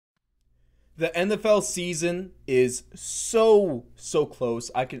The NFL season is so close.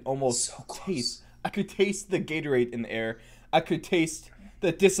 I can almost So close. taste. I could taste the Gatorade in the air. I could taste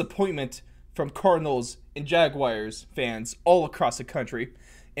the disappointment from Cardinals and Jaguars fans all across the country,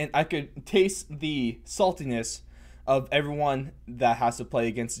 and I could taste the saltiness of everyone that has to play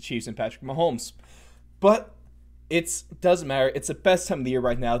against the Chiefs and Patrick Mahomes. But it doesn't matter. It's the best time of the year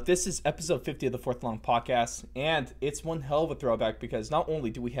right now. This is episode 50 of the Fourth Long Podcast, and it's one hell of a throwback because not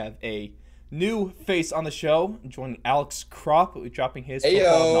only do we have a new face on the show, joining Alex Kropp, dropping his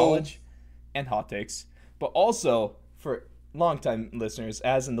football knowledge and hot takes, but also for longtime listeners,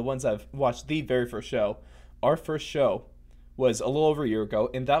 as in the ones I've watched the very first show, our first show was a little over a year ago,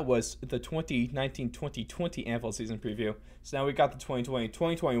 and that was the 2019-2020 NFL season preview. So now we got the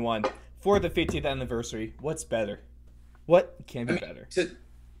 2020-2021 for the 50th anniversary. What's better? What can be better?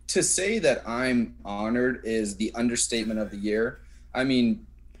 To say that I'm honored is the understatement of the year. I mean,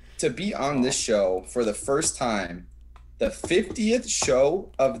 to be on this show for the first time, the 50th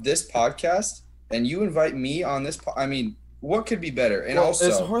show of this podcast, and you invite me on this, what could be better? And well, also,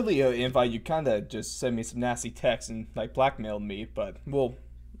 it's hardly an invite. You kind of just sent me some nasty texts and blackmailed me, but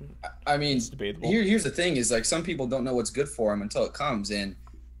it's debatable. Here's the thing: is some people don't know what's good for them until it comes, and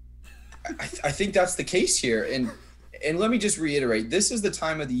I think that's the case here. And let me just reiterate: this is the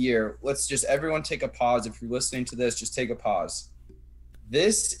time of the year. Let's just everyone take a pause. If you're listening to this, just take a pause.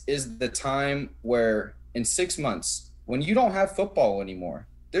 This is the time where in 6 months, when you don't have football anymore,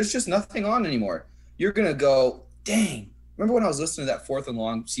 there's just nothing on anymore. You're gonna go, dang. Remember when I was listening to that Fourth and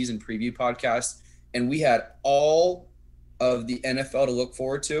Long season preview podcast and we had all of the NFL to look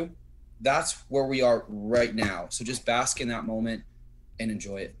forward to? That's where we are right now. So just bask in that moment and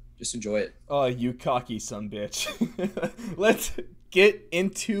enjoy it. Just enjoy it. Oh, you cocky son bitch. Let's get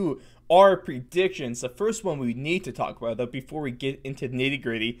into our predictions. The first one we need to talk about, though, before we get into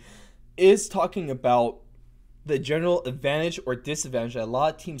nitty-gritty, is talking about the general advantage or disadvantage that a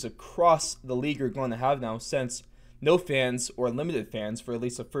lot of teams across the league are going to have now, since no fans or limited fans for at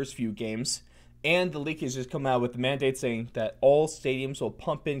least the first few games. And the league has just come out with the mandate saying that all stadiums will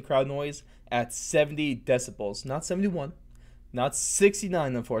pump in crowd noise at 70 decibels. Not 71, not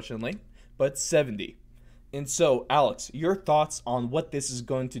 69, unfortunately, but 70. And so, Alex, your thoughts on what this is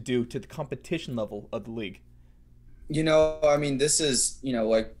going to do to the competition level of the league? This is,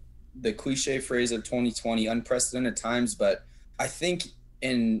 like the cliche phrase of 2020, unprecedented times, but I think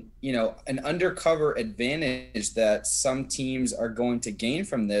an undercover advantage that some teams are going to gain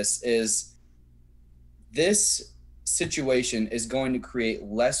from this is this situation is going to create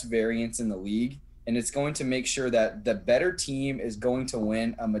less variance in the league, and it's going to make sure that the better team is going to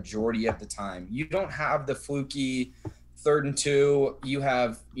win a majority of the time. You don't have the fluky 3rd and 2. You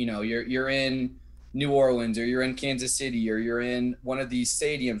have, you're in New Orleans, or you're in Kansas City, or you're in one of these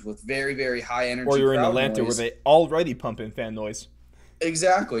stadiums with very, very high energy, or you're in crowd Atlanta noise. where they already pump in fan noise.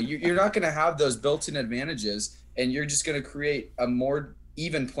 Exactly. You're not going to have those built-in advantages, and you're just going to create a more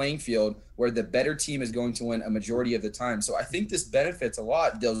even playing field where the better team is going to win a majority of the time. So I think this benefits a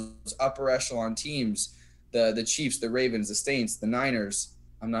lot those upper echelon teams, the Chiefs, the Ravens, the Saints, the Niners.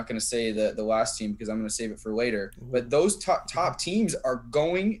 I'm not going to say the last team because I'm going to save it for later. But those top teams are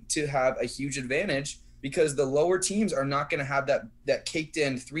going to have a huge advantage because the lower teams are not going to have that caked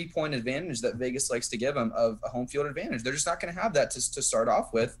in 3-point advantage that Vegas likes to give them of a home field advantage. They're just not going to have that to start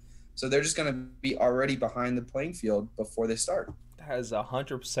off with. So they're just going to be already behind the playing field before they start. That is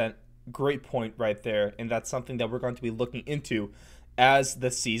 100% great point right there. And that's something that we're going to be looking into as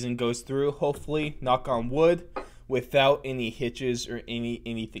the season goes through. Hopefully, knock on wood, without any hitches or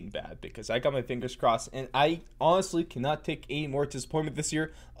anything bad, because I got my fingers crossed, and I honestly cannot take any more disappointment this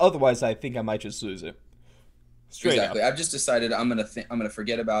year. Otherwise, I think I might just lose it. Straight exactly. up. I've just decided I'm gonna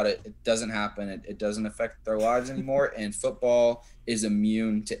forget about it. It doesn't happen. It doesn't affect their lives anymore. And football is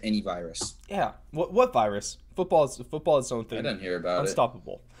immune to any virus. Yeah. What virus? Football is its own thing. I didn't hear about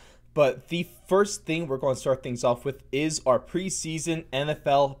Unstoppable. But the first thing we're going to start things off with is our preseason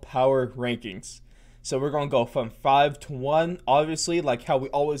NFL power rankings. So we're going to go from 5 to 1, obviously, like how we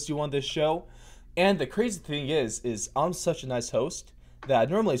always do on this show. And the crazy thing is I'm such a nice host that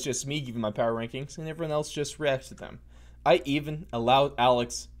normally it's just me giving my power rankings and everyone else just reacts to them. I even allowed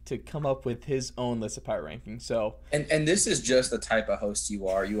Alex to come up with his own list of power rankings. So and this is just the type of host you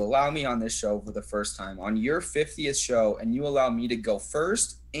are. You allow me on this show for the first time, on your 50th show, and you allow me to go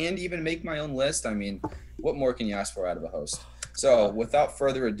first and even make my own list. I mean, what more can you ask for out of a host? So without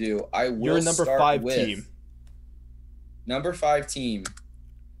further ado, I will You're a number start 5 with team. Number 5 team,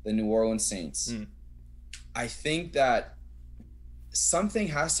 the New Orleans Saints. I think that something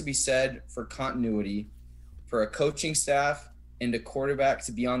has to be said for continuity, for a coaching staff, and a quarterback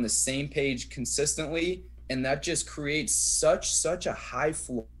to be on the same page consistently, and that just creates such a high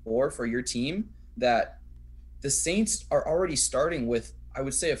floor for your team that the Saints are already starting with, I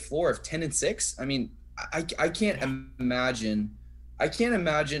would say, a floor of 10-6. I mean, I can't imagine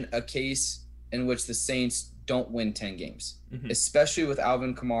a case in which the Saints don't win 10 games, especially with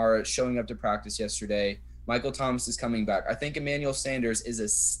Alvin Kamara showing up to practice yesterday. Michael Thomas is coming back. I think Emmanuel Sanders is a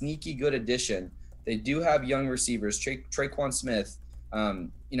sneaky good addition. They do have young receivers, Traquan Smith.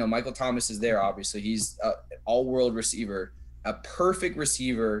 Michael Thomas is there, obviously. He's an all-world receiver, a perfect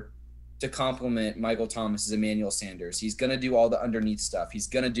receiver to complement Michael Thomas is Emmanuel Sanders. He's going to do all the underneath stuff. He's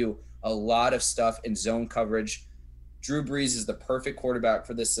going to do a lot of stuff in zone coverage. Drew Brees is the perfect quarterback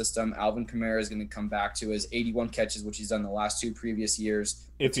for this system. Alvin Kamara is going to come back to his 81 catches, which he's done the last 2 previous years.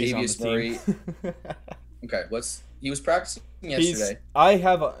 If he's on the team. Okay, he was practicing yesterday. I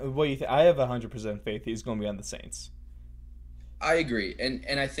have 100% faith he's going to be on the Saints. I agree,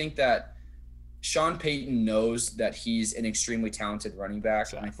 and I think that Sean Payton knows that he's an extremely talented running back,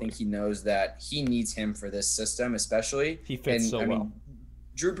 exactly. And I think he knows that he needs him for this system, especially. He fits well.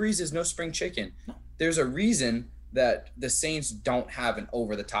 Drew Brees is no spring chicken. No. There's a reason that the Saints don't have an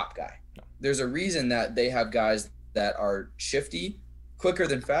over-the-top guy. No. There's a reason that they have guys that are shifty, quicker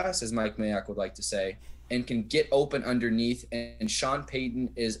than fast, as Mike Mayock would like to say, and can get open underneath. And Sean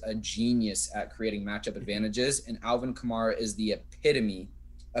Payton is a genius at creating matchup advantages, and Alvin Kamara is the epitome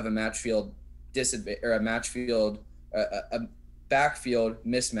of a backfield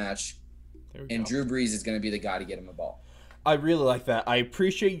mismatch, and Drew Brees is going to be the guy to get him a ball. I really like that. I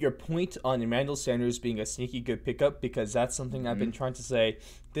appreciate your point on Emmanuel Sanders being a sneaky good pickup, because that's something I've been trying to say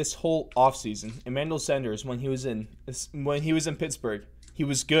this whole offseason. Emmanuel Sanders, when he was in Pittsburgh, he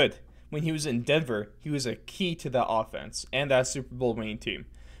was good. When he was in Denver, he was a key to that offense and that Super Bowl winning team.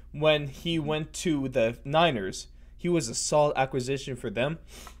 When he went to the Niners, he was a solid acquisition for them.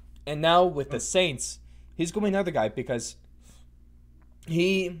 And now with the Saints, he's going to be another guy, because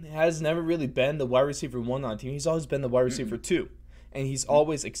he has never really been the wide receiver 1 on a team. He's always been the wide receiver 2. And he's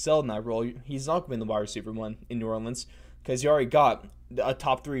always excelled in that role. He's not been the wide receiver 1 in New Orleans, because you already got a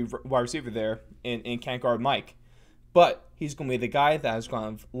top 3 wide receiver there in can't guard Mike. But he's going to be the guy that has going to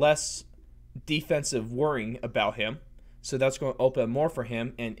have less defensive worrying about him. So that's going to open up more for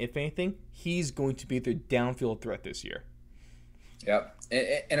him. And if anything, he's going to be their downfield threat this year. Yep.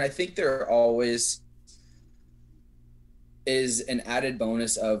 And I think there always is an added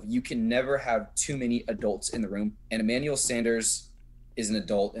bonus of you can never have too many adults in the room. And Emmanuel Sanders is an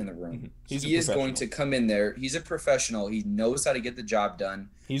adult in the room. He is going to come in there. He's a professional. He knows how to get the job done.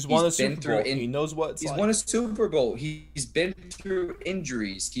 He's won a Super Bowl. He knows what it's like. He's won a Super Bowl. He's been through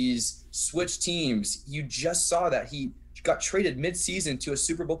injuries. He's switched teams. You just saw that he got traded mid-season to a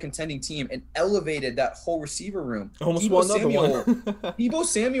Super Bowl contending team and elevated that whole receiver room. Almost won another one. Deebo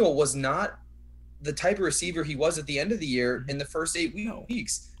Samuel was not the type of receiver he was at the end of the year in the first 8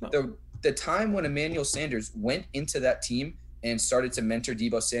 weeks. No. The time when Emmanuel Sanders went into that team and started to mentor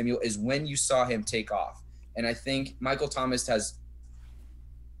Deebo Samuel is when you saw him take off. And I think Michael Thomas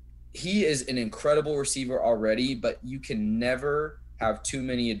he is an incredible receiver already, but you can never have too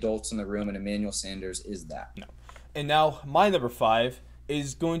many adults in the room, and Emmanuel Sanders is that. No. And now my number 5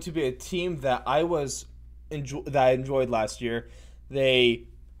 is going to be a team that I enjoyed last year. They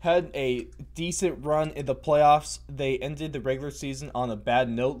had a decent run in the playoffs. They ended the regular season on a bad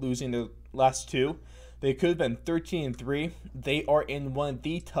note, losing their last 2. They could have been 13-3. They are in one of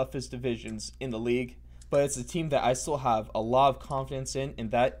the toughest divisions in the league, but it's a team that I still have a lot of confidence in,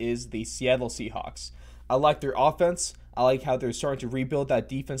 and that is the Seattle Seahawks. I like their offense. I like how they're starting to rebuild that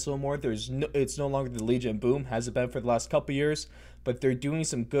defense a little more. It's no longer the Legion Boom, has it been for the last couple years, but they're doing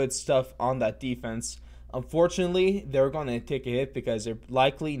some good stuff on that defense. Unfortunately, they're going to take a hit because they're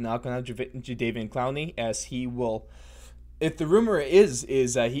likely not going to have Jadeveon Clowney, as he will. If the rumor is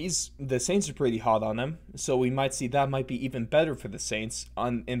that the Saints are pretty hot on him, so we might see that might be even better for the Saints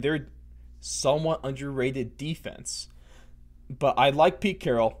in their somewhat underrated defense. But I like Pete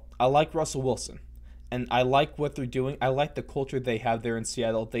Carroll. I like Russell Wilson. And I like what they're doing. I like the culture they have there in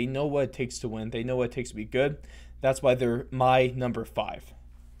Seattle. They know what it takes to win. They know what it takes to be good. That's why they're my number 5.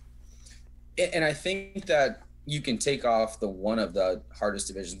 And I think that you can take off one of the hardest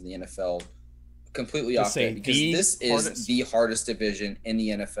divisions in the NFL completely off it, because this is the hardest division in the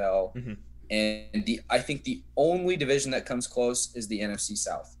NFL. Mm-hmm. And I think the only division that comes close is the NFC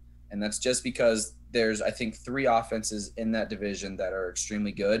South. And that's just because there's, I think, 3 offenses in that division that are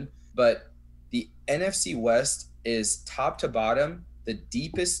extremely good. But the NFC West is top to bottom, the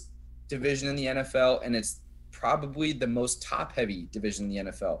deepest division in the NFL, and it's probably the most top-heavy division in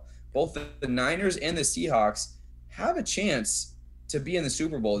the NFL. Both the Niners and the Seahawks have a chance to be in the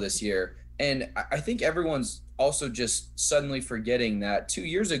Super Bowl this year. And I think everyone's also just suddenly forgetting that 2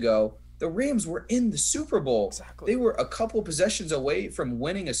 years ago, the Rams were in the Super Bowl. Exactly. They were a couple possessions away from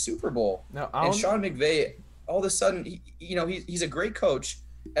winning a Super Bowl. Now, And Sean McVay, all of a sudden, he's a great coach.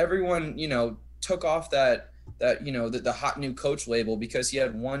 Everyone, took off the hot new coach label because he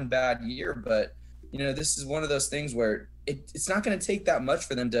had one bad year. But, this is one of those things where it's not going to take that much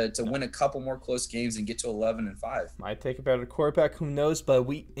for them to win a couple more close games and get to 11-5. Might take a better quarterback, who knows? But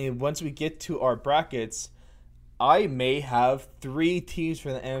once we get to our brackets, I may have 3 teams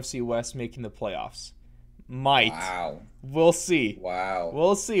from the NFC West making the playoffs. Might. Wow. We'll see. Wow.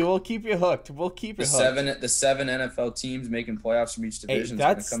 We'll see. We'll keep you hooked. The 7 NFL teams making playoffs from each division is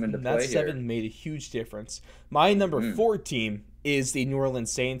going to come into play that 7 here. made a huge difference. My number 4 team is the New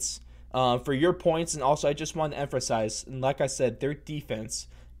Orleans Saints. For your points, and also I just want to emphasize, and like I said, their defense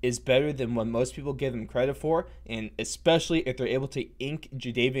is better than what most people give them credit for, and especially if they're able to ink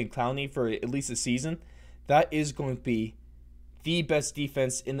Jadeveon Clowney for at least a season, that is going to be the best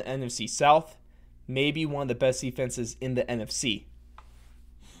defense in the NFC South, maybe one of the best defenses in the NFC.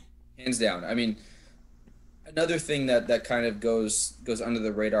 Hands down. I mean, another thing that kind of goes under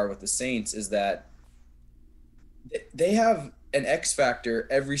the radar with the Saints is that they have an X factor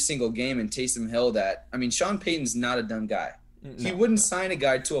every single game in Taysom Hill Sean Payton's not a dumb guy. He wouldn't sign a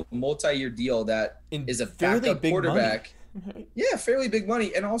guy to a multi-year deal that is a backup quarterback. Yeah, fairly big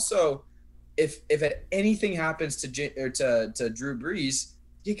money. And also, if anything happens to Drew Brees,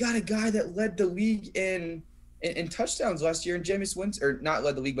 you got a guy that led the league in touchdowns last year in Jameis Winston, or not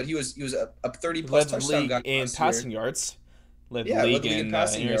led the league, but he was a 30-plus touchdown guy in passing yards. Led the league in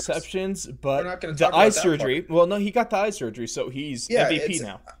passing interceptions, yards. But the eye surgery. Well, no, he got the eye surgery, so he's MVP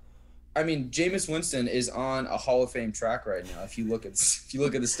now. I mean, Jameis Winston is on a Hall of Fame track right now. If you look at the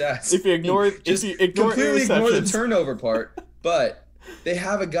stats, if you ignore the turnover part, but they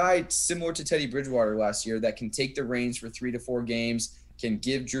have a guy similar to Teddy Bridgewater last year that can take the reins for 3 to 4 games, can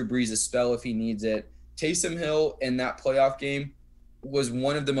give Drew Brees a spell if he needs it. Taysom Hill in that playoff game was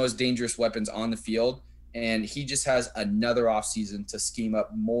one of the most dangerous weapons on the field. And he just has another offseason to scheme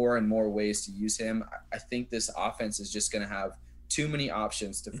up more and more ways to use him. I think this offense is just going to have too many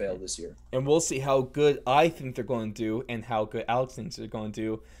options to fail this year. And we'll see how good I think they're going to do and how good Alex thinks they're going to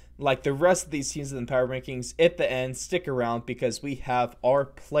do. Like the rest of these teams in the power rankings, at the end, stick around because we have our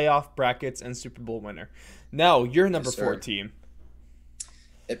playoff brackets and Super Bowl winner. Now, your number 4 team.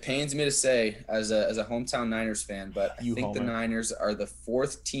 It pains me to say as a hometown Niners fan, but I think the Niners are the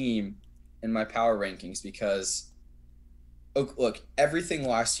 4th team in my power rankings because look, everything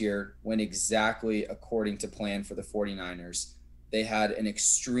last year went exactly according to plan for the 49ers. They had an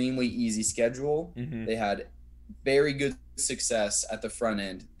extremely easy schedule. Mm-hmm. They had very good success at the front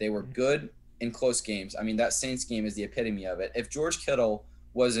end. They were good in close games. I mean, that Saints game is the epitome of it. If George Kittle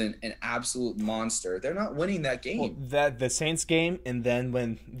wasn't an absolute monster, they're not winning that game. Well, the Saints game, and then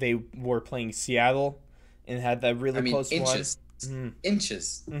when they were playing Seattle and had that really close inches. Mm-hmm.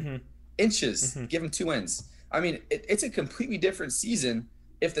 Inches. Give them 2 wins. I mean, it's a completely different season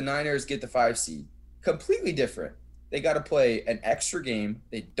if the Niners get the 5 seed. Completely different. They got to play an extra game.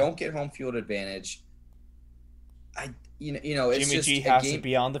 They don't get home field advantage. It's Jimmy G has to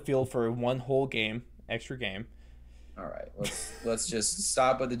be on the field for one whole game, extra game. All right, let's just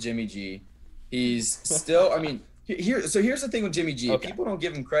stop with the Jimmy G. He's still. I mean, here's the thing with Jimmy G. Okay. People don't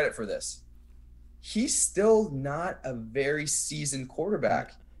give him credit for this. He's still not a very seasoned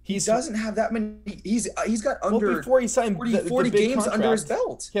quarterback. He doesn't have that many. He's got under before he signed 40 games contract under his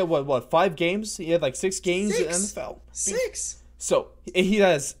belt. Yeah, what 5 games? He had like 6 games in the NFL. 6. So he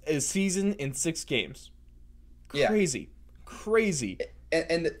has a season in 6 games. Crazy.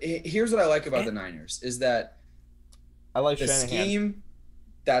 And here's what I like about the Niners is that I like the Shanahan. scheme.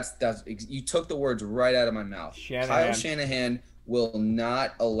 That's you took the words right out of my mouth. Kyle Shanahan will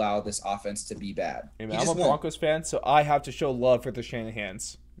not allow this offense to be bad. I'm a Broncos fan, so I have to show love for the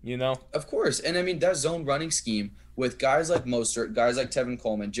Shanahans. Of course. And I mean, that zone running scheme with guys like Mostert, guys like Tevin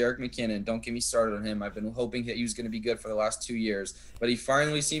Coleman, Jerick McKinnon, don't get me started on him. I've been hoping that he was going to be good for the last 2 years, but he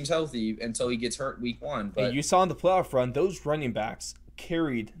finally seems healthy until he gets hurt week 1. But you saw in the playoff run, those running backs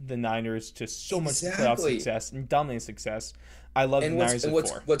carried the Niners to so much playoff success and dominant success. I love the Niners at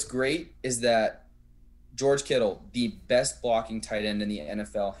 4. What's great is that George Kittle, the best blocking tight end in the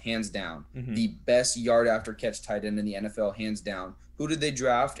NFL, hands down. Mm-hmm. The best yard after catch tight end in the NFL, hands down. Who did they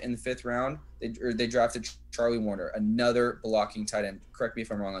draft in the 5th round? They drafted Charlie Warner, another blocking tight end. Correct me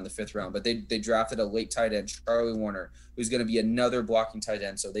if I'm wrong on the 5th round, but they drafted a late tight end, Charlie Warner, who's going to be another blocking tight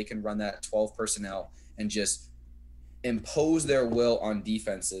end, so they can run that 12 personnel and just impose their will on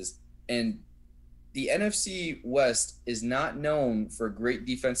defenses. And the NFC West is not known for great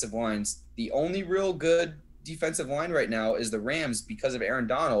defensive lines. The only real good defensive line right now is the Rams because of Aaron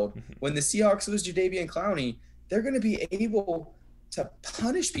Donald. When the Seahawks lose Jadeveon Clowney, they're going to be able to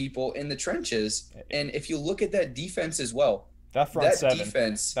punish people in the trenches. And if you look at that defense as well, that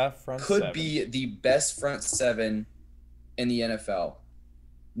defense could be the best front seven in the NFL.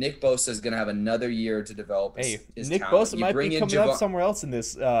 Nick Bosa is going to have another year to develop his Nick talent. Bosa might be coming up somewhere else in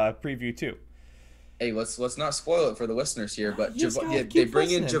this preview too. Hey, let's not spoil it for the listeners here, but they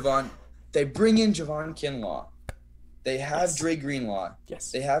bring in Javon Kinlaw. They have Dre Greenlaw.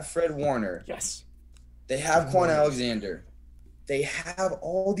 Yes. They have Fred Warner. Yes. They have Quan Alexander. They have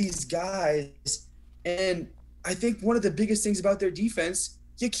all these guys, and I think one of the biggest things about their defense,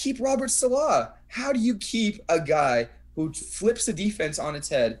 you keep Robert Salah. How do you keep a guy who flips the defense on its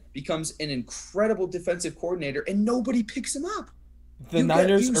head, becomes an incredible defensive coordinator, and nobody picks him up? The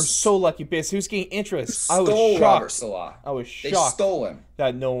Niners are so lucky, because he was getting interest. I was shocked. Robert Salah. I was shocked. They stole him.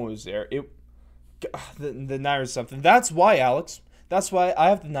 That no one was there. The Niners something. That's why, Alex. That's why I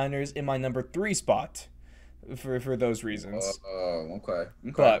have the Niners in my number 3 spot. For those reasons. Okay.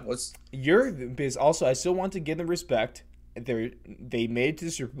 But because also I still want to give them respect. They made it to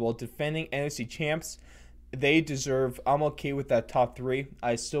the Super Bowl, defending NFC champs. They deserve. I'm okay with that top 3.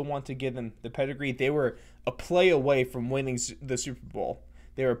 I still want to give them the pedigree. They were a play away from winning the Super Bowl.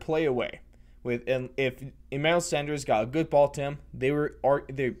 They were a play away. And if Emmanuel Sanders got a good ball to him, they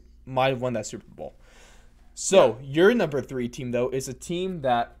might have won that Super Bowl. So your number 3 team though is a team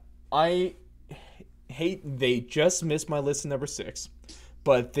that I hate. They just missed my list of number 6,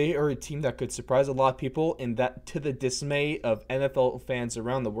 but they are a team that could surprise a lot of people, and that to the dismay of NFL fans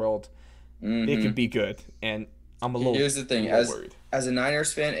around the world. They could be good, and I'm a little. Here's the thing, worried. As a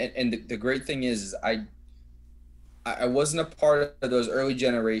Niners fan, and the great thing is I wasn't a part of those early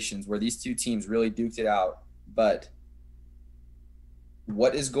generations where these two teams really duked it out. But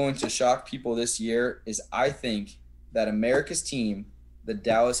what is going to shock people this year is I think that America's team, the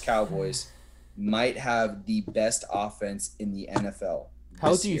Dallas Cowboys, might have the best offense in the NFL.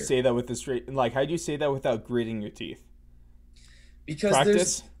 How do you say that with the straight? Like, how do you say that without gritting your teeth? Because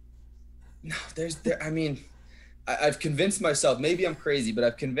practice. I mean, I've convinced myself, maybe I'm crazy, but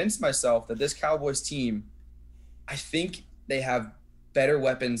I've convinced myself that this Cowboys team, I think they have better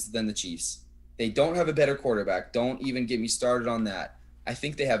weapons than the Chiefs. They don't have a better quarterback. Don't even get me started on that. I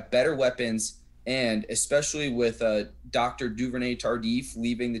think they have better weapons, and especially with Dr. Duvernay Tardif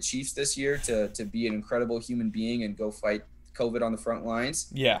leaving the Chiefs this year to be an incredible human being and go fight COVID on the front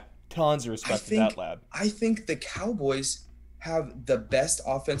lines. Yeah, tons of respect for that lad. I think the Cowboys have the best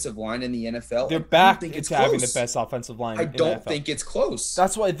offensive line in the NFL. They're back to having the best offensive line. I don't think it's close.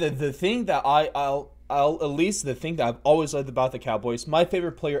 That's why the thing that I'll at least the thing that I've always liked about the Cowboys, my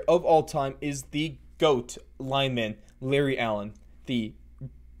favorite player of all time is the GOAT lineman, Larry Allen, the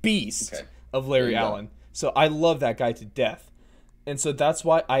beast of Larry Allen. So I love that guy to death. And so that's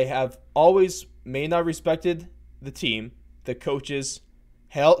why I have always may not respected the team, the coaches,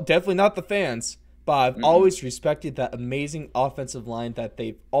 hell, definitely not the fans. But I've always respected that amazing offensive line that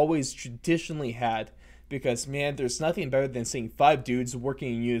they've always traditionally had, because man, there's nothing better than seeing 5 dudes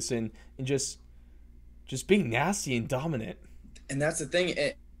working in unison and just being nasty and dominant. And that's the thing,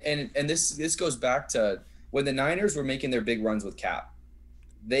 and this goes back to when the Niners were making their big runs with Cap.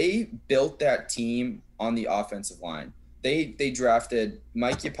 They built that team on the offensive line. They drafted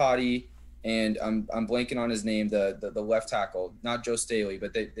Mike Iupati, and I'm blanking on his name, the left tackle, not Joe Staley,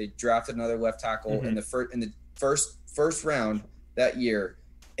 but they drafted another left tackle in the first round that year,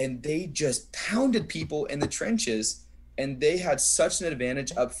 and they just pounded people in the trenches, and they had such an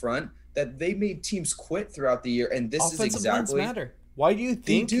advantage up front that they made teams quit throughout the year. And this offensive is exactly lines matter. Why do you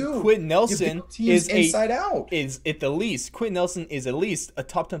think Quentin Nelson is at least a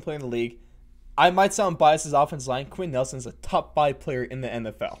top 10 player in the league? I might sound biased as offensive line. Quentin Nelson is a top 5 player in the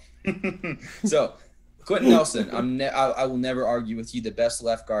NFL. So, Quentin Nelson, I will never argue with you. The best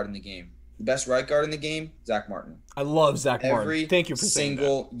left guard in the game, the best right guard in the game, Zach Martin. I love Zach Martin. Thank you for saying that.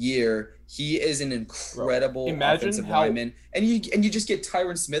 Every single year, he is an incredible offensive lineman, and you just get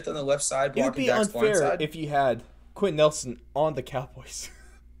Tyron Smith on the left side blocking Dak's blind side. It would be unfair if you had Quentin Nelson on the Cowboys.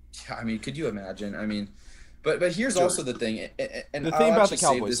 Yeah, I mean, could you imagine? I mean, but here's also the thing, and the thing about the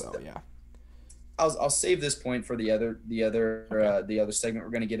Cowboys, I'll save this point for the other segment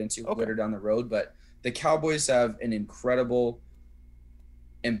we're going to get into later down the road. But the Cowboys have an incredible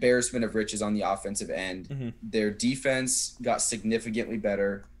embarrassment of riches on the offensive end. Their defense got significantly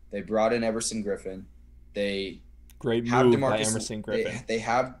better. They brought in Everson Griffin. Great move by Emerson Griffin. They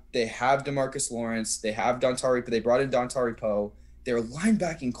have DeMarcus Lawrence. They have Dontari. They brought in Dontari Poe. Their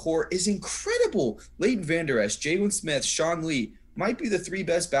linebacking core is incredible. Leighton Vander Esch, Jalen Smith, Sean Lee might be the 3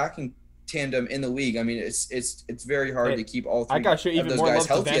 best backing tandem in the league. I mean, it's very hard to keep all 3 I got to show of even those more guys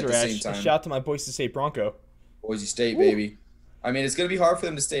love to healthy at Vander the same Esch. time. Shout out to my Boise State Bronco. Boise State, baby. I mean, it's going to be hard for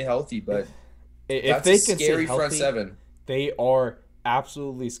them to stay healthy, but if that's they a can scary stay healthy, front 7. They are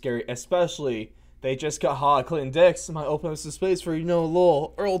absolutely scary, especially they just got hot. Clinton Dix might open up some space for, a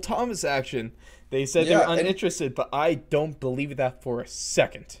little Earl Thomas action. They said they're uninterested, but I don't believe that for a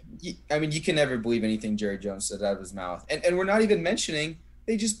second. I mean, you can never believe anything Jerry Jones said out of his mouth. And we're not even mentioning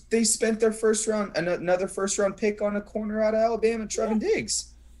they spent their another first round pick on a corner out of Alabama, Trevin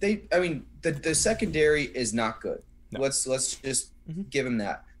Diggs. The secondary is not good. No. Let's just give him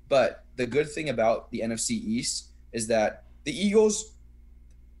that. But the good thing about the NFC East is that the Eagles,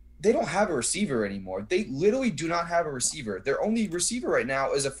 they don't have a receiver anymore. They literally do not have a receiver. Their only receiver right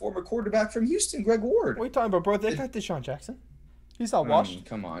now is a former quarterback from Houston, Greg Ward. What are you talking about, bro? They got Deshaun Jackson. He's not washed.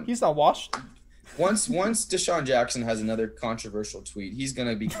 Come on. He's not washed. Once Deshaun Jackson has another controversial tweet, he's going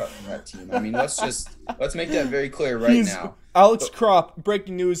to be cut from that team. I mean, let's make that very clear now. Alex Kropp,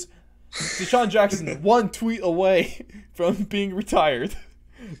 breaking news. Deshaun Jackson 1 tweet away from being retired.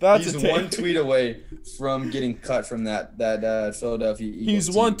 He's 1 tweet away from getting cut from that Philadelphia Eagles He's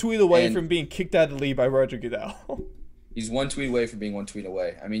team. 1 tweet away from being kicked out of the league by Roger Goodell. He's 1 tweet away from being 1 tweet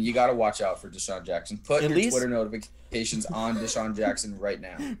away. I mean, you got to watch out for Deshaun Jackson. Put your Twitter notifications on Deshaun Jackson right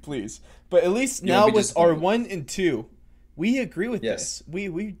now. Please. But at least now with our 1 and 2, we agree with this. We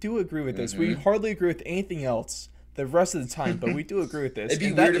do agree with this. We hardly agree with anything else the rest of the time, but we do agree with this. It'd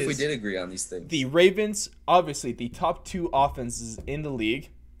be weird if we did agree on these things. The Ravens, obviously, the top 2 offenses in the league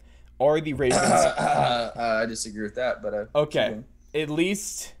are the Ravens. I disagree with that, but okay. At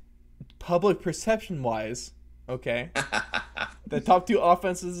least public perception-wise, okay, the top 2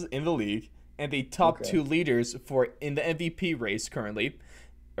 offenses in the league and the top 2 leaders in the MVP race currently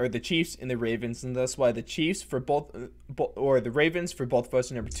are the Chiefs and the Ravens, and that's why the Chiefs for both or the Ravens for both of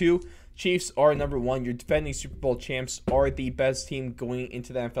us are number 2. Chiefs are number 1. Your defending Super Bowl champs are the best team going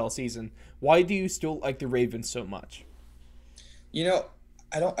into the NFL season. Why do you still like the Ravens so much?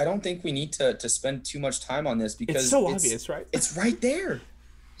 I don't think we need to spend too much time on this because it's so obvious, right? It's right there.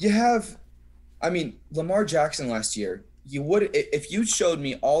 You have, Lamar Jackson last year. You would, if you showed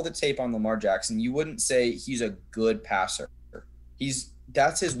me all the tape on Lamar Jackson, you wouldn't say he's a good passer.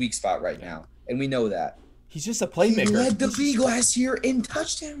 That's his weak spot right now, and we know that. He's just a playmaker. He led the league last year in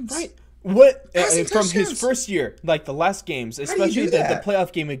touchdowns. Right. From his first year, like the last games, especially the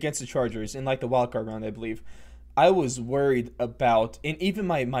playoff game against the Chargers in like the wild card round, I believe. I was worried about, and even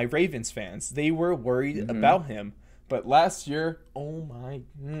my Ravens fans, they were worried about him. But last year,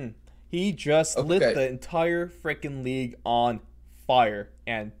 he just lit the entire freaking league on fire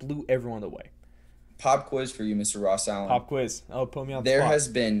and blew everyone away. Pop quiz for you, Mr. Ross Allen. Pop quiz. Oh, put me on the spot. There has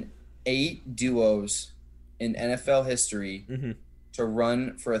been 8 duos in NFL history to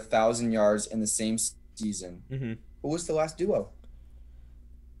run for 1,000 yards in the same season. Who was the last duo?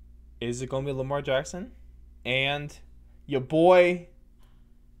 Is it going to be Lamar Jackson? And your boy,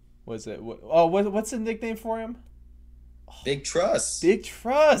 what's the nickname for him? Big Trust. Big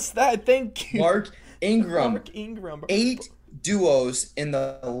Trust. Thank you. Mark Ingram. 8 duos in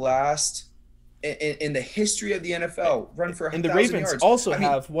the last in the history of the NFL run for 1,000 yards. And the Ravens also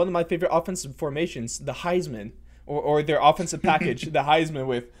have one of my favorite offensive formations, the Heisman, or their offensive package, the Heisman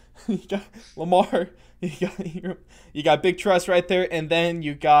with you got Lamar, you got Big Trust right there, and then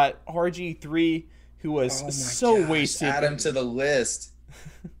you got RG3. Who was wasted. Add him to the list.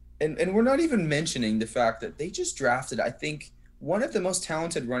 and we're not even mentioning the fact that they just drafted, I think, one of the most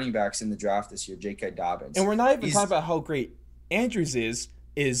talented running backs in the draft this year, J.K. Dobbins. And we're not even talking about how great Andrews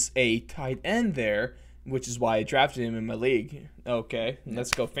is a tight end there, which is why I drafted him in my league. Okay,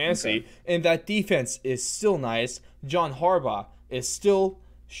 let's go fancy. Okay. And that defense is still nice. John Harbaugh is still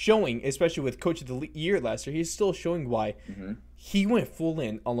showing, especially with Coach of the Year last year, he's still showing why he went full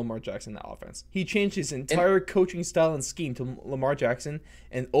in on Lamar Jackson in that offense. He changed his entire coaching style and scheme to Lamar Jackson,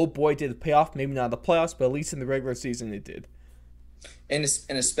 and oh boy, did it pay off. Maybe not in the playoffs, but at least in the regular season it did. And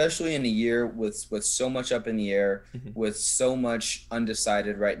especially in a year with so much up in the air, with so much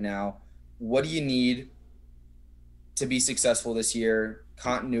undecided right now, what do you need to be successful this year?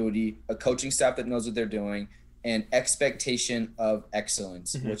 Continuity, a coaching staff that knows what they're doing, and expectation of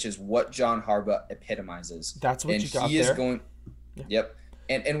excellence, which is what John Harbaugh epitomizes. That's what you got there. And he is going – Yep.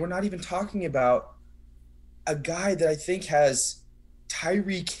 And we're not even talking about a guy that I think has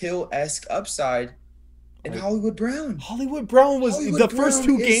Tyreek Hill-esque upside in Hollywood Brown. Hollywood Brown was the first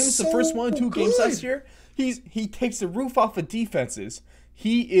 2 games, the first 1 and 2 games last year. He takes the roof off of defenses.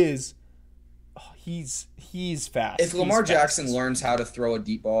 He is he's fast. If Lamar He's Jackson fast. learns how to throw a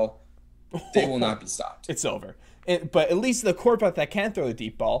deep ball, they will not be stopped. It's over. But at least the quarterback that can throw the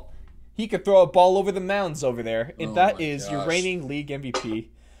deep ball, he could throw a ball over the mounds over there, and Oh that my is your gosh. reigning league MVP.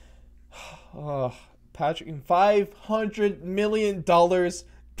 Oh, Patrick, $500 million,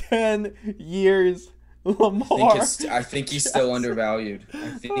 10 years. Lamar. I think he's still undervalued. I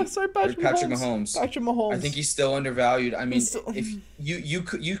think Oh, sorry, Patrick Mahomes. Patrick Mahomes. I think he's still undervalued. I mean, He's still- if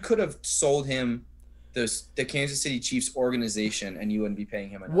you could have sold him the Kansas City Chiefs organization, and you wouldn't be paying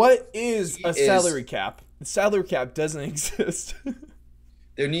him enough. What is He a is- salary cap? The salary cap doesn't exist.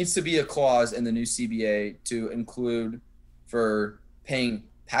 There needs to be a clause in the new CBA to include for paying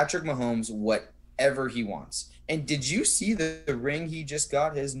Patrick Mahomes whatever he wants. And did you see the ring he just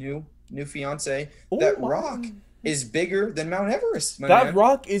got his new fiance? Oh That my. rock is bigger than Mount Everest. my That man.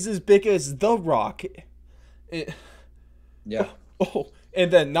 rock is as big as the rock. It- Yeah. Oh,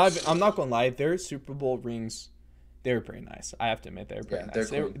 and then I'm not gonna lie, their Super Bowl rings, they were pretty nice. I have to admit, they were pretty Yeah, nice.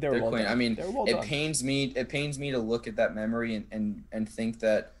 they're cool. They were well quaint. done. I mean, they were well it done. pains me to look at that memory and think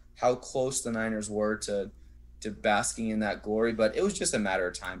that how close the Niners were to basking in that glory, but it was just a matter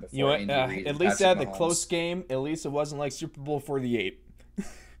of time before You know what? Andy Reid At and least they had the Patrick close Mahomes- game. At least it wasn't like Super Bowl 48.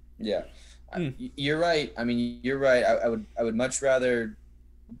 Yeah, Mm. You're right. I mean, you're right. I would much rather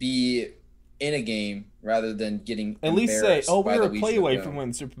be in a game rather than getting At least say, embarrassed oh, we by were the a Legion play of away Boom. from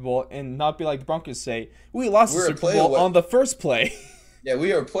winning the Super Bowl, and not be like the Broncos say, we lost the We're a Super play Bowl away. on the first play. Yeah,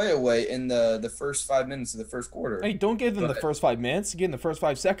 we are a play away in the first 5 minutes of the first quarter. Hey, don't give them the But- first 5 minutes. Give them the first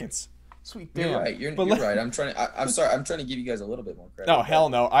 5 seconds. Sweet damn. You're right. You're But right. I'm sorry. I'm trying to give you guys a little bit more credit. No, hell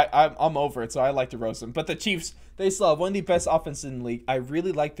no. I'm over it, so I like to roast them. But the Chiefs, they still have one of the best offenses in the league. I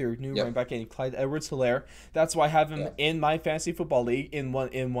really like their new running back, Clyde Edwards-Helaire. That's why I have him in my fantasy football league in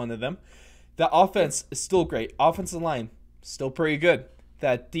one of them. The offense is still great. Offensive line, still pretty good.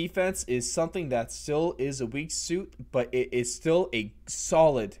 That defense is something that still is a weak suit, but it is still a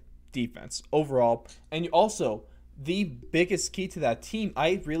solid defense overall. And also, the biggest key to that team,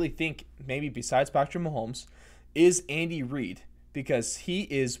 I really think, maybe besides Patrick Mahomes, is Andy Reid, because he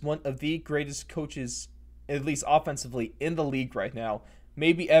is one of the greatest coaches, at least offensively, in the league right now,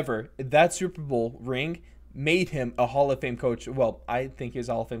 maybe ever. That Super Bowl ring made him a Hall of Fame coach. Well, I think he was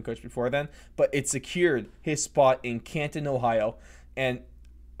a Hall of Fame coach before then, but it secured his spot in Canton, Ohio. And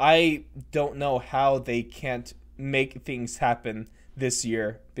I don't know how they can't make things happen this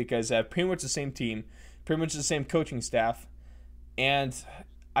year, because they have pretty much the same team, pretty much the same coaching staff, and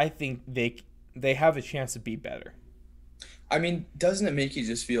I think they have a chance to be better. I mean, doesn't it make you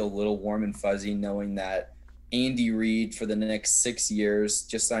just feel a little warm and fuzzy knowing that Andy Reid for the next 6 years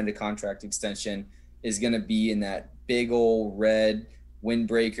just signed a contract extension, is going to be in that big old red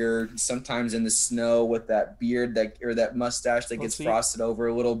windbreaker, sometimes in the snow with that beard that mustache that gets frosted over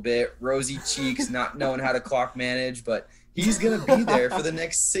a little bit, rosy cheeks, not knowing how to clock manage, but he's going to be there for the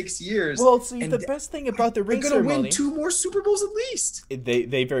next 6 years. Well, see, and the best thing about the they're ring going to ceremony, win 2 more Super Bowls at least.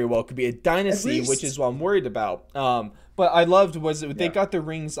 they very well could be a dynasty, least. which is what I'm worried about. But I loved they got the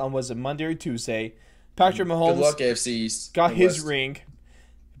rings on, was it Monday or Tuesday? Patrick Mahomes Good luck, AFC East. got and his West. ring.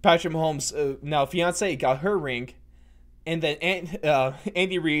 Patrick Mahomes, now fiance, got her ring, and then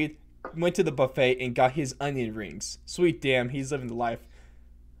Andy Reid went to the buffet and got his onion rings. Sweet damn, he's living the life.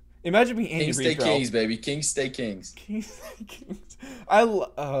 Imagine being Andy Kings Reid, stay bro. kings, baby. Kings stay kings.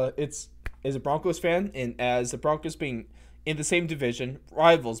 It's as a Broncos fan, and as the Broncos being in the same division,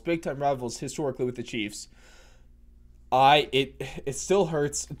 rivals, big time rivals historically with the Chiefs. It still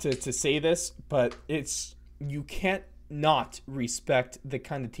hurts to say this, but you can't not respect the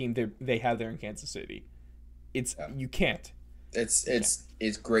kind of team they have there in Kansas City. You can't.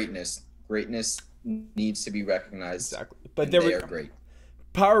 It's greatness. Greatness needs to be recognized. Exactly. But And there they we are go. great.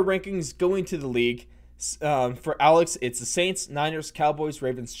 Power rankings going to the league. For Alex, it's the Saints, Niners, Cowboys,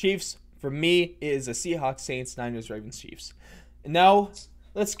 Ravens, Chiefs. For me, it is the Seahawks, Saints, Niners, Ravens, Chiefs. And now,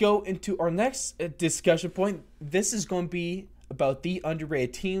 let's go into our next discussion point. This is going to be about the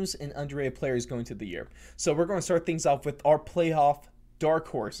underrated teams and underrated players going to the year. So we're going to start things off with our playoff dark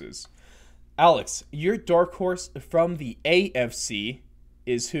horses. Alex, your dark horse from the AFC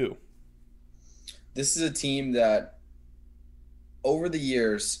is who? This is a team that over the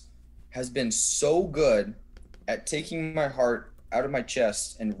years has been so good at taking my heart out of my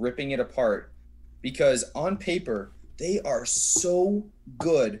chest and ripping it apart, because on paper they are so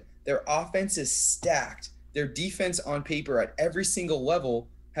good. Their offense is stacked. Their defense on paper at every single level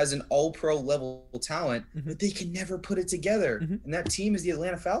has an all-pro level talent, but they can never put it together. And that team is the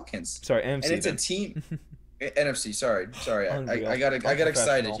Atlanta Falcons. Sorry, NFC. And it's then. a team NFC, sorry. Unreal. I got excited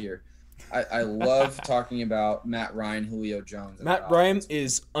Unprofessional. here. I love talking about Matt Ryan, Julio Jones. Matt Ryan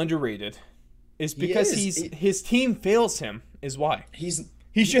is underrated. Is He because is. his team fails him is why. He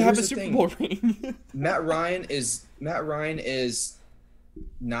should have Here's a the Super thing. Bowl ring. Matt Ryan is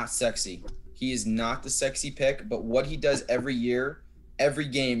not sexy. He is not the sexy pick, but what he does every year, every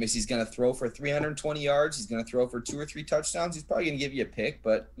game is he's going to throw for 320 yards. He's going to throw for 2 or 3 touchdowns. He's probably going to give you a pick,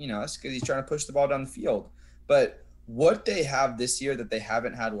 but that's because he's trying to push the ball down the field. But what they have this year that they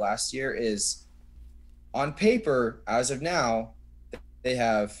haven't had last year is, on paper, as of now, they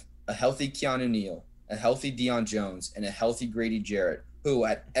have a healthy Keanu Neal, a healthy Deion Jones, and a healthy Grady Jarrett, who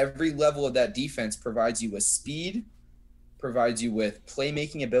at every level of that defense provides you with speed, provides you with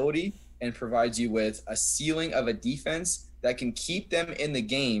playmaking ability, and provides you with a ceiling of a defense that can keep them in the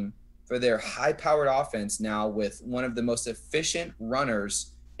game for their high-powered offense now with one of the most efficient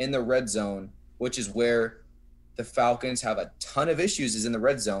runners in the red zone, which is where the Falcons have a ton of issues is in the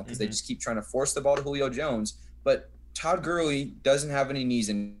red zone because they just keep trying to force the ball to Julio Jones. But Todd Gurley doesn't have any knees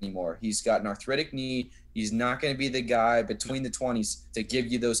anymore. He's got an arthritic knee. He's not going to be the guy between the 20s to give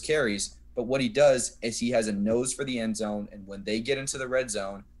you those carries. But what he does is he has a nose for the end zone, and when they get into the red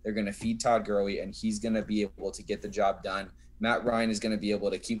zone, they're going to feed Todd Gurley, and he's going to be able to get the job done. Matt Ryan is going to be able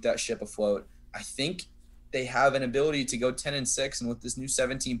to keep that ship afloat. I think they have an ability to go 10-6, and with this new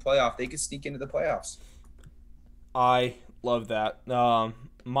 17 playoff, they could sneak into the playoffs. I love that.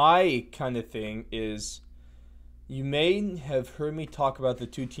 My kind of thing is, you may have heard me talk about the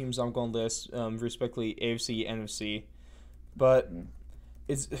 2 teams I'm going to list, respectively AFC, NFC, but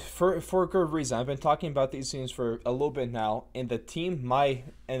it's for a good reason. I've been talking about these teams for a little bit now, and the team, my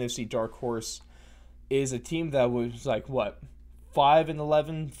NFC dark horse, is a team that was 5-11,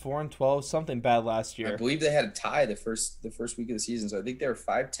 4-12, something bad last year. I believe they had a tie the first week of the season, so I think they were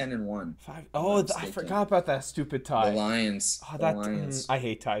 5-10-1. I forgot about that stupid tie. The Lions. Lions. I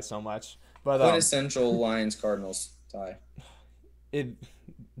hate ties so much. But quintessential Lions Cardinals tie.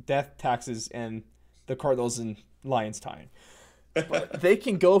 Death, taxes, and the Cardinals and Lions tying. But they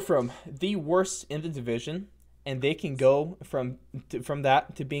can go from the worst in the division, and they can go from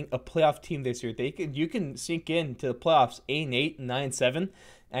that to being a playoff team this year. You can sink into the playoffs 8-8, 9-7, and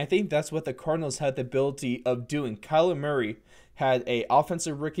I think that's what the Cardinals had the ability of doing. Kyler Murray had a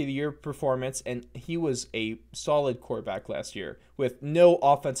offensive rookie of the year performance, and he was a solid quarterback last year with no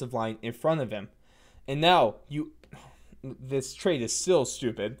offensive line in front of him. And now this trade is still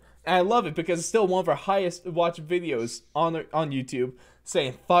stupid. And I love it because it's still one of our highest watched videos on YouTube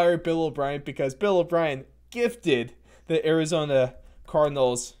saying fire Bill O'Brien because Bill O'Brien gifted the Arizona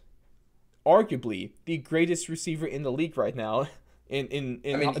Cardinals arguably the greatest receiver in the league right now in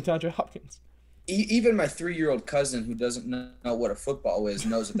DeAndre Hopkins. Even my 3-year-old cousin who doesn't know what a football is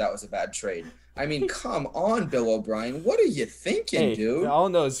knows that was a bad trade. I mean, come on, Bill O'Brien. What are you thinking, dude? All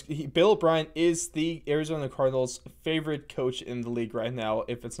I know is Bill O'Brien is the Arizona Cardinals' favorite coach in the league right now,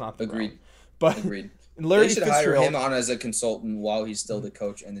 if it's not the Agreed. But Agreed. Larry they should Fitzgerald, hire him on as a consultant while he's still the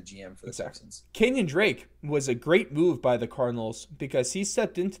coach and the GM for the Texans. Kenyon Drake was a great move by the Cardinals because he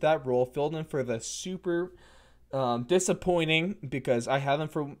stepped into that role, filled in for the super disappointing because I had him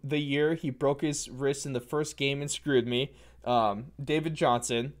for the year. He broke his wrist in the first game and screwed me. David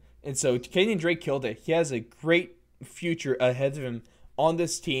Johnson. And so Kenyon Drake killed it. He has a great future ahead of him on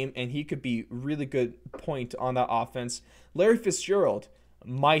this team, and he could be really good point on that offense. Larry Fitzgerald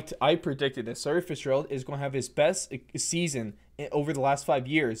I predicted this. Larry Fitzgerald is going to have his best season over the last 5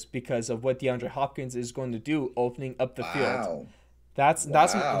 years because of what DeAndre Hopkins is going to do opening up the field. That's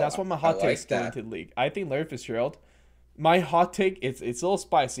what my hot take is going to the league. I think Larry Fitzgerald. My hot take, it's a little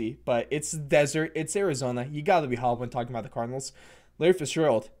spicy, but it's desert. It's Arizona. You got to be hot when talking about the Cardinals. Larry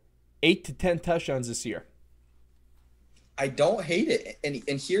Fitzgerald, 8 to 10 touchdowns this year. I don't hate it.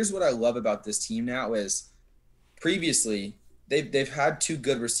 And here's what I love about this team now is previously they've had 2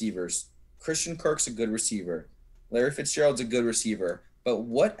 good receivers. Christian Kirk's a good receiver. Larry Fitzgerald's a good receiver. But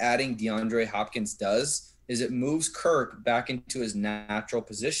what adding DeAndre Hopkins does is it moves Kirk back into his natural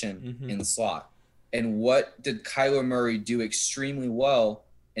position in the slot. And what did Kyler Murray do extremely well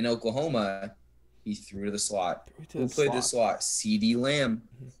in Oklahoma? He threw to the slot. Who played the slot? CeeDee Lamb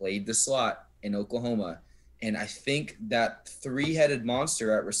played the slot in Oklahoma. And I think that 3-headed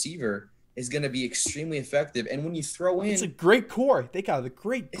monster at receiver is going to be extremely effective. And when you throw in... It's a great core. They got a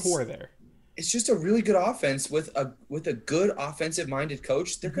great core there. It's just a really good offense with a good offensive-minded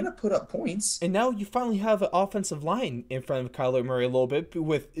coach. They're going to put up points. And now you finally have an offensive line in front of Kyler Murray a little bit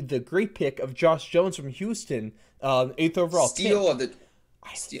with the great pick of Josh Jones from Houston, 8th overall pick. I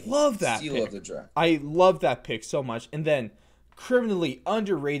love that pick. Of the draft. I love that pick so much. And then criminally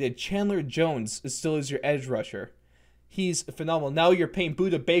underrated Chandler Jones still is your edge rusher. He's phenomenal. Now you're paying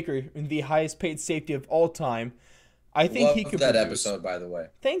Budda Baker, the highest paid safety of all time, I think he Love could that produce. episode, by the way.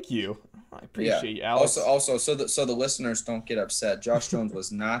 Thank you. I Yeah. appreciate you, Alex. Also, so the listeners don't get upset. Josh Jones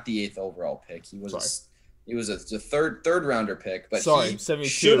was not the 8th overall pick. Sorry. He was a third rounder pick, but Sorry, he 72.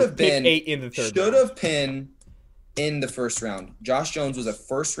 should have Pick been 8 in the third should round. have been in the first round. Josh Jones was a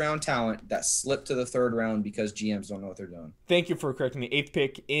first round talent that slipped to the third round because GMs don't know what they're doing. Thank you for correcting me. 8th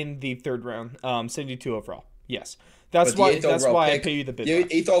pick in the third round. 72 overall. Yes. That's But the why. eighth That's overall why I pick- pay you the bid. The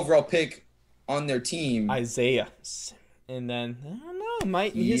box. 8th overall pick on their team. Isaiah, and then I don't know.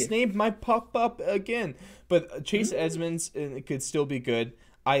 His Yeah. name might pop up again, but Chase Edmonds could still be good.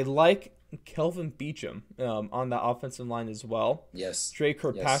 I like Kelvin Beachum on the offensive line as well. Yes. Drake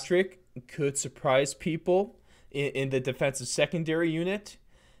Kirkpatrick could surprise people in the defensive secondary unit,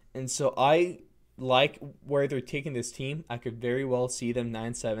 and so I like where they're taking this team. I could very well see them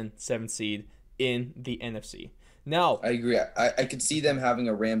 9-7, 7th seed in the NFC. Now, I agree. I could see them having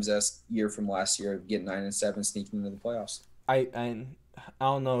a Rams-esque year from last year, getting 9-7, sneaking into the playoffs. I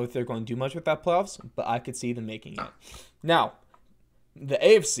don't know if they're going to do much with that playoffs, but I could see them making it. Now, the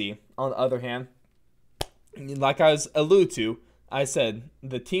AFC, on the other hand, like I was alluded to, I said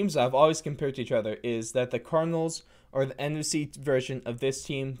the teams I've always compared to each other is that the Cardinals are the NFC version of this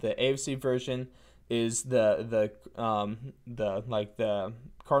team. The AFC version is the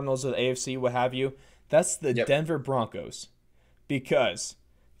Cardinals of the AFC, what have you. That's the Denver Broncos, because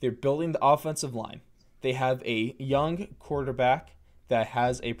they're building the offensive line. They have a young quarterback that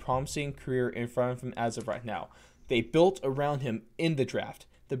has a promising career in front of him as of right now. They built around him in the draft.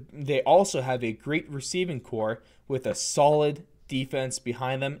 They also have a great receiving core with a solid defense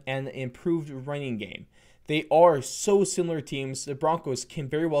behind them and an improved running game. They are so similar teams. The Broncos can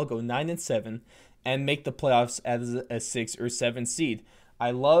very well go 9-7 and make the playoffs as a 6 or 7 seed.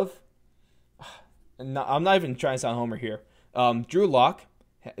 I'm not even trying to sound homer here. Drew Lock,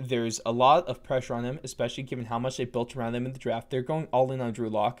 there's a lot of pressure on him, especially given how much they built around him in the draft. They're going all in on Drew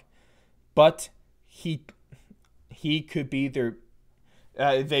Lock, but he could be their.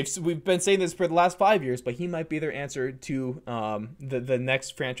 We've been saying this for the last 5 years, but he might be their answer to the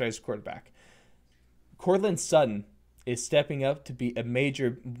next franchise quarterback. Courtland Sutton is stepping up to be a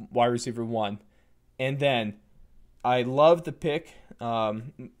major wide receiver 1, and then I love the pick.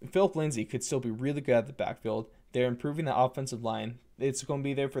 Philip Lindsay could still be really good at the backfield. They're improving the offensive line. It's going to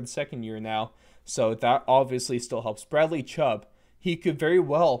be there for the second year now, so that obviously still helps. Bradley Chubb, he could very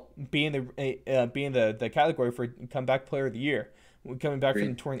well be in the category for comeback player of the year. Coming back from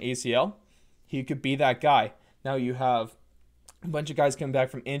the torn ACL, he could be that guy. Now you have a bunch of guys coming back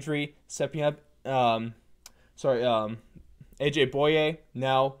from injury, stepping up. AJ Boye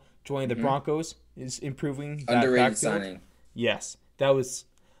now joining the Broncos is improving that Underrated backfield. signing. Yes,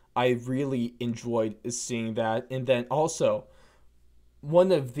 I really enjoyed seeing that. And then also,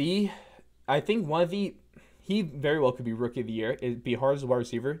 he very well could be rookie of the year. It'd be hard as a wide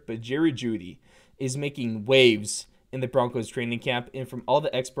receiver, but Jerry Jeudy is making waves in the Broncos training camp. And from all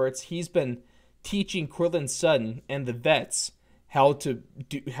the experts, he's been teaching Courtland Sutton and the vets how to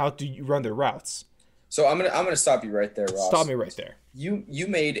run their routes. So I'm gonna stop you right there, Ross. Stop me right there. You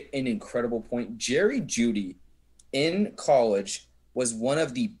made an incredible point. Jerry Jeudy in college was one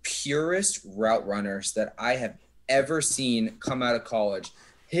of the purest route runners that I have ever seen come out of college.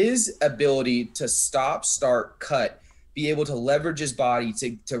 His ability to stop, start, cut, be able to leverage his body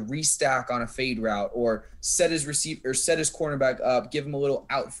to restack on a fade route, or set his cornerback up, give him a little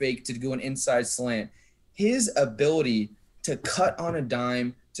out fake to go an inside slant. His ability to cut on a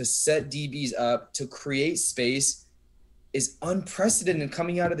dime, to set DBs up, to create space is unprecedented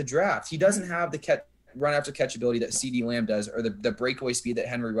coming out of the draft. He doesn't have the run after catch ability that CeeDee Lamb does, or the breakaway speed that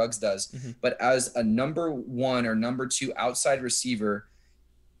Henry Ruggs does. Mm-hmm. But as a number 1 or number 2 outside receiver,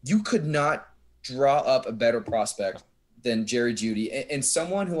 you could not draw up a better prospect than Jerry Jeudy, and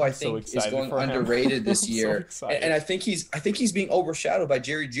someone who I think is going underrated this year. And I think he's being overshadowed by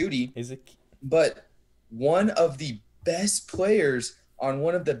Jerry Jeudy. Is it? But one of the best players on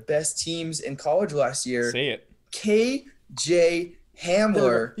one of the best teams in college last year. Say it. KJ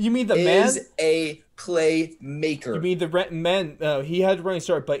Hamler. You mean the is a playmaker. You mean the man? He had a running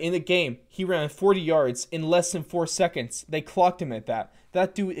start, but in the game, he ran 40 yards in less than 4 seconds. They clocked him at that.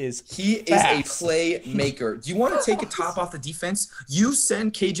 That dude is fast. Is a playmaker. Do you want to take a top off the defense? You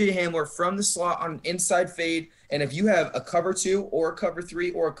send KJ Hamler from the slot on an inside fade, and if you have a cover 2 or a cover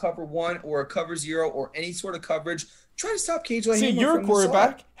 3 or a cover 1 or a cover 0 or any sort of coverage, try to stop KJ Hamler. See, you're a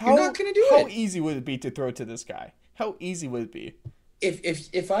quarterback. You're not going to do it. How easy would it be to throw to this guy? How easy would it be?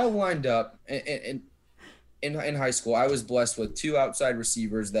 If I lined up in high school, I was blessed with 2 outside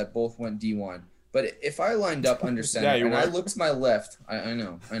receivers that both went D1. But if I lined up under center and I looked to my left, I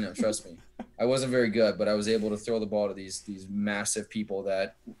know, trust me. I wasn't very good, but I was able to throw the ball to these massive people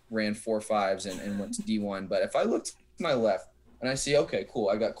that ran 4.5s and went to D1. But if I look to my left and I see, okay, cool,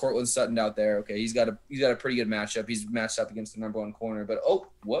 I got Cortland Sutton out there. Okay, he's got a pretty good matchup. He's matched up against the number one corner. But oh,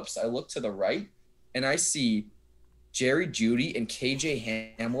 whoops, I look to the right and I see Jerry Jeudy and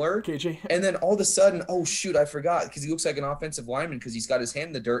KJ Hamler. And then all of a sudden, oh shoot, I forgot, because he looks like an offensive lineman because he's got his hand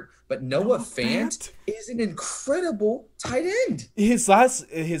in the dirt. But Noah Fant is an incredible tight end. His last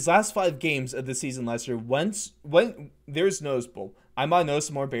 5 games of the season last year, when there's noticeable. I might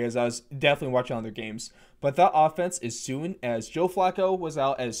notice more because I was definitely watching other games. But that offense, as soon as Joe Flacco was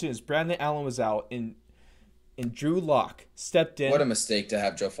out, as soon as Brandon Allen was out, and Drew Lock stepped in. What a mistake to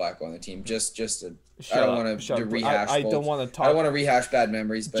have Joe Flacco on the team. I don't want to rehash. I don't want to talk. I don't want to rehash bad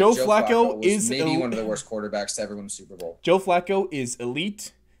memories. But Joe Flacco is maybe one of the worst quarterbacks to ever win a Super Bowl. Joe Flacco is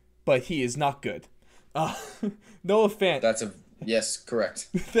elite, but he is not good. Noah Fant. Yes, correct.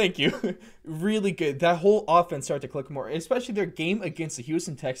 Thank you. Really good. That whole offense started to click more, especially their game against the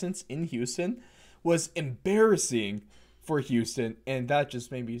Houston Texans in Houston was embarrassing for Houston, and that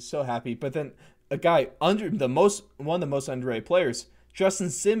just made me so happy. But then a guy one of the most underrated players,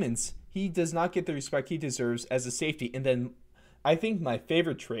 Justin Simmons, he does not get the respect he deserves as a safety. And then I think my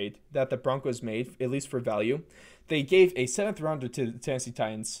favorite trade that the Broncos made, at least for value, they gave a 7th rounder to the Tennessee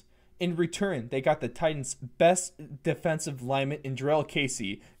Titans. In return, they got the Titans' best defensive lineman in Jarrell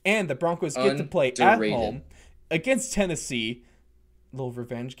Casey, and the Broncos get to play at home against Tennessee. Little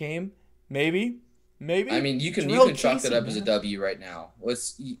revenge game, maybe. I mean, you can chalk that up as a W right now.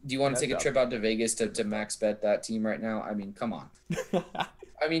 Do you want to take a trip out to Vegas to max bet that team right now? I mean, come on.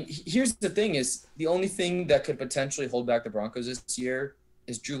 I mean, here's the thing: is the only thing that could potentially hold back the Broncos this year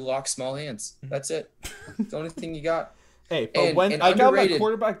is Drew Lock's small hands. That's it. It's the only thing you got. Hey, but when I got my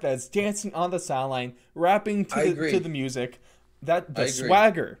quarterback that's dancing on the sideline, rapping to the music, the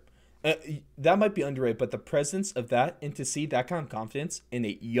swagger, that might be underrated. But the presence of that, and to see that kind of confidence in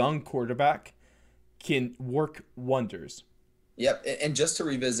a young quarterback, can work wonders. Yep, and just to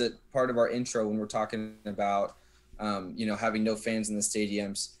revisit part of our intro when we're talking about, having no fans in the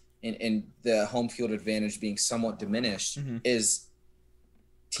stadiums and the home field advantage being somewhat diminished, is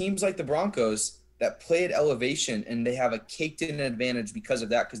teams like the Broncos that play at elevation and they have a caked-in advantage because of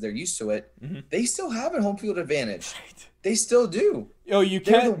that, because they're used to it. They still have a home field advantage. Right. They still do. Oh, you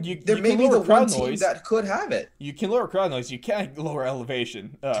can't. They're you maybe can the one team that could have it. You can lower crowd noise. You can't lower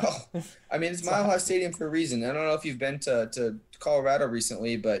elevation. I mean, it's Mile High Stadium for a reason. I don't know if you've been to Colorado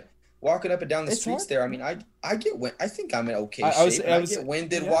recently, but walking up and down the streets there, I mean, I get wind. I think I'm in okay shape. I get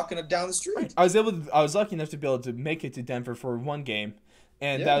winded walking up down the street. I was lucky enough to be able to make it to Denver for one game.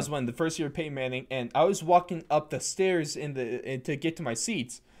 And that was when the first year of Peyton Manning, and I was walking up the stairs to get to my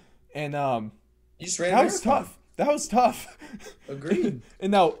seats, and you just ran. That was tough. Agreed.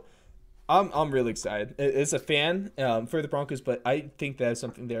 And now, I'm really excited as a fan for the Broncos, but I think there's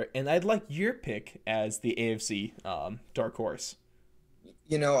something there, and I'd like your pick as the AFC dark horse.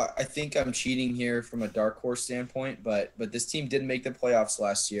 I think I'm cheating here from a dark horse standpoint, but this team didn't make the playoffs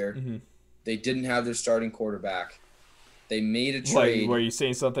last year. They didn't have their starting quarterback. They made a trade. Were you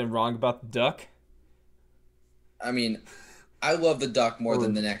saying something wrong about the Duck? I mean, I love the Duck more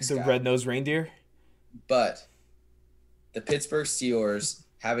than the next guy. The red-nosed reindeer? But the Pittsburgh Steelers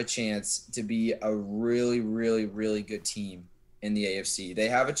have a chance to be a really, really, really good team in the AFC. They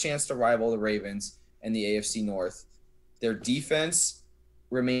have a chance to rival the Ravens in the AFC North. Their defense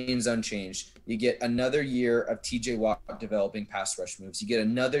remains unchanged. You get another year of TJ Watt developing pass rush moves. You get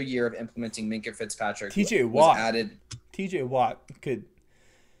another year of implementing Minkah Fitzpatrick. TJ Watt could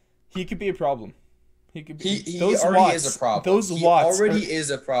be a problem. He already is a problem. He already is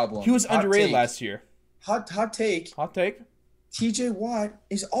a problem. He was underrated last year. Hot take. TJ Watt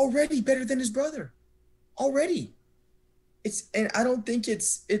is already better than his brother. Already. And I don't think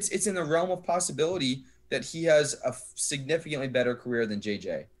it's in the realm of possibility that he has a significantly better career than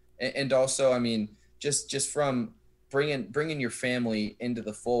JJ. And also, I mean, just from bringing your family into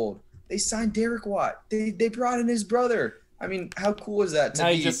the fold, they signed Derek Watt. They brought in his brother. I mean, how cool is that? Now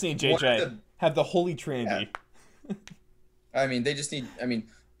you just need JJ. Have the Holy Trinity. Yeah. I mean,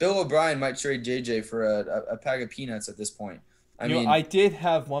 Bill O'Brien might trade JJ for a bag of peanuts at this point. I did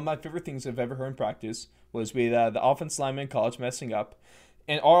have one of my favorite things I've ever heard in practice was with the offensive lineman in college messing up.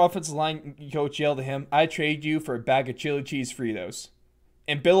 And our offensive line coach yelled at him, "I trade you for a bag of chili cheese Fritos."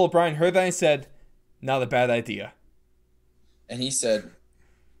 And Bill O'Brien heard that and said, "Not a bad idea." And he said,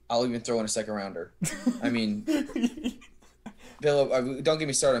 "I'll even throw in a second rounder." I mean, Bill, don't get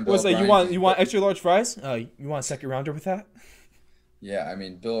me started on Bill O'Brien. You want extra large fries? You want a second rounder with that? Yeah, I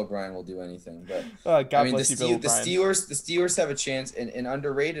mean, Bill O'Brien will do anything, but I God mean, bless you, Bill O'Brien. The Steelers have a chance, and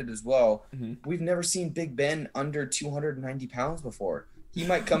underrated as well. Hmm. We've never seen Big Ben under 290 pounds before. He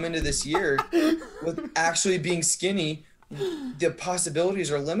might come into this year with actually being skinny. The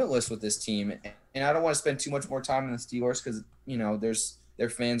possibilities are limitless with this team, and I don't want to spend too much more time on the Steelers because their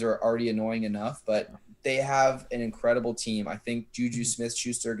fans are already annoying enough, but they have an incredible team. I think Juju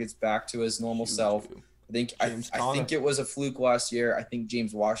Smith-Schuster gets back to his normal self. I think it was a fluke last year. I think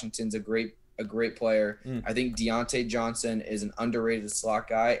James Washington's a great player. I think Deontay Johnson is an underrated slot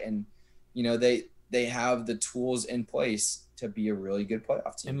guy, and they have the tools in place to be a really good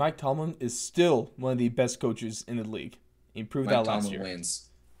playoff team. And Mike Tomlin is still one of the best coaches in the league. He proved that last year.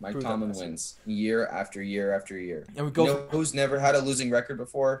 Mike Tomlin wins year after year after year. And we go who's never had a losing record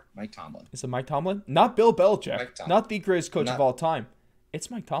before? Mike Tomlin. Is it Mike Tomlin? Not Bill Belichick. Not the greatest coach of all time. It's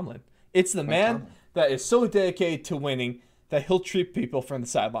Mike Tomlin. It's the man that is so dedicated to winning that he'll treat people from the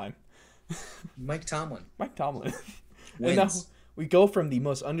sideline. Mike Tomlin. Mike Tomlin. Wins. And now we go from the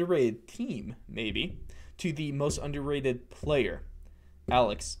most underrated team, maybe, to the most underrated player.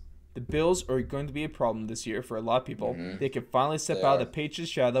 Alex, the Bills are going to be a problem this year for a lot of people. Mm-hmm. They can finally step out of the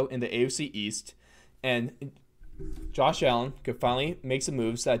Patriots' shadow in the AFC East, and Josh Allen could finally make some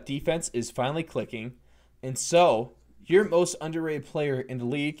moves. That defense is finally clicking. And so, your most underrated player in the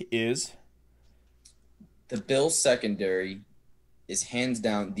league is? The Bills' secondary is hands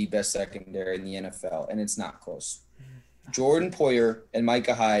down the best secondary in the NFL, and it's not close. Jordan Poyer and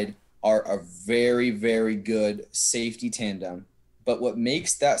Micah Hyde are a very, very good safety tandem. But what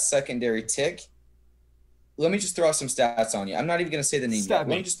makes that secondary tick, let me just throw out some stats on you. I'm not even going to say the name yet. Let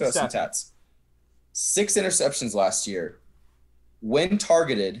me just throw out some stats. 6 interceptions last year. When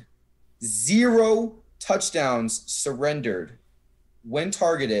targeted, 0 touchdowns surrendered. When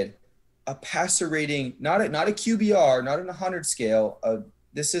targeted, a passer rating, not a QBR, not an 100 scale.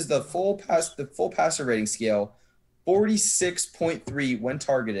 This is the full passer rating scale, 46.3 when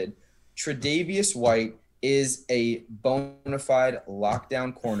targeted. Tre'Davious White is a bona fide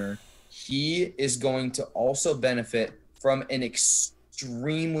lockdown corner. He is going to also benefit from an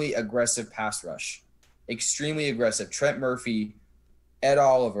extremely aggressive pass rush. Extremely aggressive. Trent Murphy, Ed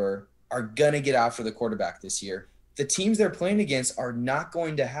Oliver are going to get after the quarterback this year. The teams they're playing against are not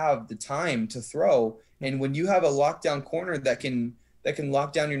going to have the time to throw. And when you have a lockdown corner that can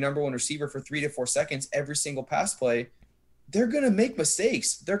lock down your number one receiver for 3 to 4 seconds every single pass play, they're going to make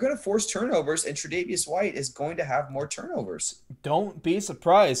mistakes. They're going to force turnovers, and Tre'Davious White is going to have more turnovers. Don't be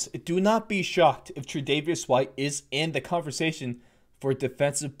surprised. Do not be shocked if Tre'Davious White is in the conversation for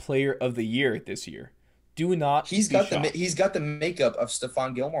Defensive Player of the Year this year. Do not He's got the makeup of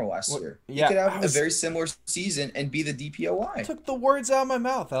Stephon Gilmore last year. Yeah, he could have a very similar season and be the DPOY. Took the words out of my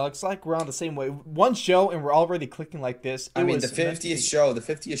mouth, Alex. Like we're on the same way. One show and we're already clicking like this. The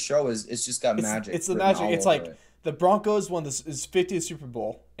 50th show is just got magic. It's the magic. It's like the Broncos won his 50th Super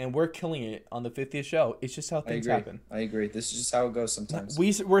Bowl, and we're killing it on the 50th show. It's just how things happen. I agree. This is just how it goes sometimes.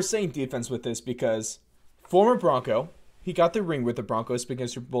 We're saying defense with this because former Bronco, he got the ring with the Broncos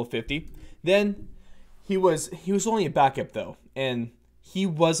against Super Bowl 50. Then he was only a backup though, and he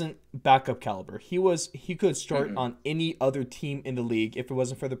wasn't backup caliber. He could start on any other team in the league if it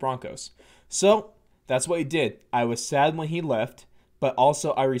wasn't for the Broncos. So that's what he did. I was sad when he left. But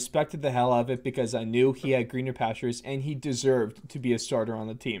also, I respected the hell out of it because I knew he had greener pastures and he deserved to be a starter on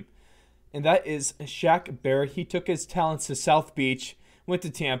the team. And that is Shaq Barrett. He took his talents to South Beach, went to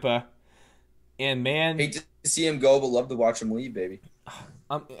Tampa, and man... Hate to see him go, but love to watch him leave, baby.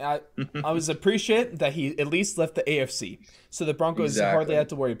 I was appreciative that he at least left the AFC. So the Broncos hardly had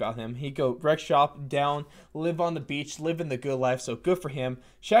to worry about him. He'd go wreck shop, down, live on the beach, live in the good life. So good for him.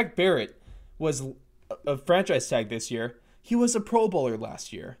 Shaq Barrett was a franchise tag this year. He was a Pro Bowler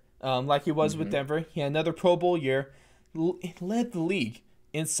last year, like he was with Denver. He had another Pro Bowl year. Led the league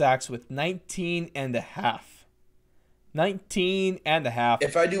in sacks with 19 and a half. 19 and a half.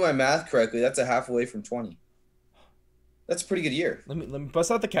 If I do my math correctly, that's a half away from 20. That's a pretty good year. Let me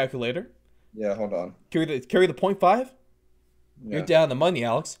bust out the calculator. Yeah, hold on. Carry the 0.5? Yeah. You're dead on the money,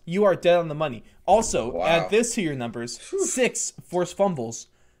 Alex. You are dead on the money. Also, add this to your numbers. 6 forced fumbles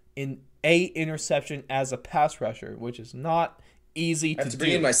in a interception as a pass rusher, which is not easy to do. I have to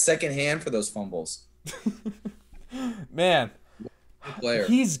bring in my second hand for those fumbles. Man. What a player.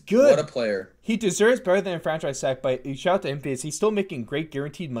 He's good. What a player. He deserves better than a franchise tag, but shout out to him because he's still making great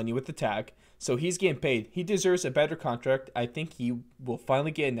guaranteed money with the tag. So he's getting paid. He deserves a better contract. I think he will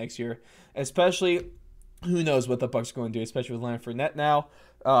finally get it next year. Especially, who knows what the Bucs are going to do, especially with Leonard Fournette now.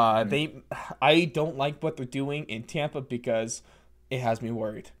 I don't like what they're doing in Tampa because it has me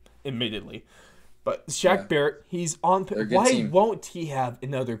worried. Admittedly. But Shaq Barrett, he's on. They're a good Why team. won't he have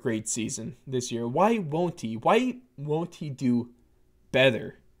another great season this year? Why won't he? Why won't he do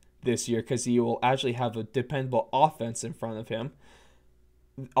better this year? Because he will actually have a dependable offense in front of him.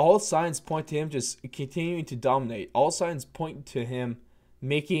 All signs point to him just continuing to dominate. All signs point to him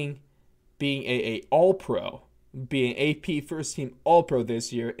being a All-Pro, being AP first team All-Pro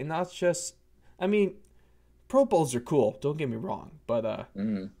this year, and not just. I mean, Pro Bowls are cool. Don't get me wrong, but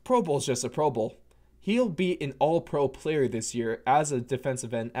Pro Bowl's just a Pro Bowl. He'll be an All-Pro player this year as a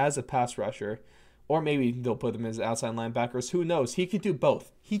defensive end, as a pass rusher, or maybe they'll put him as outside linebackers. Who knows? He could do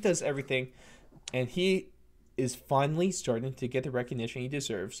both. He does everything, and he is finally starting to get the recognition he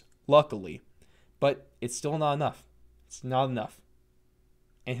deserves, luckily. But it's still not enough. It's not enough.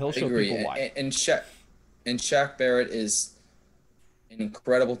 And he'll show people why. And Shaq Barrett is an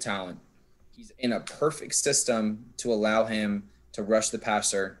incredible talent. He's in a perfect system to allow him to rush the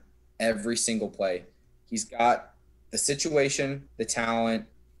passer every single play. He's got the situation, the talent,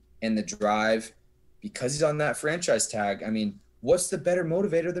 and the drive because he's on that franchise tag. I mean, what's the better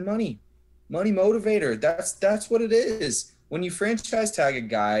motivator than money? Money motivator. That's what it is. When you franchise tag a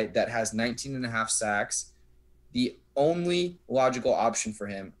guy that has 19 and a half sacks, the only logical option for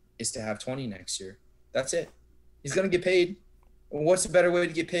him is to have 20 next year. That's it. He's going to get paid. What's a better way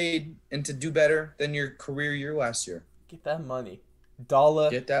to get paid and to do better than your career year last year? Get that money.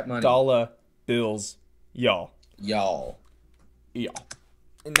 Get that money. Dollar bills. Y'all.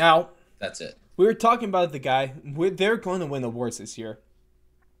 And now, that's it. We were talking about the guy. They're going to win awards this year.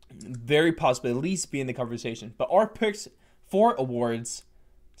 Very possibly, at least be in the conversation. But our picks for awards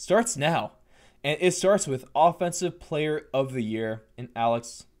starts now. And it starts with Offensive Player of the Year. And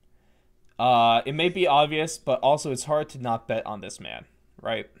Alex, it may be obvious, but also it's hard to not bet on this man,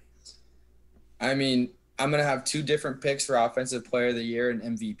 right? I mean, I'm going to have two different picks for Offensive Player of the Year and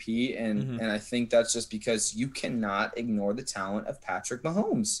MVP, and I think that's just because you cannot ignore the talent of Patrick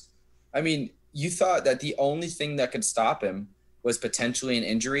Mahomes. I mean, you thought that the only thing that could stop him was potentially an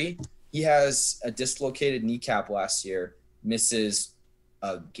injury. He has a dislocated kneecap last year, misses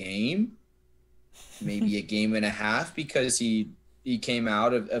a game, maybe a game and a half because he came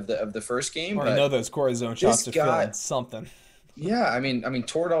out of the first game. Or I know those cortisone shots are feeling something. Yeah, I mean,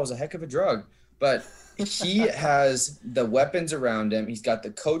 Toradol is a heck of a drug, but he has the weapons around him. He's got the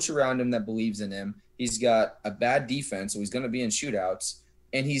coach around him that believes in him. He's got a bad defense, so he's going to be in shootouts.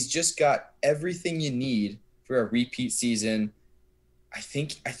 And he's just got everything you need for a repeat season. I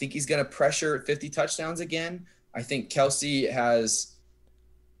think he's going to pressure 50 touchdowns again. I think Kelsey has,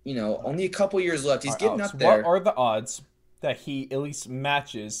 only a couple years left. He's getting up there. What are the odds that he at least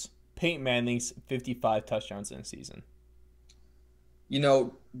matches Peyton Manning's 55 touchdowns in a season?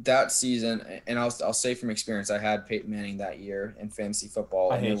 That season, and I'll say from experience, I had Peyton Manning that year in fantasy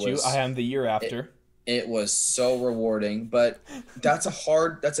football. I had him the year after. It was so rewarding, but that's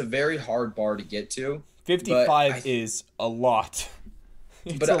a very hard bar to get to. 55 is a lot.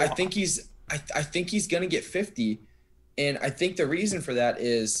 I think he's going to get 50, and I think the reason for that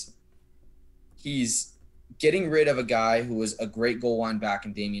is he's getting rid of a guy who was a great goal line back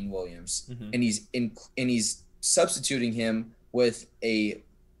in Damian Williams, and he's substituting him with a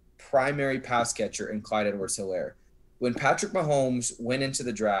primary pass catcher in Clyde Edwards-Helaire. When Patrick Mahomes went into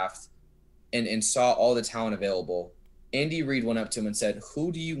the draft and saw all the talent available, Andy Reid went up to him and said,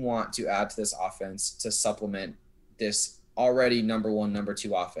 who do you want to add to this offense to supplement this already number one, number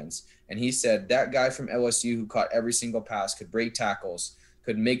two offense? And he said, that guy from LSU who caught every single pass, could break tackles,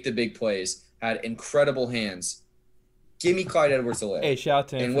 could make the big plays, had incredible hands. Give me Clyde Edwards-Helaire. Hey, shout out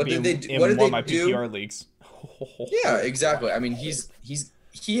to him. And what did they do? What did they do? PPR leagues. Yeah, exactly. I mean, he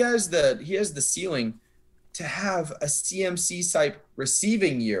has the ceiling to have a CMC type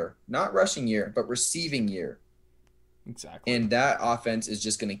receiving year, not rushing year, but receiving year. Exactly. And that offense is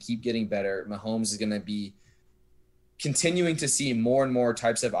just going to keep getting better. Mahomes is going to be continuing to see more and more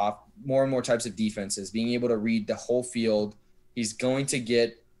types of defenses, being able to read the whole field. He's going to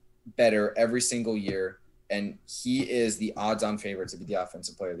get better every single year, and he is the odds-on favorite to be the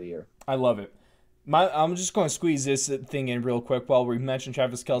Offensive Player of the Year. I love it. I'm just going to squeeze this thing in real quick while we mention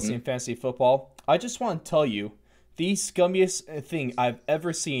Travis Kelce in fantasy football. I just want to tell you, the scummiest thing I've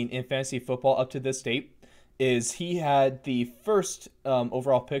ever seen in fantasy football up to this date is he had the first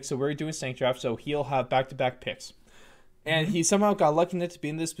overall pick, so we're doing snake draft, so he'll have back-to-back picks. And he somehow got lucky enough to be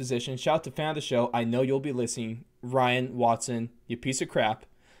in this position. Shout out to fan of the show. I know you'll be listening. Ryan Watson, you piece of crap.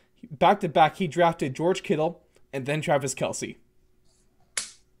 Back-to-back, he drafted George Kittle and then Travis Kelce.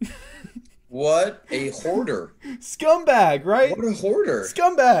 What a hoarder. Scumbag, right? What a hoarder.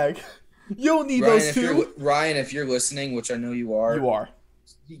 Scumbag. You'll need those two. Ryan, if you're listening, which I know you are. You are.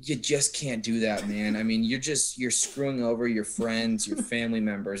 You just can't do that, man. I mean, you're screwing over your friends, your family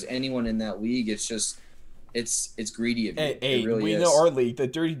members, anyone in that league. It's just it's greedy of you. It Hey, really we is. know our league, the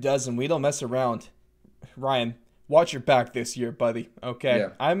Dirty Dozen. We don't mess around. Ryan, watch your back this year, buddy. Okay, Yeah,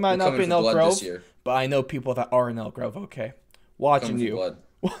 I might we're not coming be in for Elk blood Grove, this year. but I know people that are in Elk Grove. Okay, Coming watching for you. blood.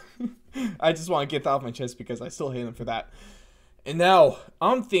 I just want to get that off my chest because I still hate him for that. And now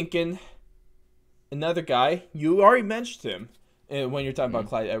I'm thinking another guy. You already mentioned him when you're talking about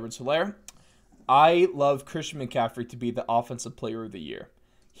Clyde Edwards-Helaire. I love Christian McCaffrey to be the offensive player of the year.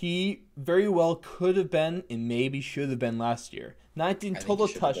 He very well could have been and maybe should have been last year. 19 total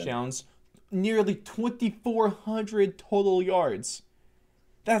touchdowns, nearly 2,400 total yards.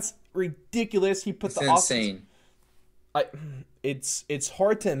 That's ridiculous. He put It's the insane. It's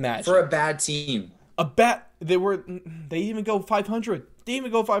hard to imagine. For a bad team. They even go 500. They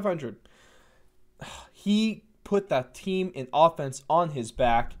even go 500. He put that team in offense on his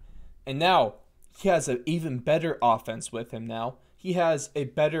back, and now he has an even better offense with him now. He has a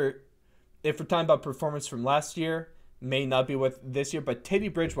better, if we're talking about performance from last year, may not be with this year, but Teddy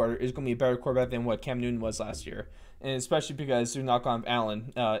Bridgewater is going to be a better quarterback than what Cam Newton was last year, and especially because they're not going to have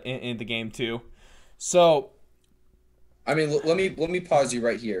Allen in the game too. So, I mean, let me pause you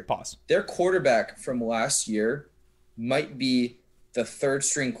right here. pause. Their quarterback from last year might be the third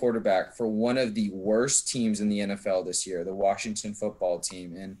string quarterback for one of the worst teams in the NFL this year, the Washington football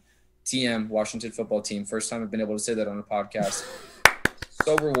team. And TM, Washington football team, first time I've been able to say that on a podcast.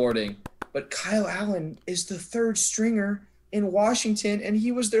 So rewarding. But Kyle Allen is the third stringer in Washington, and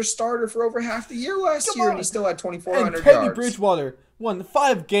he was their starter for over half the year last year, and he still had 2,400 And Teddy yards. Bridgewater won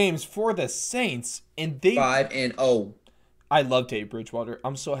 5 games for the Saints, and they 5-0. I love Teddy Bridgewater.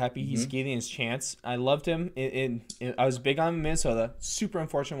 I'm so happy he's Mm-hmm. getting his chance. I loved him. I was big on him in Minnesota. Super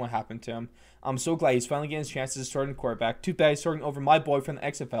unfortunate what happened to him. I'm so glad he's finally getting his chance as a starting quarterback. Too bad he's starting over my boy from the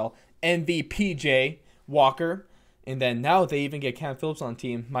XFL, MVPJ Walker. And then now they even get Cam Phillips on the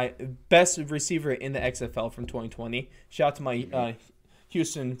team, my best receiver in the XFL from 2020. Shout out to my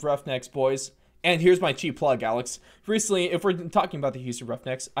Houston Roughnecks boys. And here's my cheap plug, Alex. Recently, if we're talking about the Houston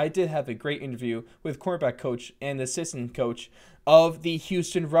Roughnecks, I did have a great interview with cornerback coach and assistant coach of the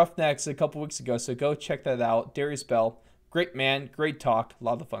Houston Roughnecks a couple weeks ago. So go check that out. Darius Bell, great man, great talk, a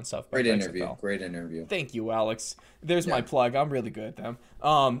lot of fun stuff. Great interview. Thank you, Alex. There's my plug. I'm really good at them.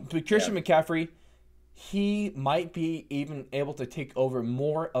 But Christian McCaffrey, he might be even able to take over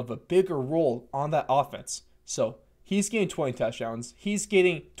more of a bigger role on that offense. So he's getting 20 touchdowns. He's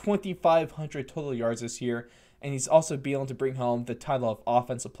getting 2,500 total yards this year. And he's also being able to bring home the title of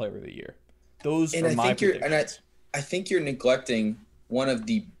Offensive Player of the Year. Those are my predictions. I think you're neglecting one of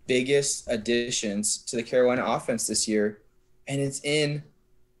the biggest additions to the Carolina offense this year, and it's in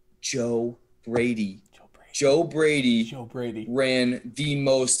Joe Brady. Joe Brady ran the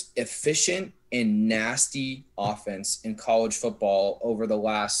most efficient and nasty offense in college football over the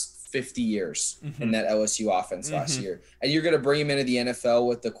last 50 years in that LSU offense last year. And you're going to bring him into the NFL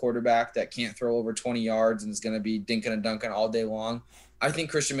with the quarterback that can't throw over 20 yards and is going to be dinking and dunking all day long. I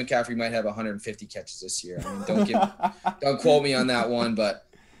think Christian McCaffrey might have 150 catches this year. I mean, don't quote me on that one, but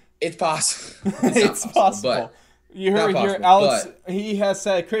it's possible. It's possible. But you heard here, Alex. He has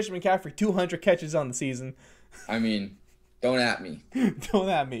said Christian McCaffrey 200 catches on the season. I mean, don't at me. Don't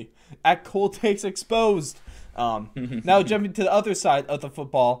at me. At Cold Takes Exposed. Now jumping to the other side of the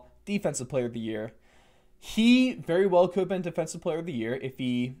football, Defensive Player of the Year. He very well could have been Defensive Player of the Year if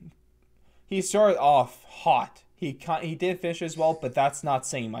he started off hot. He did finish as well, but that's not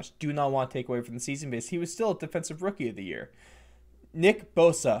saying much. Do not want to take away from the season base. He was still a Defensive Rookie of the Year. Nick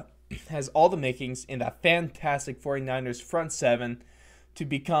Bosa has all the makings in that fantastic 49ers front seven to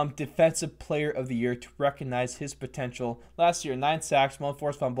become Defensive Player of the Year, to recognize his potential. Last year, 9 sacks, 1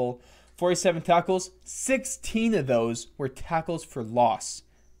 forced fumble, 47 tackles. 16 of those were tackles for loss.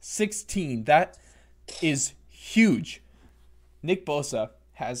 16. That is huge. Nick Bosa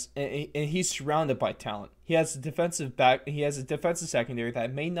has, and he's surrounded by talent. He has a defensive back. He has a defensive secondary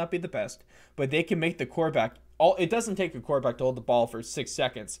that may not be the best, but they can make the quarterback. It doesn't take a quarterback to hold the ball for 6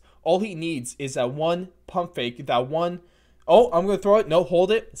 seconds. All he needs is that one pump fake, that one, I'm going to throw it. No,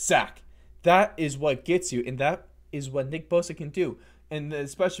 hold it. Sack. That is what gets you, and that is what Nick Bosa can do. And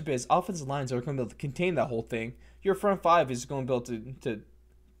especially because offensive lines are going to be able to contain that whole thing. Your front five is going to be able to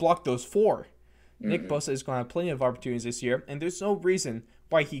block those 4. Nick Bosa is going to have plenty of opportunities this year, and there's no reason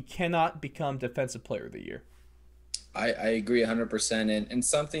why he cannot become Defensive Player of the Year. I agree 100%. And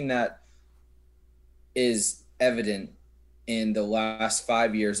something that is evident in the last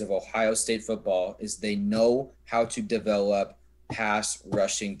 5 years of Ohio State football is they know how to develop pass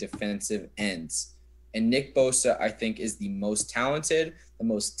rushing defensive ends. And Nick Bosa, I think, is the most talented, the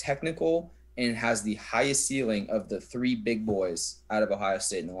most technical, and has the highest ceiling of the three big boys out of Ohio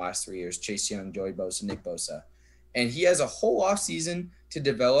State in the last 3 years: Chase Young, Joey Bosa, Nick Bosa. And he has a whole offseason to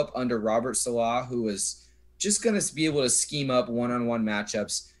develop under Robert Salah, who is just going to be able to scheme up one-on-one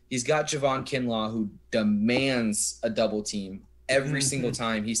matchups. He's got Javon Kinlaw, who demands a double team every single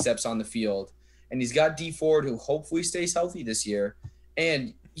time he steps on the field. And he's got D Ford, who hopefully stays healthy this year.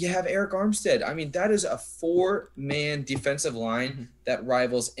 And you have Eric Armstead. I mean, that is a 4-man defensive line that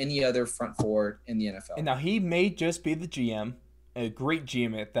rivals any other front four in the NFL. And now he may just be the GM, a great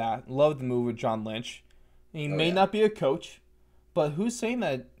GM at that. Love the move with John Lynch. He may not be a coach, but who's saying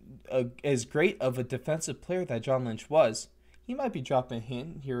that as great of a defensive player that John Lynch was, he might be dropping a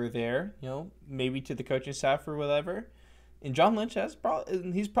hint here or there, maybe to the coaching staff or whatever. And John Lynch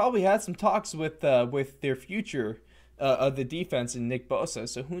he's probably had some talks with their future of the defense and Nick Bosa.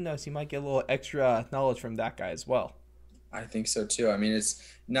 So who knows? He might get a little extra knowledge from that guy as well. I think so too. I mean, it's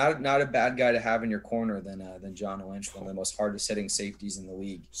not a bad guy to have in your corner than John Lynch, one of the most hardest hitting safeties in the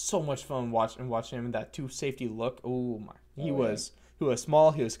league. So much fun watching him in that 2-safety look. Oh my, he was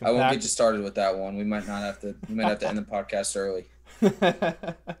small. He was compact. I won't get you started with that one. We might have to end the podcast early.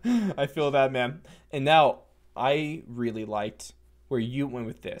 I feel that, man. And now I really liked where you went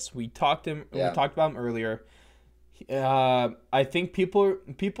with this. We talked about him earlier. I think people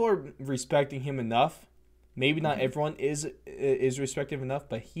are respecting him enough. Maybe not everyone is respective enough,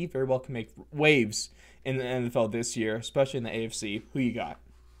 but he very well can make waves in the NFL this year, especially in the AFC. Who you got?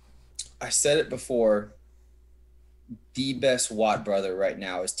 I said it before. The best Watt brother right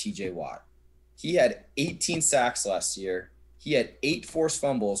now is TJ Watt. He had 18 sacks last year. He had 8 forced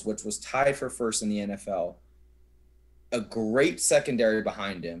fumbles, which was tied for first in the NFL. A great secondary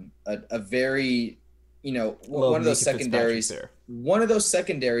behind him. A very, one of those secondaries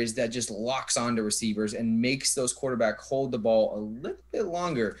that just locks onto receivers and makes those quarterbacks hold the ball a little bit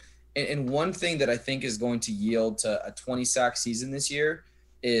longer. And one thing that I think is going to yield to a 20-sack season this year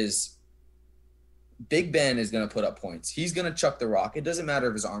is Big Ben is going to put up points. He's going to chuck the rock. It doesn't matter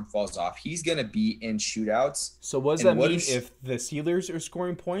if his arm falls off. He's going to be in shootouts. So what does that mean if the Steelers are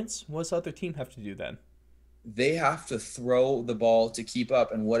scoring points? What does the other team have to do then? They have to throw the ball to keep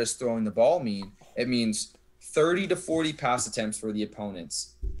up. And what does throwing the ball mean? It means 30 to 40 pass attempts for the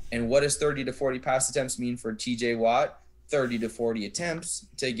opponents. And what does 30 to 40 pass attempts mean for TJ Watt? 30 to 40 attempts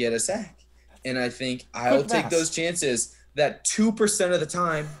to get a sack. And I think I'll take those chances that 2% of the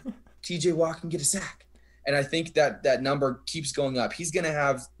time TJ Watt can get a sack. And I think that number keeps going up. He's gonna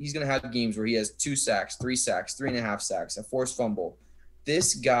have games where he has 2 sacks, 3 sacks, 3.5 sacks, a forced fumble.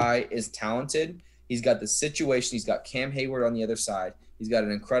 This guy is talented. He's got the situation. He's got Cam Hayward on the other side. He's got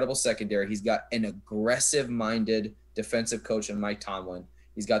an incredible secondary. He's got an aggressive-minded defensive coach in Mike Tomlin.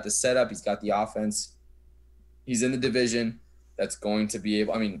 He's got the setup. He's got the offense. He's in the division that's going to be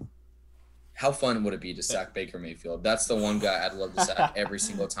able – I mean, how fun would it be to sack Baker Mayfield? That's the one guy I'd love to sack every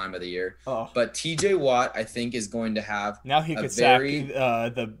single time of the year. Oh. But TJ Watt, I think, is going to have now he could sack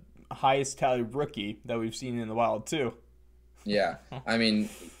the highest tallied rookie that we've seen in the wild too. Yeah, I mean,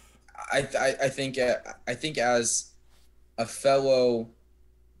 I think as a fellow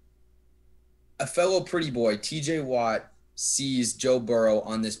pretty boy, TJ Watt sees Joe Burrow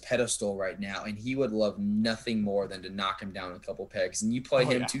on this pedestal right now, and he would love nothing more than to knock him down a couple pegs. And you play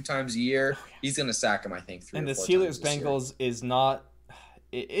him 2 times a year, he's going to sack him, I think, 3 or 4 times. And the Steelers-Bengals is not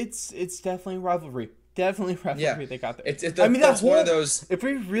 – it's definitely rivalry. Definitely rivalry they got there. That's one of those – if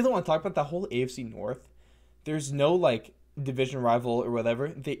we really want to talk about the whole AFC North, there's no, division rival or whatever.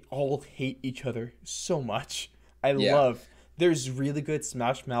 They all hate each other so much. There's really good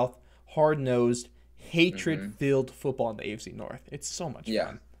smash-mouth, hard-nosed – hatred-filled football in the AFC North. It's so much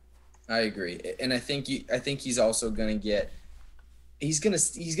fun. I agree, and I think he's also gonna get. He's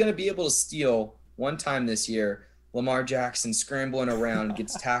gonna be able to steal one time this year. Lamar Jackson scrambling around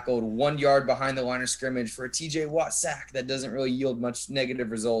gets tackled 1 yard behind the line of scrimmage for a TJ Watt sack that doesn't really yield much negative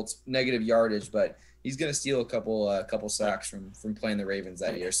yardage, but he's gonna steal a couple sacks from playing the Ravens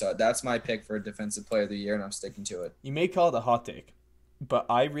that year. So that's my pick for Defensive Player of the Year, and I'm sticking to it. You may call it a hot take, but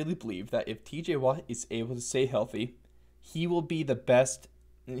I really believe that if TJ Watt is able to stay healthy, he will be the best.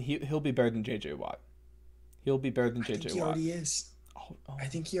 He'll be better than JJ Watt. He'll be better than JJ Watt. I think he already is. I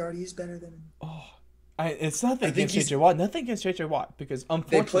think he already is better than him. It's nothing against JJ Watt. Nothing against JJ Watt because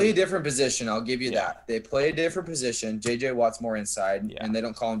unfortunately they play a different position. I'll give you that. They play a different position. JJ Watt's more inside, and they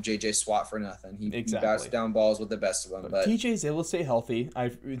don't call him JJ Swat for nothing. He bats down balls with the best of them. But TJ's able to stay healthy.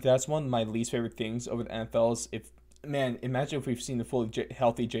 That's one of my least favorite things over the NFL is imagine if we've seen the fully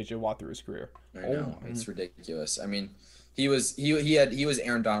healthy JJ Watt through his career. I know. It's ridiculous. I mean, he was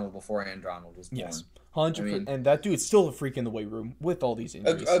Aaron Donald before Aaron Donald was born. Yes. I 100%. mean, And that dude's still a freak in the weight room with all these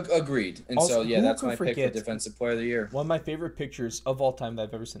injuries. agreed. And so, Also, yeah, who that's could my pick for forget Defensive Player of the Year. one of my favorite pictures of all time that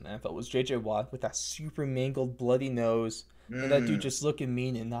I've ever seen in the NFL was J.J. Watt with that super mangled, bloody nose, and that dude Mm. just looking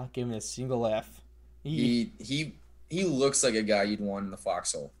mean and not giving a single F. He, He looks like a guy you'd want in the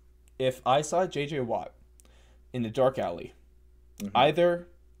foxhole. if I saw J.J. Watt in the dark alley, Hmm. either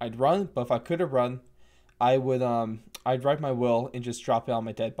I'd run, but if I could have run, I would I'd write my will and just drop it on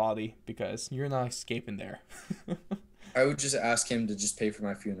my dead body because you're not escaping there. I would just ask him to just pay for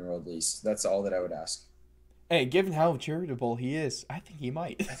my funeral at least. That's all that I would ask. Hey, given how charitable he is, I think he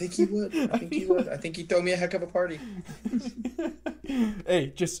might. I think he would. I think he would. I think he'd throw me a heck of a party.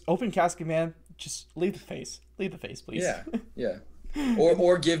 Hey, just open casket, man. Just leave the face. Leave the face, please. Yeah, yeah.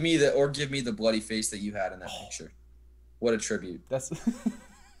 Or give me the bloody face that you had in that picture. What a tribute. That's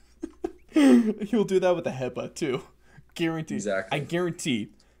he'll do that with a headbutt too. Guaranteed. Exactly. I guarantee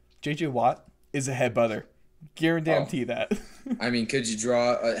JJ Watt is a headbutter. Guarantee that. I mean, could you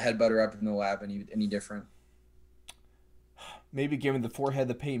draw a headbutter up in the lab any different? Maybe give him the forehead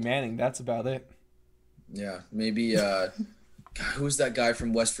to Peyton Manning. That's about it. Yeah, maybe. God, who's that guy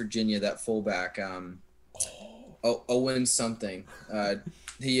from West Virginia? That fullback. Owen something.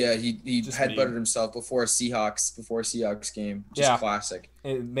 He headbutted himself before a Seahawks game. Just classic.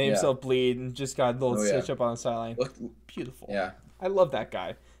 And made himself bleed and just got a little stitch up on the sideline. Beautiful. Yeah. I love that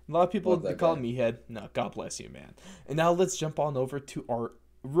guy. A lot of people call guy. me head. No, God bless you, man. And now let's jump on over to our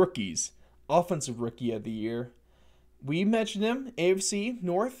rookies. Offensive Rookie of the Year. We mentioned him, AFC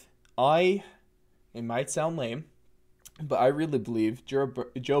North. It might sound lame, but I really believe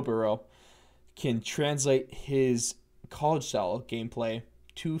Joe Burrow can translate his college style gameplay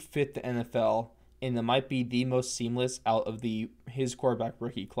to fit the NFL, and it might be the most seamless out of his quarterback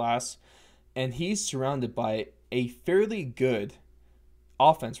rookie class. And he's surrounded by a fairly good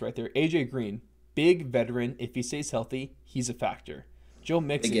offense right there. AJ Green, big veteran. If he stays healthy, he's a factor. Joe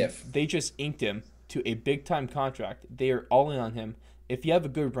Mixon, they just inked him to a big time contract. They are all in on him. If you have a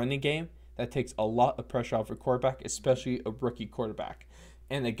good running game, that takes a lot of pressure off a quarterback, especially a rookie quarterback.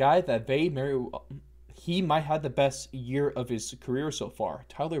 And a guy that he might have the best year of his career so far.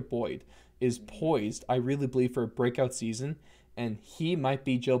 Tyler Boyd is poised, I really believe, for a breakout season, and he might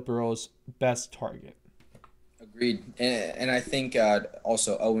be Joe Burrow's best target. Agreed. And I think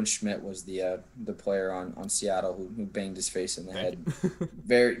also Owen Schmidt was the player on Seattle who banged his face in the head.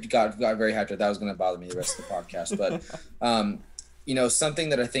 Got very hyped. That was going to bother me the rest of the podcast. But something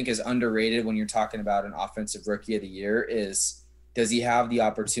that I think is underrated when you're talking about an offensive rookie of the year is, does he have the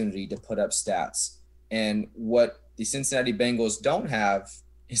opportunity to put up stats? And what the Cincinnati Bengals don't have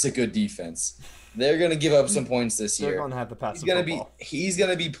is a good defense. They're going to give up some points this year. They're going to have to pass the football. He's going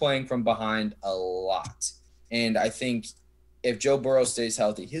to be playing from behind a lot. And I think if Joe Burrow stays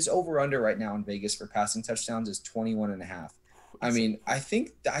healthy, his over-under right now in Vegas for passing touchdowns is 21.5. I mean, I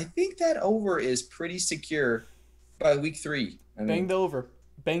think that over is pretty secure by week 3. Bang the over.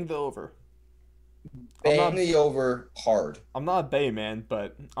 Bang the over. Bang the over hard. I'm not a bay man,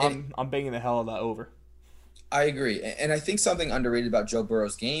 but I'm banging the hell out of that over. I agree. And I think something underrated about Joe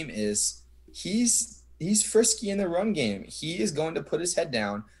Burrow's game is he's frisky in the run game. He is going to put his head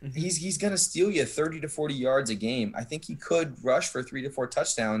down. Mm-hmm. He's going to steal you 30 to 40 yards a game. I think he could rush for 3 to 4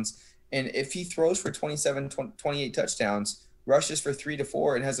 touchdowns. And if he throws for 27, 28 touchdowns, rushes for 3 to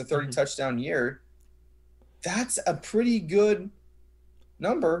 4, and has a 30 touchdown year, that's a pretty good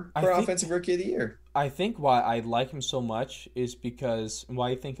number for Offensive Rookie of the Year. I think why I like him so much is because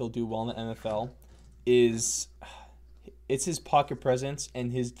why I think he'll do well in the NFL is it's his pocket presence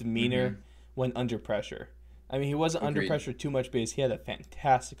and his demeanor when under pressure. I mean, he wasn't under pressure too much because he had a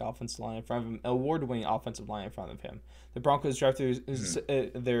fantastic offensive line in front of him, an award-winning offensive line in front of him. The Broncos drafted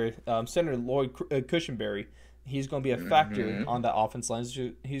their center, Lloyd Cushenberry. He's going to be a factor on that offensive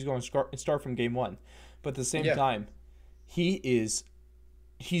line. He's going to start from game 1. But at the same time, he's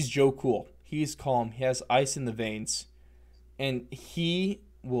Joe Cool. He's calm. He has ice in the veins. And he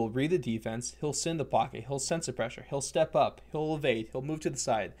will read the defense. He'll sit in the pocket. He'll sense the pressure. He'll step up. He'll evade. He'll move to the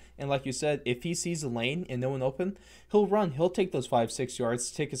side. And like you said, if he sees a lane and no one open, he'll run. He'll take those 5-6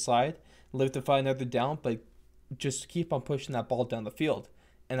 yards, take a slide, live to find another down, but just keep on pushing that ball down the field.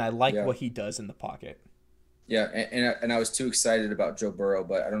 And I like what he does in the pocket. Yeah, and I was too excited about Joe Burrow,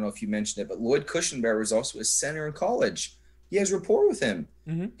 but I don't know if you mentioned it, but Lloyd Cushenberry was also a center in college. He has rapport with him.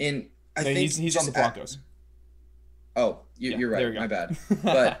 And I think he's on the Broncos. You're right. My bad.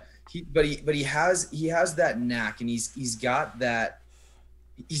 But he has that knack, and he's got that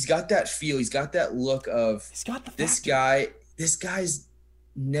feel. He's got that look of this guy. This guy's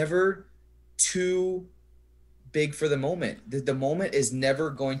never too big for the moment. The moment is never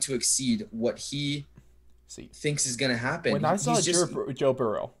going to exceed what he See, thinks is going to happen. when I saw He's just Joe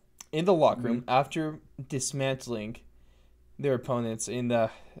Burrow in the locker room Mhm. after dismantling their opponents in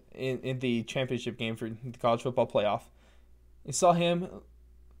the championship game for the college football playoff, I saw him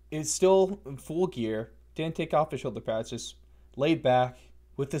is still in full gear, didn't take off his shoulder pads, just laid back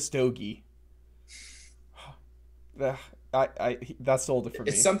with a stogie. That sold it for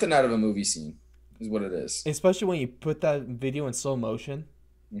it's me. something out of a movie scene, is what it is. Especially when you put that video in slow motion.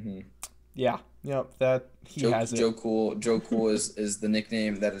 hmm Yeah, yep, that he has it. Joe Cool is the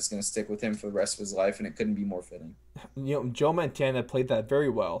nickname that is going to stick with him for the rest of his life, and it couldn't be more fitting. Joe Montana played that very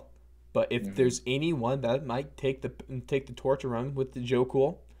well. But if hmm there's anyone that might take the torch and run with the Joe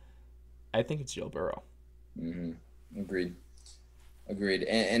Cool, I think it's Joe Burrow. hmm Agreed.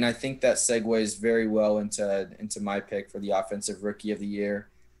 And I think that segues very well into my pick for the offensive rookie of the year.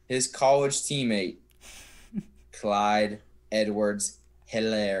 His college teammate, Clyde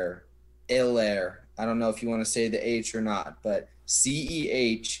Edwards-Helaire. I don't know if you want to say the H or not, but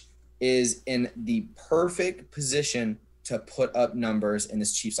CEH is in the perfect position to put up numbers in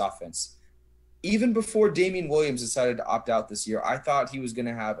this Chiefs offense. Even before Damian Williams decided to opt out this year, I thought he was going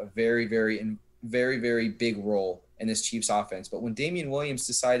to have a very, very big role in this Chiefs offense. But when Damian Williams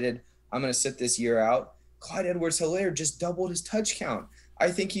decided, I'm going to sit this year out, Clyde Edwards-Helaire just doubled his touch count.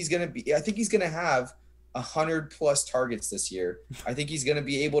 I think he's going to have 100 plus targets this year. I think he's going to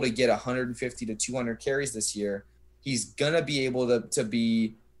be able to get 150 to 200 carries this year. He's going to be able to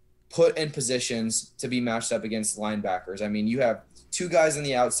be put in positions to be matched up against linebackers. I mean, you have two guys on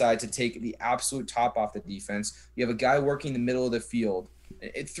the outside to take the absolute top off the defense. You have a guy working the middle of the field.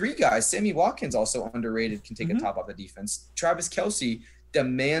 Three guys. Sammy Watkins, also underrated, can take a top off the defense. Travis Kelce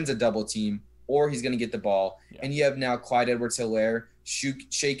demands a double team, or he's going to get the ball. Yeah. And you have now Clyde Edwards-Helaire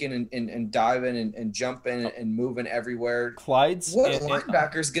shaking and diving and jumping and moving everywhere. Clyde's what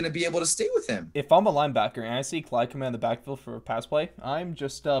linebacker is going to be able to stay with him? If I'm a linebacker and I see Clyde come out of the backfield for a pass play, I'm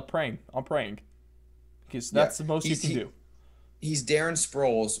just praying. I'm praying because that's the most you can do. He's Darren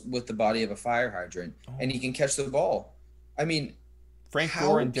Sproles with the body of a fire hydrant, and he can catch the ball. I mean, Frank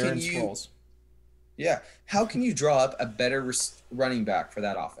Gore and Darren Sproles. Yeah, how can you draw up a better running back for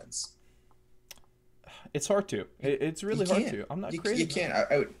that offense? It's hard to. It's really hard to. I'm not crazy. You can't.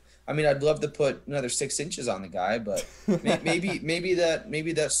 I mean, I'd love to put another 6 inches on the guy, but maybe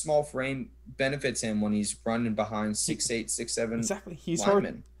that small frame benefits him when he's running behind 6'8", 6'7". Exactly.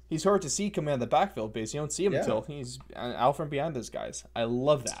 Linemen. He's hard to see coming out of the backfield base. You don't see him until he's out from behind those guys. I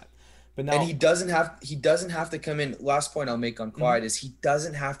love that. But now, and he doesn't have to come in. Last point I'll make on Clyde is he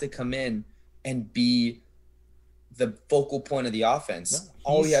doesn't have to come in and be the focal point of the offense. No,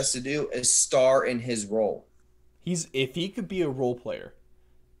 all he has to do is star in his role. If he could be a role player,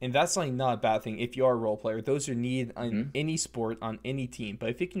 and that's like not a bad thing if you are a role player. Those are needed on any sport, on any team. But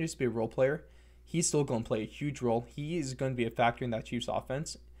if he can just be a role player, he's still going to play a huge role. He is going to be a factor in that Chiefs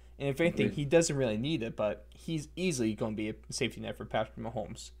offense. And if anything, he doesn't really need it, but he's easily going to be a safety net for Patrick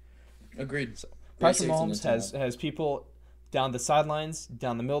Mahomes. Agreed. So, Patrick Mahomes has people down the sidelines,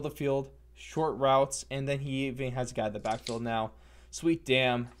 down the middle of the field, short routes, and then he even has a guy in the backfield now. Sweet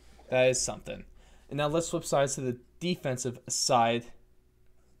damn, that is something. And now let's flip sides to the defensive side.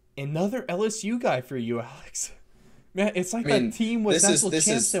 Another LSU guy for you, Alex. Man, it's like that team with Cecil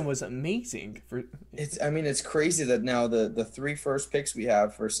Champson was amazing. It's crazy that now the 3 first picks we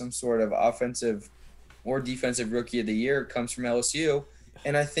have for some sort of offensive or defensive rookie of the year comes from LSU.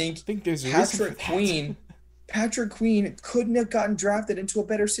 And I think there's Patrick Queen couldn't have gotten drafted into a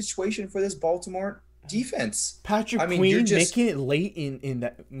better situation for this Baltimore defense. Patrick Queen making it late in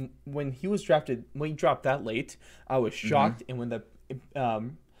that when he was drafted, when he dropped that late, I was shocked. And when the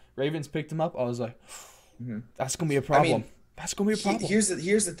Ravens picked him up, I was like, that's gonna be a problem. That's gonna be a problem. Here's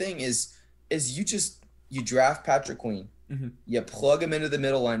the thing is you draft Patrick Queen, you plug him into the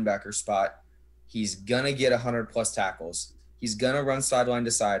middle linebacker spot. He's gonna get 100 plus tackles. He's gonna run sideline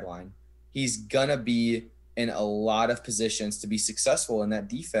to sideline. He's gonna be in a lot of positions to be successful in that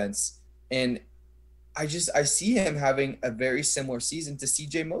defense. And I see him having a very similar season to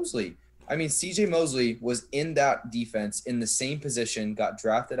CJ Mosley. I mean, CJ Mosley was in that defense in the same position, got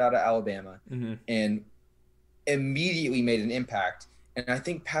drafted out of Alabama, and immediately made an impact. And I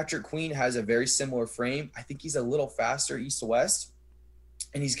think Patrick Queen has a very similar frame. I think he's a little faster east to west,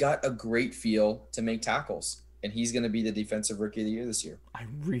 and he's got a great feel to make tackles. And he's going to be the defensive rookie of the year this year. I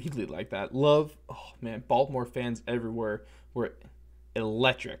really like that. Baltimore fans everywhere were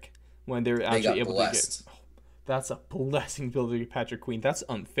electric when they were actually able to get. That's a blessing to be able to get Patrick Queen. That's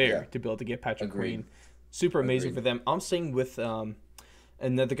unfair to be able to get Patrick Queen. Super amazing for them. I'm staying with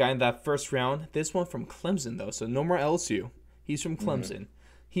another guy in that first round. This one from Clemson, though. So no more LSU. He's from Clemson.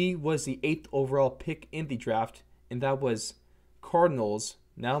 He was the 8th overall pick in the draft, and that was Cardinals,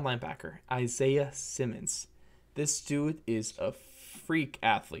 now linebacker, Isaiah Simmons. This dude is a freak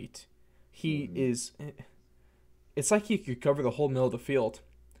athlete. He is. It's like he could cover the whole middle of the field.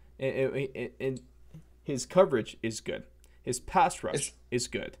 And his coverage is good. His pass rush is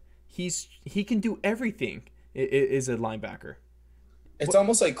good. He can do everything. Is a linebacker. It's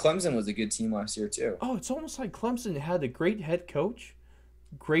almost like Clemson was a good team last year too. Oh, it's almost like Clemson had a great head coach,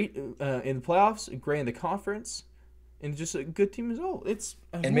 great in the playoffs, great in the conference, and just a good team as well.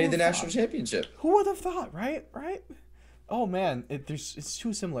 And made the national championship. Who would have thought, right? Right? Oh man, it's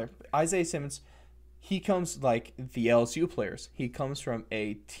too similar. Isaiah Simmons, he comes like the LSU players. He comes from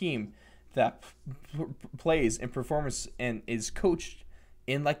a team that plays and performs and is coached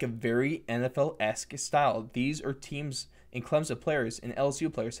in like a very NFL-esque style. These are teams and Clemson players and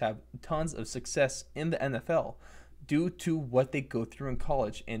LSU players have tons of success in the NFL due to what they go through in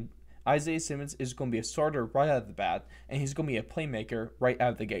college. And Isaiah Simmons is going to be a starter right out of the bat, and he's going to be a playmaker right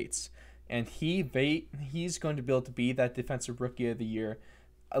out of the gates. And he's going to be able to be that defensive rookie of the year.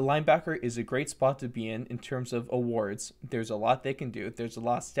 A linebacker is a great spot to be in terms of awards. There's a lot they can do. There's a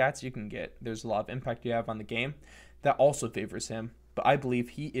lot of stats you can get. There's a lot of impact you have on the game. That also favors him. But I believe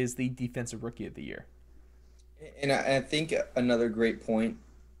he is the defensive rookie of the year. And I think another great point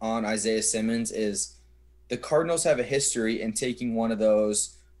on Isaiah Simmons is the Cardinals have a history in taking one of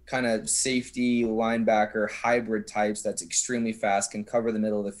those kind of safety linebacker hybrid types that's extremely fast, can cover the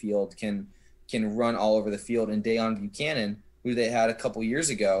middle of the field, can run all over the field, and Dejon Buchanan, who they had a couple years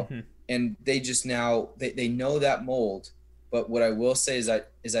ago, and they just now they know that mold. But what I will say is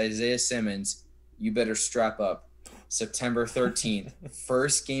Isaiah Simmons, you better strap up. September 13th,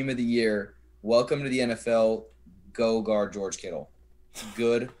 first game of the year. Welcome to the NFL. Go guard George Kittle.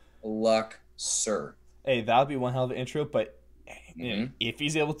 Good luck, sir. Hey, that'll be one hell of an intro, but if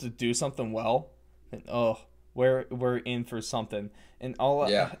he's able to do something well, then we're in for something. And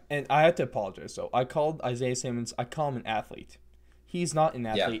and I have to apologize. So I called Isaiah Simmons, I call him an athlete. He's not an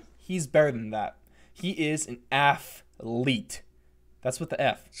athlete. Yeah. He's better than that. He is an athlete. That's what the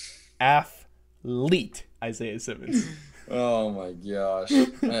F. Athlete, Isaiah Simmons. Oh my gosh.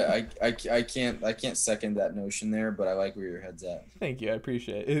 I can't second that notion there, but I like where your head's at. Thank you. I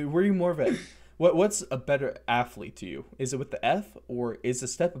appreciate it. Were you more of a what's a better athlete to you? Is it with the F or is a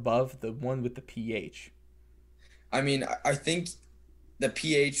step above the one with the PH? I mean, I think the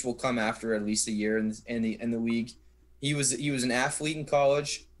PH will come after at least a year in the league. He was an athlete in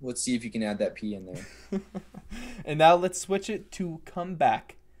college. Let's see if you can add that P in there. And now let's switch it to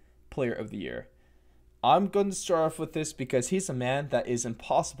comeback player of the year. I'm going to start off with this because he's a man that is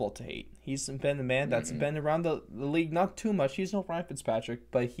impossible to hate. He's been a man that's been around the league not too much. He's no Ryan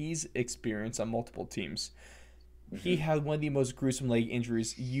Fitzpatrick, but he's experienced on multiple teams. He had one of the most gruesome leg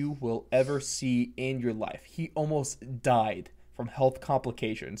injuries you will ever see in your life. He almost died from health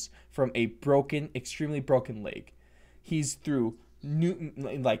complications from a extremely broken leg. He's through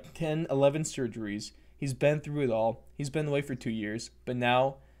like 10, 11 surgeries. He's been through it all. He's been away for 2 years, but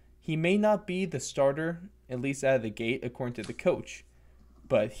now he may not be the starter, at least out of the gate, according to the coach.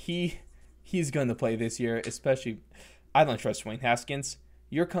 But he's going to play this year, especially. I don't trust Dwayne Haskins.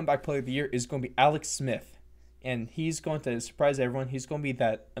 Your comeback player of the year is going to be Alex Smith. And he's going to surprise everyone. He's going to be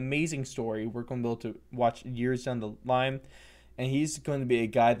that amazing story we're going to be able to watch years down the line. And he's going to be a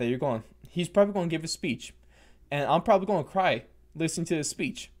guy that he's probably going to give a speech. And I'm probably going to cry listening to his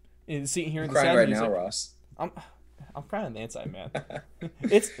speech. And sitting here in the sound right music. now, Ross. I'm crying on the inside, man.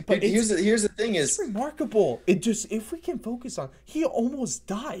 Here's the thing is, it's remarkable. If we can focus on, he almost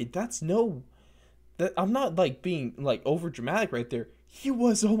died. I'm not like being like over dramatic right there. He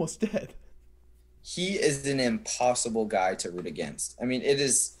was almost dead. He is an impossible guy to root against. I mean,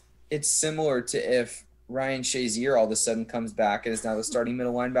 it's similar to if Ryan Shazier all of a sudden comes back and is now the starting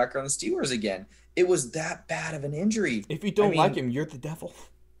middle linebacker on the Steelers again. It was that bad of an injury. If you don't like him, you're the devil.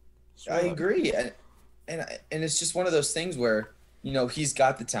 I agree. And it's just one of those things where, he's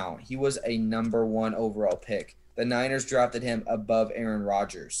got the talent. He was a number 1 overall pick. The Niners drafted him above Aaron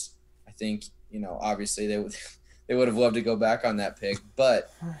Rodgers. I think, obviously they would have loved to go back on that pick,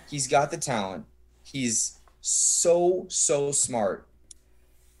 but he's got the talent. He's so smart.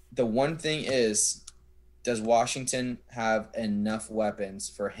 The one thing is, does Washington have enough weapons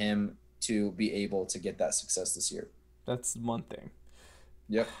for him to be able to get that success this year? That's one thing.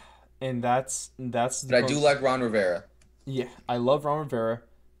 Yep. And that's. But I do like Ron Rivera. Yeah, I love Ron Rivera.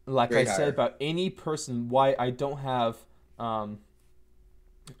 Like Great I said about any person, why I don't have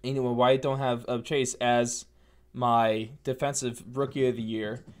Chase as my defensive rookie of the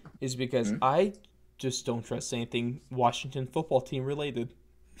year is because I just don't trust anything Washington football team related.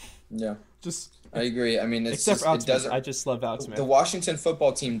 Yeah, Just I agree. I mean, it's except for just Alex it Smith. doesn't. I just love Alex The Smith. Washington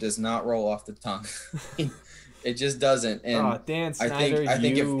football team does not roll off the tongue. It just doesn't. Ah, And Dan I Snyder, think I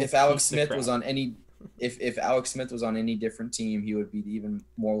think you if Alex piece of Smith was crap. on any if Alex Smith was on any different team, he would be even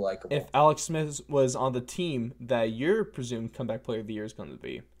more If likable. Alex Smith was on the team that your presumed comeback player of the year is going to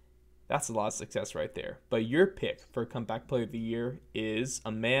be, that's a lot of success right there. But your pick for comeback player of the year is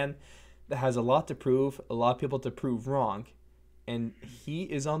a man that has a lot to prove, a lot of people to prove wrong, and he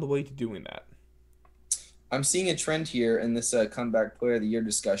is on the way to doing that. I'm seeing a trend here in this comeback player of the year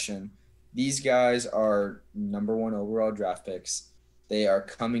discussion. These guys are number one overall draft picks. They are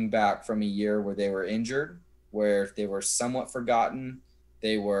coming back from a year where they were injured, where they were somewhat forgotten.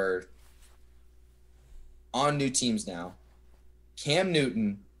 They were on new teams now. Cam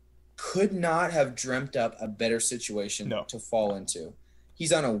Newton could not have dreamt up a better situation No. to fall into.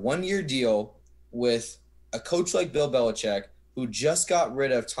 He's on a 1 year deal with a coach like Bill Belichick, who just got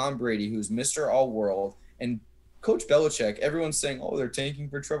rid of Tom Brady, who's Mr. All World. And Coach Belichick, everyone's saying, oh, they're tanking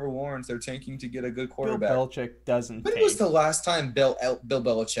for Trevor Lawrence. They're tanking to get a good Bill quarterback. Belichick doesn't When was tank. the last time Bill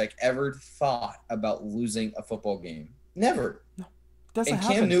Belichick ever thought about losing a football game? Never. Doesn't And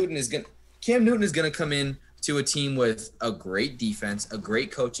happen. Cam Newton is gonna come in to a team with a great defense, a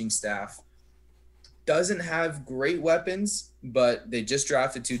great coaching staff. Doesn't have great weapons, but they just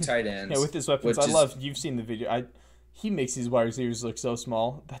drafted 2 tight ends. Yeah, with his weapons, which I is, love. You've seen the video. He makes these wide receivers look so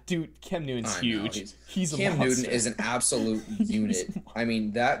small. That dude, Cam Newton's I know, huge. He's a Cam monster. Newton is an absolute unit. I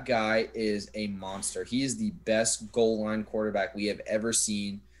mean, that guy is a monster. He is the best goal line quarterback we have ever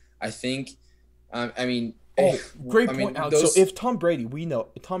seen. I think. I mean. Oh, great I point, mean, Alex. So if Tom Brady, we know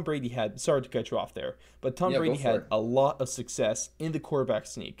Tom Brady had. Sorry to cut you off there, but Tom Brady go for had it. a lot of success in the quarterback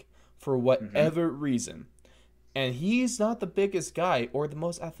sneak for whatever reason, and he's not the biggest guy or the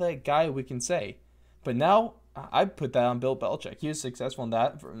most athletic guy we can say. But now I put that on Bill Belichick. He was successful in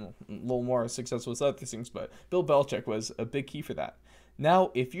that, for a little more successful with other things, but Bill Belichick was a big key for that.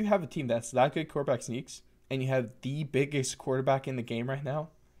 Now, if you have a team that's that good quarterback sneaks, and you have the biggest quarterback in the game right now,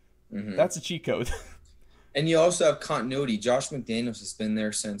 that's a cheat code. And you also have continuity. Josh McDaniels has been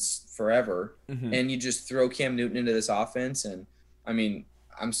there since forever. And you just throw Cam Newton into this offense. And, I mean,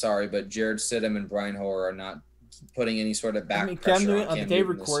 I'm sorry, but Jared Stidham and Brian Hoyer are not putting any sort of back pressure Cam Newton, on on the Cam day of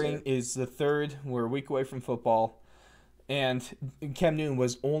Newton recording, is the third. We're a week away from football. And Cam Newton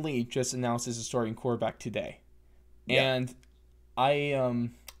was only just announced as a starting quarterback today. Yeah. And I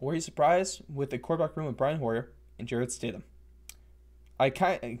were you surprised with the quarterback room with Brian Hoyer and Jared Stidham? I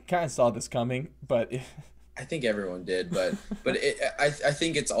kind of saw this coming, but I think everyone did, but I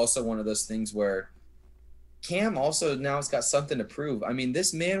think it's also one of those things where Cam also now has got something to prove. I mean,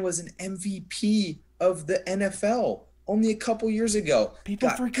 this man was an MVP of the NFL only a couple years ago. People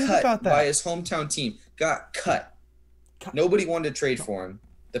got forget cut about that. by his hometown team. Got cut. Nobody wanted to trade for him.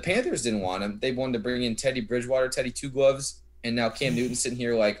 The Panthers didn't want him. They wanted to bring in Teddy Bridgewater, Teddy Two Gloves, and now Cam Newton's sitting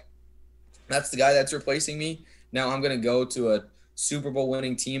here like, that's the guy that's replacing me. Now I'm going to go to a Super Bowl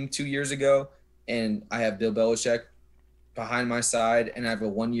winning team 2 years ago, and I have Bill Belichick behind my side, and I have a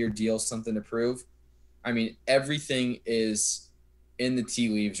 1 year deal, something to prove. I mean, everything is in the tea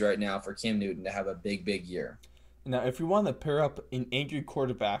leaves right now for Cam Newton to have a big, big year. Now, if we want to pair up an angry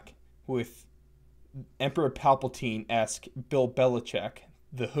quarterback with Emperor Palpatine-esque Bill Belichick,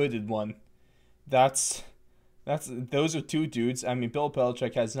 the hooded one, those are two dudes. I mean, Bill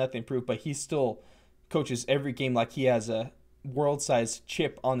Belichick has nothing to prove, but he still coaches every game like he has a world-sized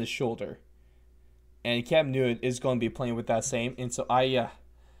chip on his shoulder. And Cam Newton is going to be playing with that same. And so I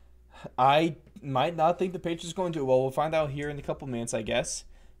might not think the Patriots are going to do well. We'll find out here in a couple minutes, I guess.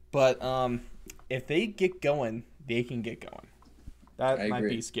 But if they get going, they can get going. That might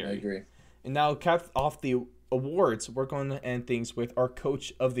be scary. I agree. And now, cap off the awards, we're going to end things with our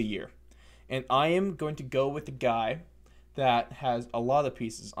Coach of the Year. And I am going to go with the guy that has a lot of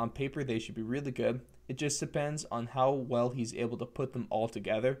pieces. On paper, they should be really good. It just depends on how well he's able to put them all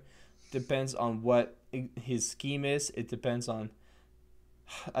together. Depends on what his scheme is. It depends on,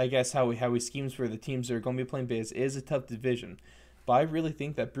 I guess, how he schemes for the teams that are going to be playing. Because it is a tough division. But I really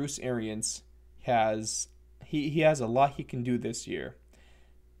think that Bruce Arians has a lot he can do this year.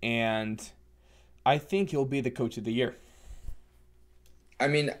 And I think he'll be the Coach of the Year. I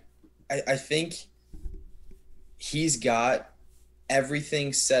mean, I think he's got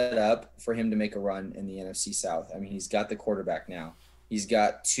everything set up for him to make a run in the NFC South. I mean, he's got the quarterback now. He's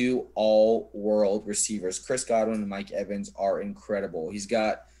got 2 all-world receivers. Chris Godwin and Mike Evans are incredible. He's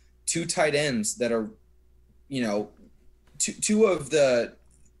got 2 tight ends that are, two of the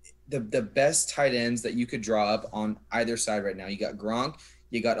best tight ends that you could draw up on either side right now. You got Gronk,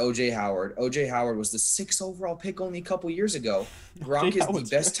 You got OJ Howard. OJ Howard was the 6th overall pick only a couple years ago. Gronk is the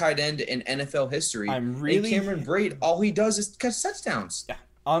best tight end in NFL history. And Cameron Brate, all he does is catch touchdowns. Yeah,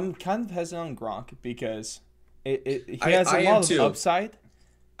 I'm kind of hesitant on Gronk because he has a lot of upside.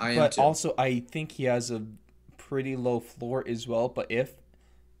 But also, I think he has a pretty low floor as well. But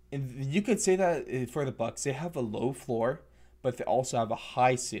you could say that for the Bucs, they have a low floor, but they also have a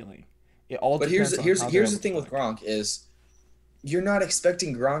high ceiling. It all depends on how here's the thing with Gronk is you're not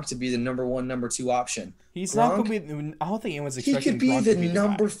expecting Gronk to be the number 1, number 2 option. He's not going to be. I don't think anyone's expecting. He could be Gronk the to be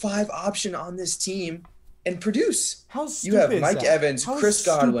number 5 option on this team and produce. How stupid you have is Mike that? Evans, How Chris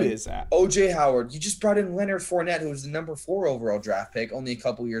Godwin, is that? OJ Howard. You just brought in Leonard Fournette, who was the number 4 overall draft pick only a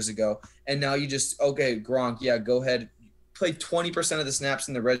couple years ago, and now you just Gronk. Yeah, go ahead, play 20% of the snaps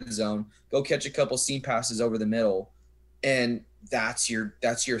in the red zone. Go catch a couple seam passes over the middle, and that's your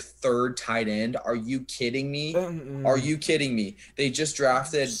 3rd tight end. Are you kidding me? Are you kidding me? They just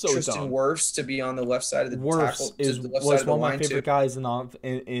drafted Tristan Wirfs to be on the left side of the tackle. Was one of my favorite guys in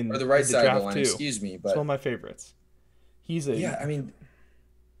or the right side of the line. Excuse me, but it's one of my favorites. I mean,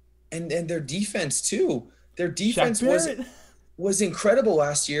 and their defense too. Their defense was incredible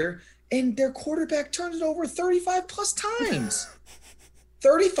last year, and their quarterback turned it over 35 plus times.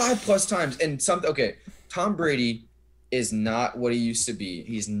 35 plus times, and Tom Brady is not what he used to be.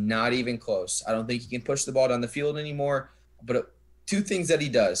 He's not even close. I don't think he can push the ball down the field anymore. But 2 things that he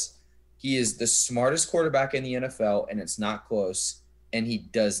does. He is the smartest quarterback in the NFL, and it's not close. And he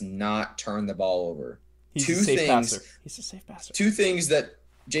does not turn the ball over. He's a safe passer. He's a safe passer. 2 things that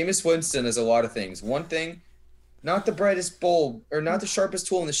Jameis Winston is a lot of things. One thing, not the brightest bulb or not the sharpest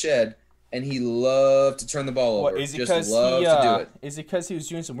tool in the shed, and he loved to turn the ball over. Is it because Is it because he was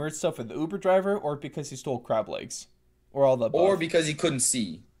doing some weird stuff with the Uber driver, or because he stole crab legs? Or all the above. Or because he couldn't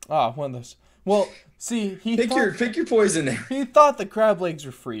see. One of those. Well, see, pick your poison there. He thought the crab legs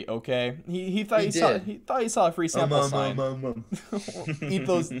were free. Okay, he thought he saw a free sample sign. Eat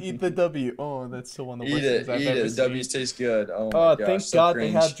the W. Oh, that's so one of the worst things I've ever seen. W's taste good. Oh my gosh. Thank God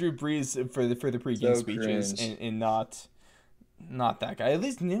they have Drew Brees for the pregame speeches and not that guy. At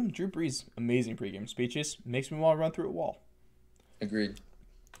least Drew Brees amazing pregame speeches makes me want to run through a wall. Agreed.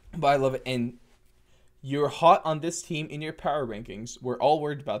 But I love it. And you're hot on this team in your power rankings. We're all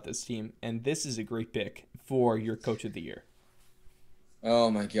worried about this team, and this is a great pick for your coach of the year.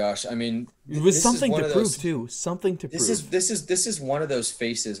 Oh my gosh! I mean, it was something to prove too. Something to prove. This is one of those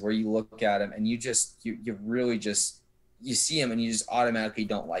faces where you look at him and you really just you see him and you just automatically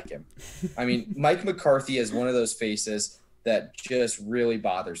don't like him. I mean, Mike McCarthy is one of those faces that just really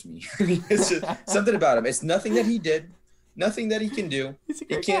bothers me. I mean, it's just something about him. It's nothing that he did, nothing that he can do.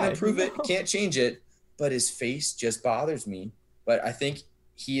 He can't improve it, can't change it. But his face just bothers me. But I think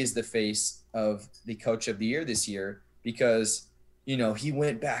he is the face of the coach of the year this year because, he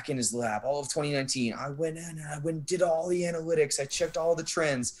went back in his lab all of 2019. I went and did all the analytics. I checked all the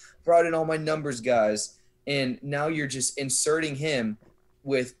trends, brought in all my numbers, guys. And now you're just inserting him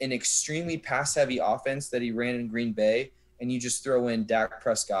with an extremely pass-heavy offense that he ran in Green Bay, and you just throw in Dak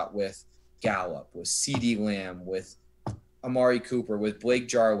Prescott with Gallup, with CeeDee Lamb, with Amari Cooper, with Blake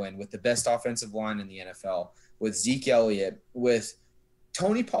Jarwin, with the best offensive line in the NFL, with Zeke Elliott, with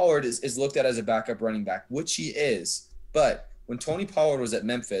Tony Pollard is looked at as a backup running back, which he is. But when Tony Pollard was at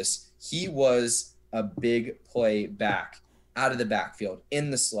Memphis, he was a big play back out of the backfield,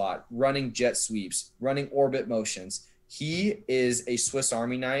 in the slot, running jet sweeps, running orbit motions. He is a Swiss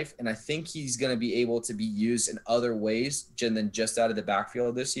Army knife, and I think he's going to be able to be used in other ways than just out of the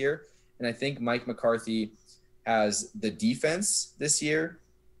backfield this year. And I think Mike McCarthy has the defense this year.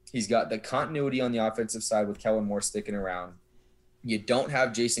 He's got the continuity on the offensive side with Kellen Moore sticking around. You don't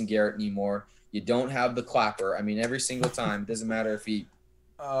have Jason Garrett anymore. You don't have the clapper. I mean, every single time, doesn't matter if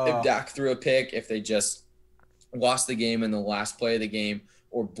Dak threw a pick, if they just lost the game in the last play of the game,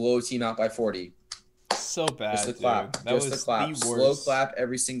 or blow a team out by 40. So bad, just the clap. Dude. Just the clap. Slow clap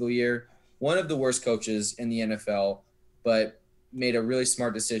every single year. One of the worst coaches in the NFL, but made a really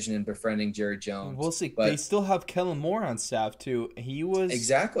smart decision in befriending Jerry Jones. We'll see. But they still have Kellen Moore on staff, too. He was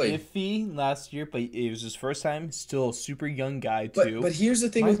iffy last year, but it was his first time. Still a super young guy, too. But here's the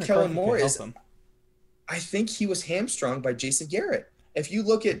thing with Kellen Moore is I think he was hamstrung by Jason Garrett. If you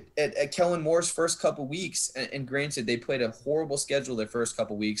look at Kellen Moore's first couple weeks, and granted, they played a horrible schedule their first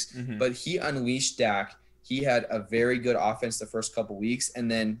couple weeks, but he unleashed Dak. He had a very good offense the first couple weeks, and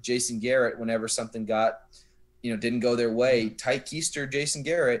then Jason Garrett, whenever something didn't go their way, Tyke Keister, Jason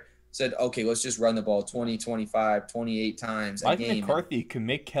Garrett said, okay, let's just run the ball 20, 25, 28 times a game. Mike McCarthy could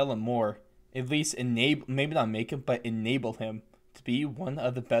make Kellen Moore, at least maybe not make him, but enable him to be one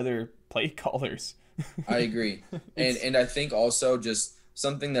of the better play callers. I agree. And I think also just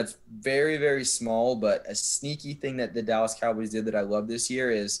something that's very, very small, but a sneaky thing that the Dallas Cowboys did that I love this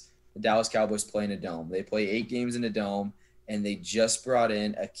year is the Dallas Cowboys play in a dome. They play 8 games in a dome, and they just brought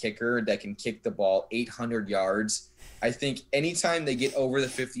in a kicker that can kick the ball 800 yards. I think anytime they get over the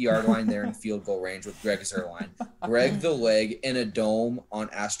 50-yard line, they're in field goal range with Greg Zuerlein. Greg the Leg in a dome on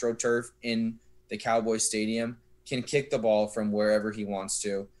AstroTurf in the Cowboys Stadium can kick the ball from wherever he wants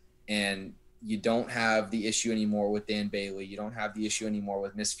to, and you don't have the issue anymore with Dan Bailey. You don't have the issue anymore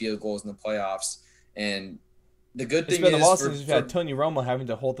with missed field goals in the playoffs. And the good thing is, it's been a while since we've had Tony Romo having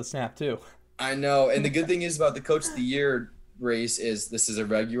to hold the snap too. I know, and the good thing is about the Coach of the Year race is this is a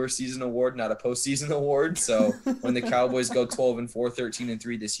regular season award, not a postseason award. So when the Cowboys go 12-4,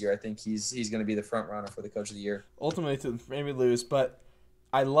 13-3 this year, I think he's going to be the front runner for the Coach of the Year. Ultimately, to maybe lose, but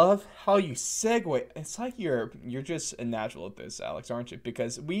I love how you segue. It's like you're just a natural at this, Alex, aren't you?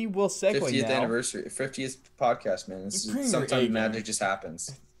 Because we will segue 50th now. anniversary, 50th podcast, man. Sometimes magic just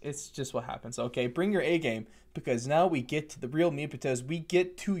happens. It's just what happens. Okay, bring your A game, because now we get to the real meat potatoes. We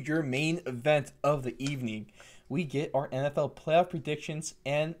get to your main event of the evening. We get our NFL playoff predictions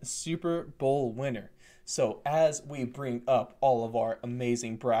and Super Bowl winner. So as we bring up all of our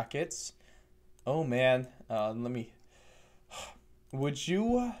amazing brackets, oh man, would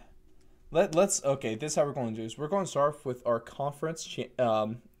you let's okay, this is how we're going to do this. We're going to start with our conference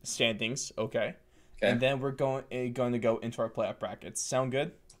standings, okay? And then we're going to go into our playoff brackets. Sound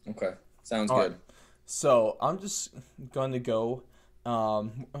good? Okay. Sounds good. Right. So, I'm just going to go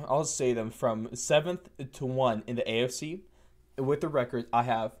I'll say them from 7th to 1 in the AFC. With the record, I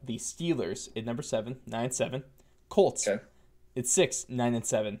have the Steelers at number 7, 9-7. Colts at 6,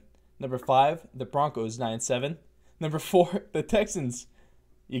 9-7. Number 5, the Broncos, 9-7. Number 4, the Texans.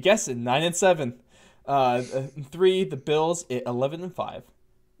 You guessed it, 9-7. 3, the Bills at 11-5.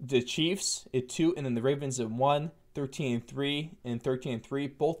 The Chiefs at 2, and then the Ravens at 1, 13-3 and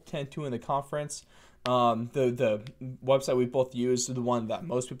 13-3. Both 10-2 in the conference. The website we both use, the one that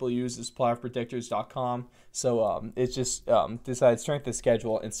most people use, is playoffpredictors.com. So it's just decided strength of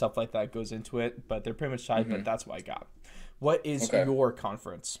schedule and stuff like that goes into it, but they're pretty much tied. But that's what I got. What is your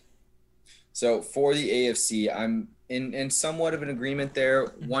conference? So for the AFC, I'm in somewhat of an agreement there.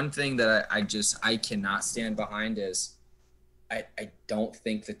 One thing that I cannot stand behind is I don't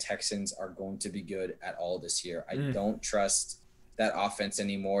think the Texans are going to be good at all this year. I don't trust that offense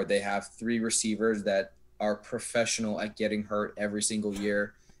anymore. They have 3 receivers that are professional at getting hurt every single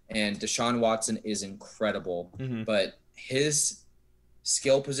year, and Deshaun Watson is incredible, but his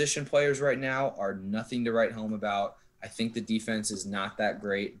skill position players right now are nothing to write home about. I think the defense is not that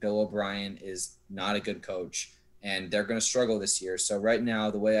great. Bill O'Brien is not a good coach, and they're going to struggle this year. So right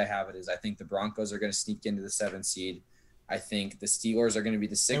now, the way I have it is I think the Broncos are going to sneak into the 7th seed. I think the Steelers are going to be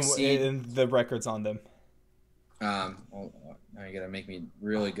the 6th seed. And the record's on them. Well, now you got to make me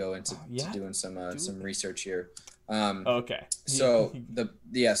really go into doing some research here. Okay. So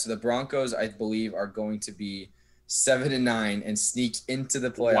the Broncos, I believe, are going to be 7-9 and sneak into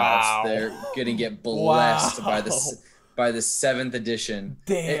the playoffs. Wow. They're going to get blessed by the 7th edition.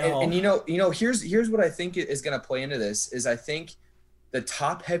 Damn. And you know, here's what I think is going to play into this is I think the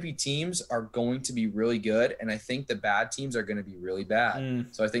top heavy teams are going to be really good, and I think the bad teams are going to be really bad.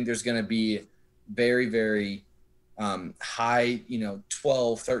 So I think there's going to be very, very high,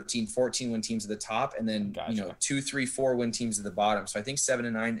 12, 13, 14 win teams at the top, and then 2, 3, 4 win teams at the bottom. So I think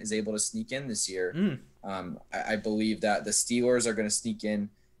 7-9 is able to sneak in this year. I believe that the Steelers are going to sneak in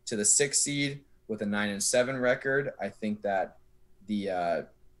to the 6th seed with a 9-7 record. I think that the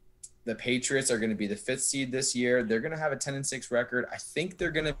Patriots are going to be the 5th seed this year. They're going to have a 10-6 record. I think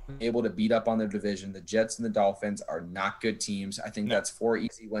they're going to be able to beat up on their division. The Jets and the Dolphins are not good teams. I think that's 4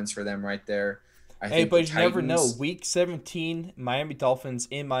 easy wins for them right there. But you never know. Week 17, Miami Dolphins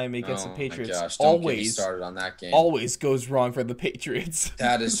in Miami against the Patriots. Don't get me started on that game. Always goes wrong for the Patriots.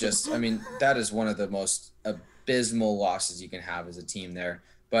 That is just, that is one of the most abysmal losses you can have as a team there.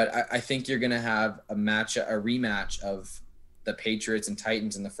 But I think you're going to have a rematch of the Patriots and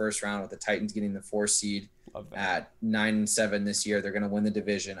Titans in the first round, with the Titans getting the 4 seed at 9-7 this year. They're going to win the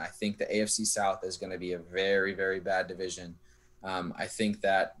division. I think the AFC South is going to be a very, very bad division. I think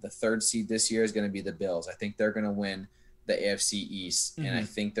that the 3rd seed this year is going to be the Bills. I think they're going to win the AFC East, and I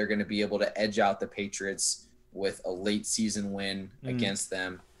think they're going to be able to edge out the Patriots with a late season win against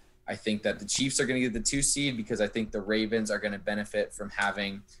them. I think that the Chiefs are going to get the 2 seed because I think the Ravens are going to benefit from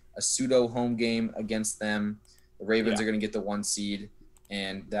having a pseudo home game against them. The Ravens are going to get the 1 seed,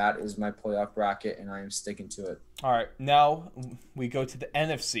 and that is my playoff bracket, and I am sticking to it. All right, now we go to the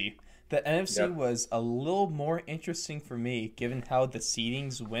NFC. The NFC was a little more interesting for me, given how the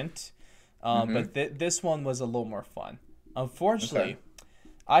seedings went. But this one was a little more fun. Unfortunately,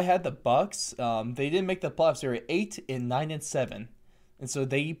 I had the Bucks. They didn't make the playoffs. They were 8-9-7, and so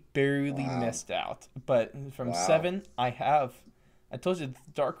they barely Wow. missed out. But from Wow. 7, I told you the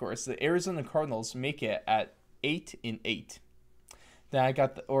dark horse. The Arizona Cardinals make it at 8-8. Then I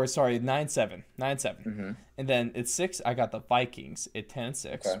got 9-7, 9-7, Mm-hmm. and then at 6 I got the Vikings at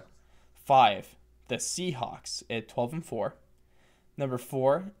 10-6. Okay. 5, the Seahawks at 12-4. Number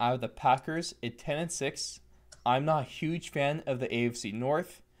 4, I have the Packers at 10-6. I'm not a huge fan of the AFC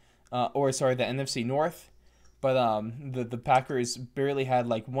North, the NFC North, but the Packers barely had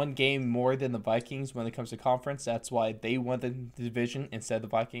like one game more than the Vikings when it comes to conference. That's why they won the division instead of the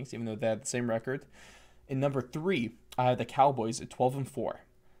Vikings, even though they had the same record. In number 3, I have the Cowboys at 12-4.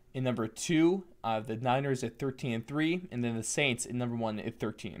 In number 2, I have the Niners at 13-3, and then the Saints in number 1 at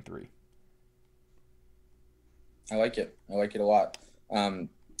 13-3. I like it. I like it a lot.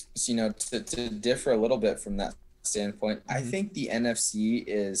 So, to differ a little bit from that standpoint, I think the NFC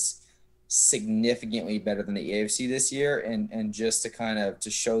is significantly better than the AFC this year. And just to kind of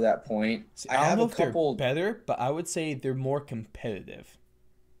to show that point, See, I I don't have know a if they're couple. better, but I would say they're more competitive.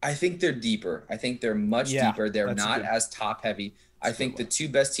 I think they're deeper. I think they're much Yeah, deeper. They're that's a not good, as top heavy. I that's a good think the one. two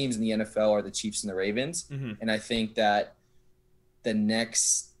best teams in the NFL are the Chiefs and the Ravens. Mm-hmm. And I think that the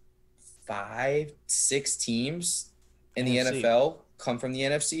next 5, 6 teams in the NFC. NFL come from the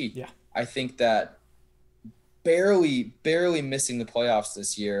NFC. Yeah. I think that barely missing the playoffs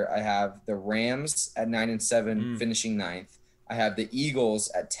this year. I have the Rams at 9-7, finishing ninth. I have the Eagles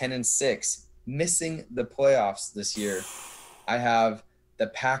at 10-6, missing the playoffs this year. I have the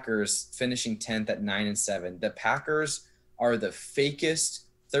Packers finishing 10th at 9-7. The Packers are the fakest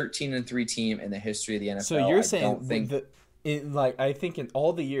 13-3 team in the history of the NFL. So you're I saying don't think I think in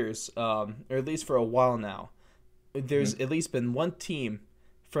all the years, or at least for a while now, there's at least been one team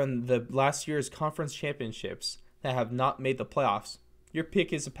from the last year's conference championships that have not made the playoffs. Your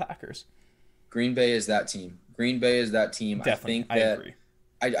pick is the Packers. Green Bay is that team. Green Bay is that team. Definitely, I think agree.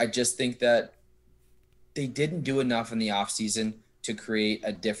 I just think that they didn't do enough in the offseason to create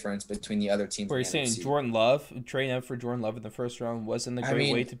a difference between the other teams. Where in you're the saying NFC. Jordan Love, trading up for Jordan Love in the first round wasn't a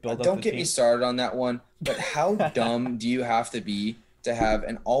great way to build up the team. Don't get me started on that one, but how dumb do you have to be to have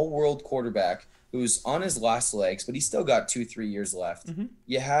an all-world quarterback who's on his last legs, but he's still got 2-3 years left? Mm-hmm.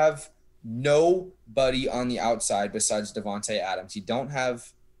 You have nobody on the outside besides Devontae Adams. You don't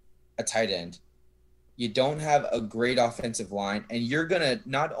have a tight end. You don't have a great offensive line, and you're going to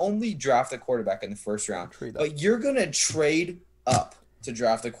not only draft a quarterback in the first round, but you're going to trade up to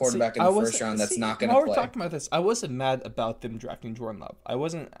draft a quarterback in the first round that's not going to play. While we're talking about this, I wasn't mad about them drafting Jordan Love. I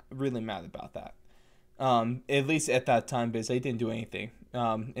wasn't really mad about that. At least at that time, because they didn't do anything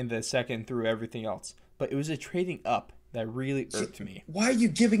in the second through everything else. But it was a trading up that really irked me. Why are you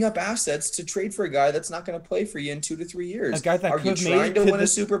giving up assets to trade for a guy that's not going to play for you in 2 to 3 years? A guy that are could you have trying made to it win a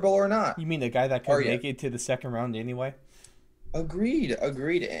Super Bowl or not? You mean a guy that could make it to the second round anyway? Agreed.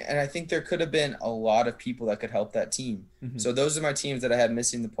 And I think there could have been a lot of people that could help that team. Mm-hmm. So those are my teams that I had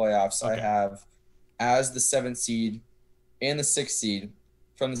missing the playoffs. Okay. I have as the 7th seed and the 6th seed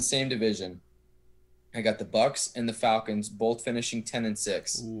from the same division. I got the Bucks and the Falcons both finishing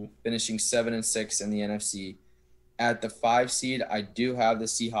 10-6, finishing 7-6 in the NFC. At the 5 seed, I do have the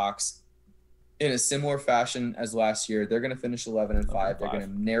Seahawks in a similar fashion as last year. They're going to finish 11-5. They're going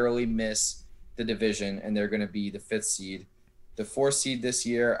to narrowly miss the division, and they're going to be the 5th seed. The 4th seed this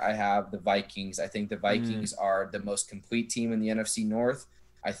year, I have the Vikings. I think the Vikings are the most complete team in the NFC North.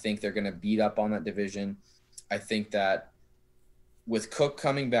 I think they're going to beat up on that division. I think that with Cook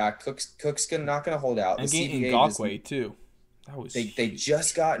coming back, Cook's not going to hold out. And the getting Ngakoue too. That was they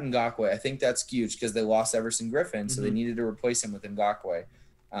just got Ngakoue. I think that's huge because they lost Everson Griffin, so they needed to replace him with Ngakoue.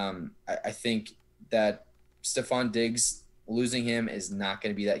 I think that Stephon Diggs, losing him is not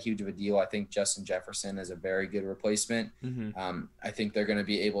going to be that huge of a deal. I think Justin Jefferson is a very good replacement. I think they're going to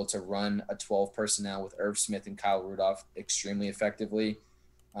be able to run a 12 personnel with Irv Smith and Kyle Rudolph extremely effectively.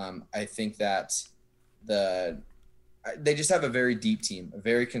 I think that they just have a very deep team, a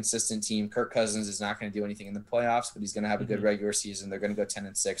very consistent team. Kirk Cousins is not going to do anything in the playoffs, but he's going to have a good regular season. They're going to go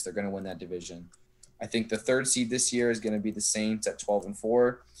 10-6. They're going to win that division. I think the 3rd seed this year is going to be the Saints at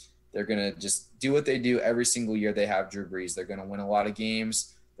 12-4. They're going to just do what they do every single year they have Drew Brees. They're going to win a lot of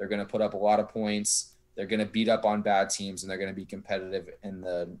games. They're going to put up a lot of points. They're going to beat up on bad teams, and they're going to be competitive in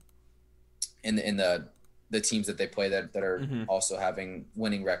the teams that they play that are also having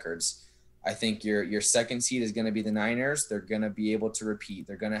winning records. I think your 2nd seed is going to be the Niners. They're going to be able to repeat.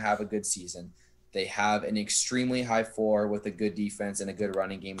 They're going to have a good season. They have an extremely high floor with a good defense and a good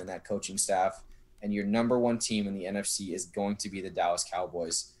running game in that coaching staff. And your number 1 team in the NFC is going to be the Dallas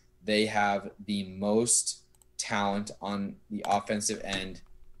Cowboys. They have the most talent on the offensive end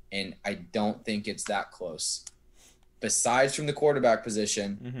and I don't think it's that close. Besides from the quarterback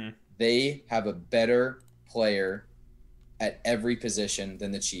position, they have a better player at every position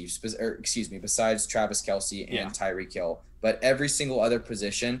than the Chiefs, besides Travis Kelce and Tyreek Hill. But every single other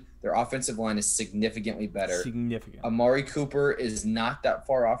position, their offensive line is significantly better. Amari Cooper is not that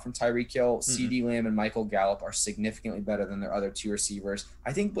far off from Tyreek Hill. CeeDee Lamb and Michael Gallup are significantly better than their other 2 receivers.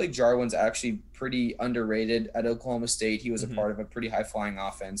 I think Blake Jarwin's actually pretty underrated at Oklahoma State. He was a part of a pretty high-flying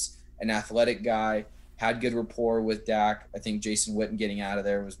offense, an athletic guy, had good rapport with Dak. I think Jason Witten getting out of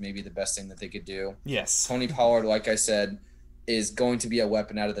there was maybe the best thing that they could do. Yes. Tony Pollard, like I said, is going to be a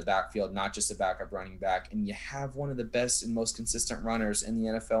weapon out of the backfield, not just a backup running back. And you have one of the best and most consistent runners in the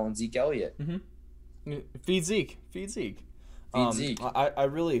NFL in Zeke Elliott. Feed Zeke.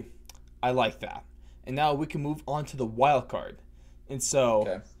 I like that. And now we can move on to the wild card. And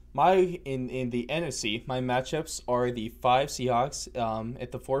so in the NFC, my matchups are the 5 Seahawks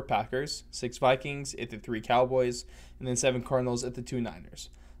at the 4 Packers, 6 Vikings at the 3 Cowboys, and then 7 Cardinals at the 2 Niners.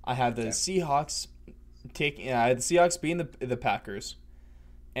 I have the Seahawks being the Packers,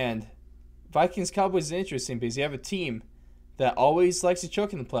 and Vikings Cowboys is interesting because you have a team that always likes to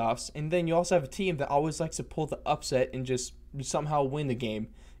choke in the playoffs, and then you also have a team that always likes to pull the upset and just somehow win the game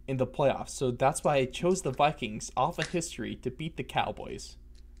in the playoffs. So that's why I chose the Vikings off of history to beat the Cowboys.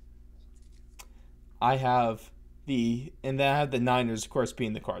 I have the Niners, of course,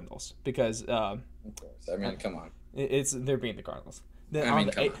 being the Cardinals because of course. I mean, come on, they're being the Cardinals. Then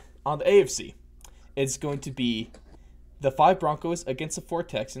on the AFC. It's going to be the 5 Broncos against the 4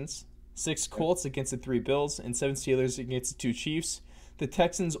 Texans, 6 Colts against the 3 Bills, and 7 Steelers against the 2 Chiefs. The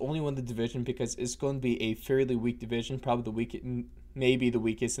Texans only won the division because it's going to be a fairly weak division, probably maybe the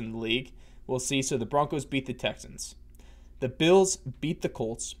weakest in the league. We'll see. So the Broncos beat the Texans. The Bills beat the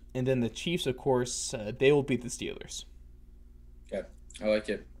Colts, and then the Chiefs, of course, they will beat the Steelers. Okay, I like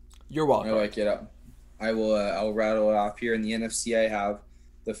it. You're welcome. I like it. I'll rattle it off here. In the NFC, I have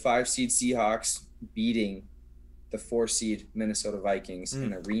the 5 seed Seahawks beating the 4 seed Minnesota Vikings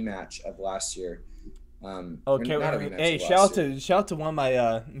in a rematch of last year. Hey, shout out to one of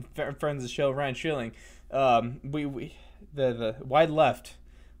my friends of the show, Ryan Schilling. The wide left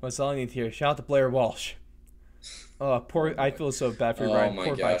was all I need here. Shout out to Blair Walsh. I feel so bad for Ryan. Oh my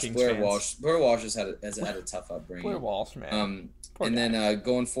poor gosh, Vikings Blair fans. Walsh. Blair Walsh has had a tough upbringing. Blair Walsh, man. Then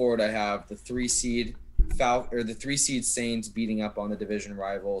going forward, I have the 3 seed the 3 seed Saints beating up on the division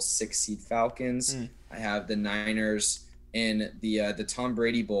rivals 6 seed Falcons. I have the Niners in the Tom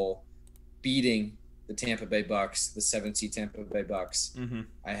Brady Bowl beating the Tampa Bay Bucks, the 7 seed Tampa Bay Bucks.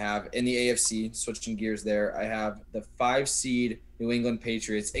 I have in the AFC, switching gears there, I have the 5 seed New England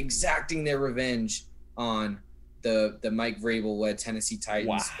Patriots exacting their revenge on the Mike Vrabel led Tennessee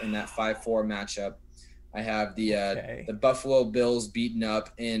Titans in that 5-4 matchup. I have the Buffalo Bills beaten up,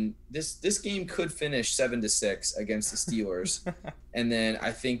 and this game could finish 7-6 against the Steelers. And then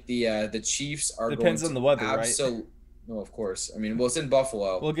I think the Chiefs are depends on the weather, right? No, of course. I mean, well, it's in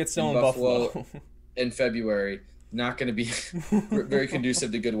Buffalo. We'll get snow in Buffalo in February. Not going to be very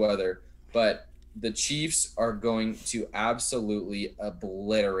conducive to good weather, but the Chiefs are going to absolutely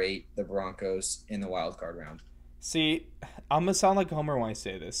obliterate the Broncos in the wild card round. See, I'm gonna sound like a homer when I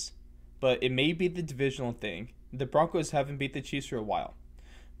say this, but it may be the divisional thing. The Broncos haven't beat the Chiefs for a while.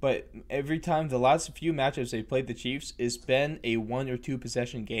 But every time, the last few matchups they played the Chiefs, it's been a 1 or 2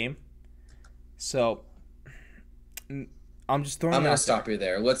 possession game. So, I'm just throwing it out there. I'm going to stop you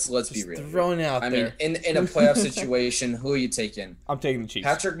there. Let's be real. Throwing out there. I mean, in a playoff situation, who are you taking? I'm taking the Chiefs.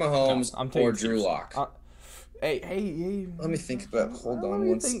 Patrick Mahomes or Drew Lock? Hey. Let me think about hold on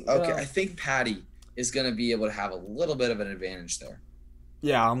one second. Okay, I think Patty is going to be able to have a little bit of an advantage there.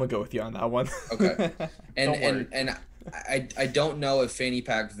 Yeah, I'm going to go with you on that one. Okay. And I don't know if Fanny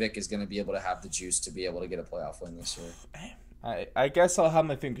Pack Vic is going to be able to have the juice to be able to get a playoff win this year. I guess I'll have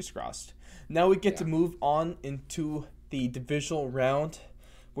my fingers crossed. Now we get to move on into the divisional round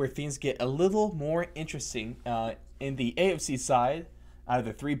where things get a little more interesting. In the AFC side, I have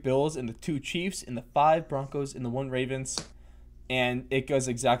the 3 Bills and the 2 Chiefs and the 5 Broncos and the 1 Ravens. And it goes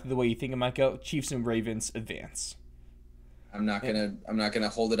exactly the way you think it might go. Chiefs and Ravens advance. I'm not gonna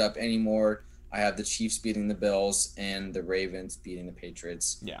hold it up anymore. I have the Chiefs beating the Bills and the Ravens beating the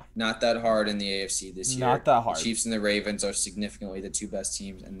Patriots. Yeah. Not that hard in the AFC this year. Not that hard. The Chiefs and the Ravens are significantly the 2 best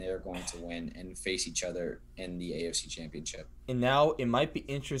teams, and they're going to win and face each other in the AFC Championship. And now it might be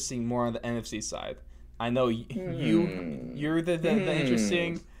interesting more on the NFC side. I know you're the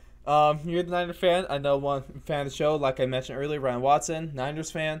interesting. You're the Niners fan. I know one fan of the show, like I mentioned earlier, Ryan Watson,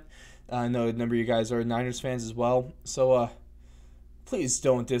 Niners fan. I know a number of you guys are Niners fans as well. So, please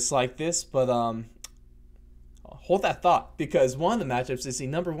don't dislike this, but hold that thought, because one of the matchups is the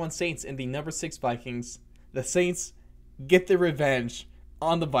number 1 Saints and the number 6 Vikings. The Saints get their revenge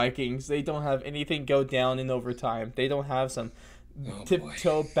on the Vikings. They don't have anything go down in overtime. They don't have some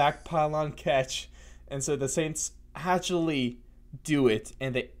tiptoe back pylon catch. And so the Saints actually do it,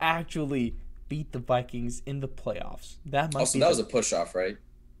 and they actually beat the Vikings in the playoffs. That was a push-off, right?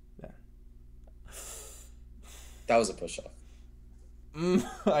 Yeah. That was a push-off.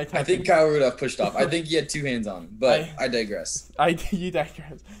 I think Kyle Rudolph pushed off. I think he had 2 hands on him, but I digress. You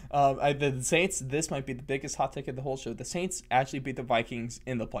digress. The Saints, this might be the biggest hot take of the whole show. The Saints actually beat the Vikings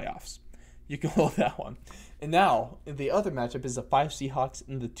in the playoffs. You can hold that one. And now, the other matchup is the 5 Seahawks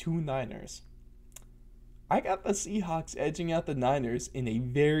and the 2 Niners. I got the Seahawks edging out the Niners in a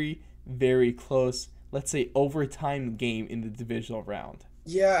very, very close, let's say, overtime game in the divisional round.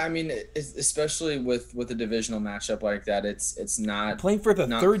 Yeah, I mean, especially with a divisional matchup like that, it's not playing for the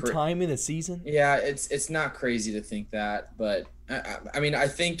third time in a season. Yeah, it's not crazy to think that, but I mean, I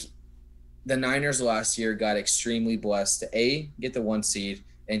think the Niners last year got extremely blessed to A, get the 1 seed,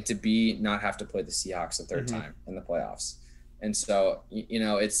 and to B, not have to play the Seahawks a third time in the playoffs. And so,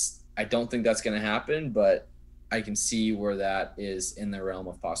 I don't think that's going to happen, but I can see where that is in the realm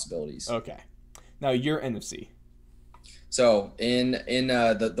of possibilities. Okay, now your NFC. So in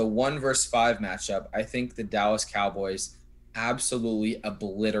the 1 versus 5 matchup, I think the Dallas Cowboys absolutely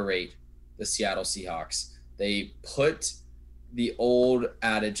obliterate the Seattle Seahawks. They put the old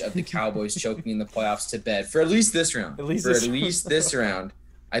adage of the Cowboys choking in the playoffs to bed for at least this round. At least this round.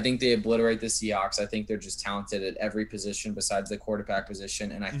 I think they obliterate the Seahawks. I think they're just talented at every position besides the quarterback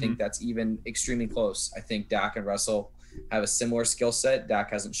position, and I think that's even extremely close. I think Dak and Russell have a similar skill set.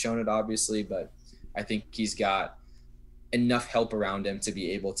 Dak hasn't shown it, obviously, but I think he's got enough help around him to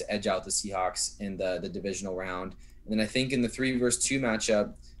be able to edge out the Seahawks in the divisional round. And then I think in the 3 versus 2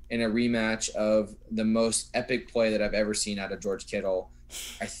 matchup, in a rematch of the most epic play that I've ever seen out of George Kittle,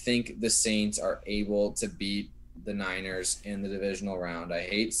 I think the Saints are able to beat the Niners in the divisional round. I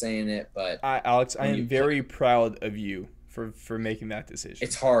hate saying it, but Alex, I am very proud of you for making that decision.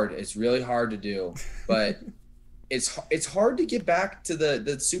 It's hard. It's really hard to do, but it's hard to get back to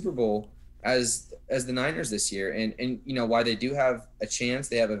the Super Bowl as the Niners this year, and why they do have a chance.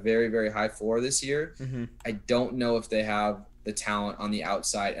 They have a very, very high floor this year. I don't know if they have the talent on the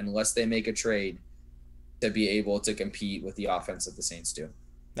outside unless they make a trade to be able to compete with the offense that the Saints do.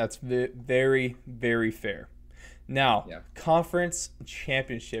 That's very, very fair. Now, conference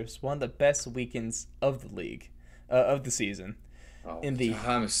championships, one of the best weekends of the league, of the season.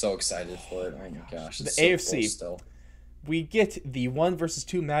 I'm so excited for it. Oh my gosh, the AFC. Still. We get the 1 versus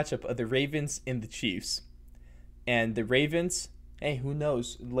 2 matchup of the Ravens and the Chiefs. And the Ravens, hey, who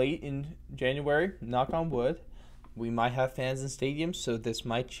knows? Late in January, knock on wood, we might have fans in stadiums, so this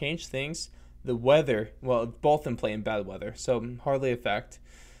might change things. The weather, well, both of them play in bad weather, so hardly affect.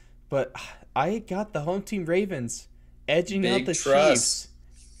 But I got the home team Ravens edging out the Chiefs.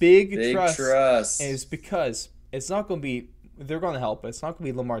 Big trust. And it's because it's not going to be, they're going to help. It's not going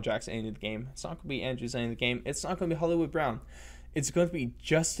to be Lamar Jackson ending the game. It's not going to be Andrews ending the game. It's not going to be Hollywood Brown. It's going to be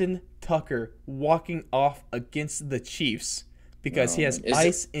Justin Tucker walking off against the Chiefs because he has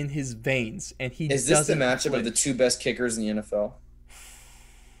ice in his veins, and he is this the matchup of the 2 best kickers in the NFL?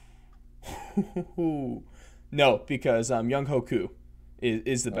 No, because Young Hoku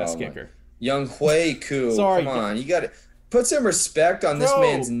is the best kicker. Young Hui Koo. Sorry, come on, you got to put some respect on this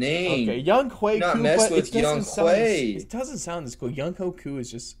man's name. Okay, Young Hui Koo. Not mess with Young Hui. It doesn't sound as cool. Young Hoku is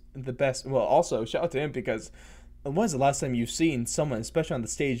just the best. Well, also shout out to him because when's the last time you've seen someone, especially on the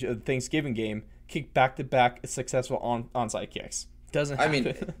stage of the Thanksgiving game, kick back-to-back successful onside kicks? Doesn't happen. I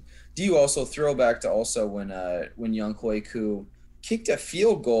mean, do you also throw back to also when Young Hui Koo kicked a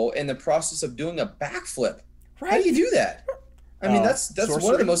field goal in the process of doing a backflip? Right. How do you do that? I mean, that's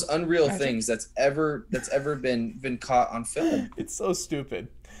one of the most unreal things that's ever been caught on film. It's so stupid.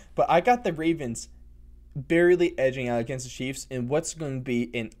 But I got the Ravens barely edging out against the Chiefs in what's going to be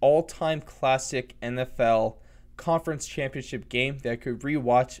an all-time classic NFL conference championship game that I could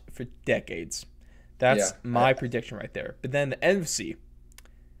rewatch for decades. That's my prediction right there. But then the NFC,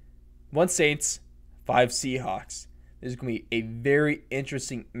 1 Saints, 5 Seahawks. This is going to be a very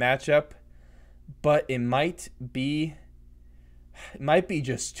interesting matchup, but it might be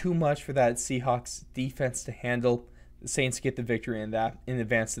just too much for that Seahawks defense to handle. The Saints get the victory in that in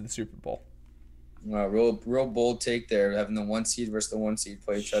advance to the Super Bowl. Real bold take there, having the 1 seed versus the 1 seed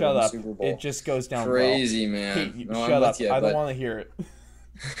play each other in the Super Bowl. It just goes down crazy, man. Hey, shut up. I don't want to hear it.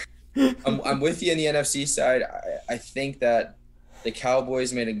 I'm with you on the NFC side. I think that the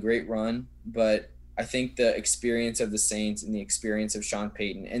Cowboys made a great run, but I think the experience of the Saints and the experience of Sean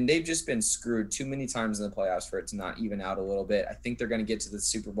Payton, and they've just been screwed too many times in the playoffs for it to not even out a little bit. I think they're going to get to the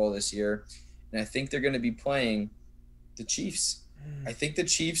Super Bowl this year, and I think they're going to be playing the Chiefs. I think the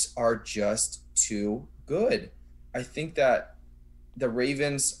Chiefs are just too good. I think that the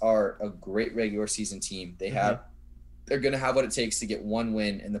Ravens are a great regular season team. They're going to have what it takes to get one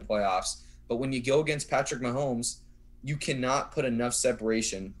win in the playoffs. But when you go against Patrick Mahomes, you cannot put enough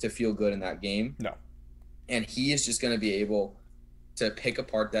separation to feel good in that game. No. And he is just going to be able to pick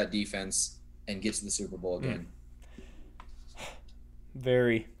apart that defense and get to the Super Bowl again.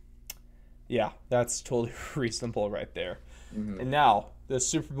 Yeah, that's totally reasonable right there. Mm-hmm. And now, the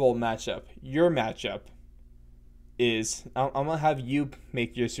Super Bowl matchup. Your matchup is, I'm going to have you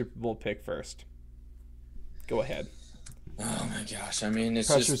make your Super Bowl pick first. Go ahead. Oh my gosh! I mean, it's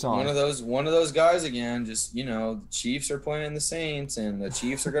Pressure's just on. one of those guys again. Just the Chiefs are playing the Saints, and the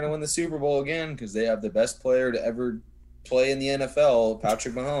Chiefs are going to win the Super Bowl again because they have the best player to ever play in the NFL,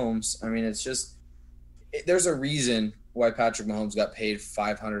 Patrick Mahomes. I mean, there's a reason why Patrick Mahomes got paid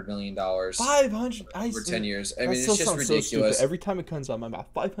 $500 million. 500 for 10 years. I mean, it's just ridiculous. So every time it comes out of my mouth,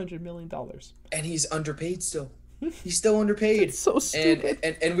 $500 million. And he's underpaid still. He's still underpaid. It's so stupid.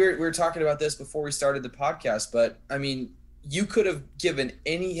 And we were talking about this before we started the podcast, but I mean, you could have given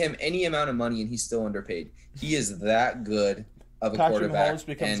him any amount of money and he's still underpaid. He is that good of a quarterback. Patrick Mahomes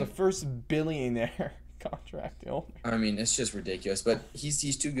becomes the first billionaire contract. I mean, it's just ridiculous, but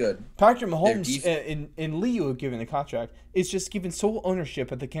he's too good. Patrick Mahomes in Leo given the contract is just given sole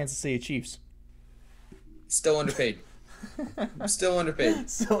ownership of the Kansas City Chiefs. Still underpaid. Still underpaid.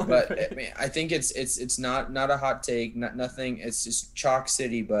 But I mean, I think it's not a hot take, nothing. It's just chalk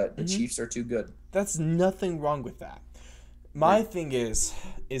city, but the Chiefs are too good. That's nothing wrong with that. My thing is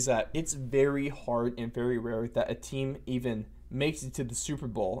that it's very hard and very rare that a team even makes it to the Super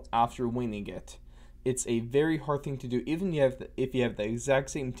Bowl after winning it. It's a very hard thing to do. Even if you have the exact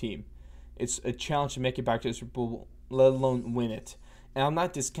same team, it's a challenge to make it back to the Super Bowl, let alone win it. And I'm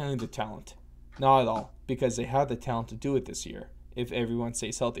not discounting the talent. Not at all. Because they have the talent to do it this year. If everyone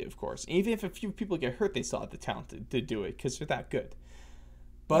stays healthy, of course. Even if a few people get hurt, they still have the talent to do it because they're that good.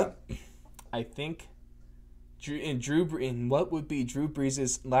 But I think in what would be Drew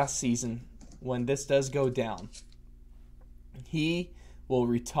Brees' last season, when this does go down, he will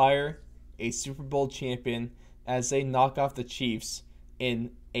retire a Super Bowl champion as they knock off the Chiefs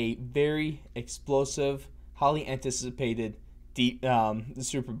in a very explosive, highly anticipated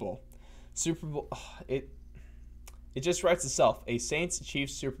Super Bowl. It just writes itself. A Saints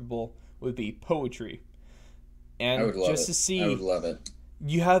Chiefs Super Bowl would be poetry. And I would love just it. to see, I would love it.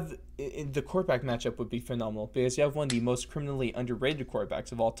 You have the quarterback matchup would be phenomenal because you have one of the most criminally underrated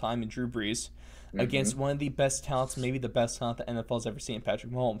quarterbacks of all time in Drew Brees against one of the best talents, maybe the best talent the NFL's ever seen,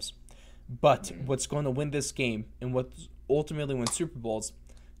 Patrick Mahomes. But what's going to win this game and what ultimately wins Super Bowls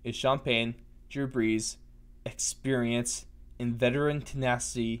is Sean Payton, Drew Brees, experience, and veteran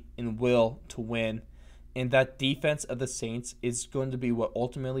tenacity and will to win. And that defense of the Saints is going to be what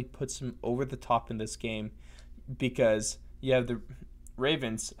ultimately puts them over the top in this game because you have the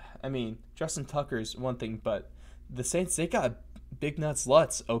Ravens. I mean, Justin Tucker's one thing, but the Saints, they got Big Nuts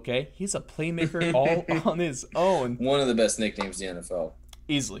Lutz, okay? He's a playmaker all on his own. One of the best nicknames in the NFL.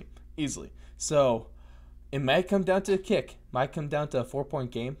 Easily. So it might come down to a kick. Might come down to a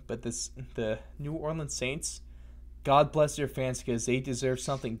 4-point game, but the New Orleans Saints, God bless their fans because they deserve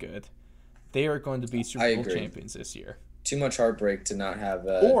something good. They are going to be Super Bowl champions this year. Too much heartbreak to not have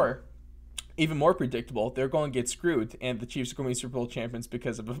Or, even more predictable, they're going to get screwed, and the Chiefs are going to be Super Bowl champions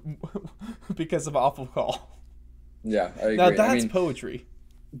because of an awful call. Yeah, I agree. Now, that's poetry.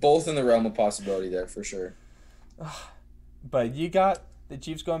 Both in the realm of possibility there, for sure. But you got the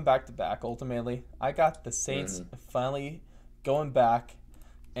Chiefs going back-to-back, ultimately. I got the Saints finally going back,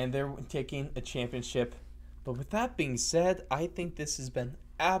 and they're taking a championship. But with that being said, I think this has been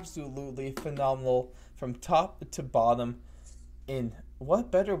absolutely phenomenal from top to bottom. And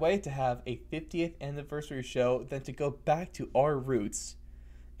what better way to have a 50th anniversary show than to go back to our roots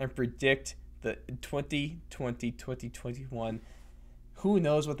and predict the 2020-2021. Who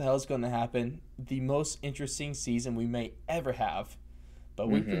knows what the hell is going to happen? The most interesting season we may ever have. But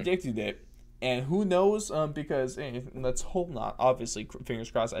we predicted it. And who knows, because let's hope not. Obviously, fingers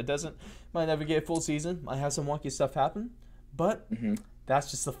crossed. Might never get a full season. Might have some wonky stuff happen. But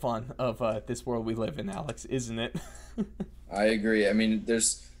that's just the fun of this world we live in, Alex, isn't it? I agree. I mean,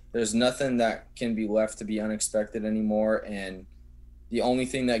 there's nothing that can be left to be unexpected anymore. And the only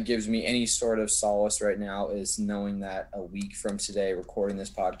thing that gives me any sort of solace right now is knowing that a week from today, recording this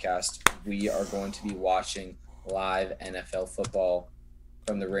podcast, we are going to be watching live NFL football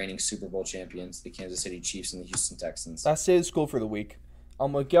from the reigning Super Bowl champions, the Kansas City Chiefs and the Houston Texans. I stayed at school for the week.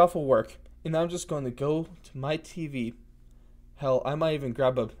 I'm going to get off of work, and I'm just going to go to my TV. Hell, I might even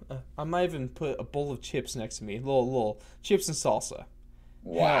I might even put a bowl of chips next to me. Little chips and salsa.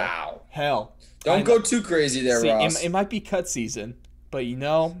 Wow. Hell. Don't go too crazy there, Ross. It might be cut season, but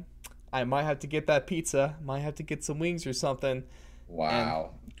I might have to get that pizza. Might have to get some wings or something.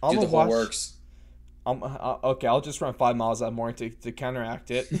 Wow. Do the whole works. Okay, I'll just run 5 miles that morning to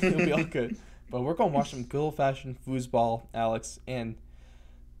counteract it. It'll be all good. But we're going to watch some good old-fashioned foosball, Alex, and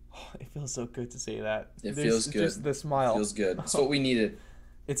it feels so good to say that. Feels good. Just the smile. It feels good. It's what we needed.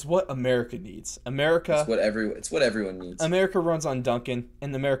 It's what America needs. It's what everyone needs. America runs on Duncan,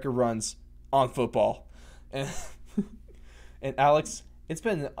 and America runs on football. And and Alex, it's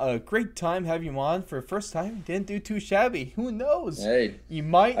been a great time having you on for the first time. Didn't do too shabby. Who knows? Hey, you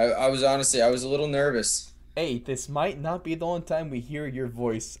might. I was honestly, I was a little nervous. Hey, this might not be the only time we hear your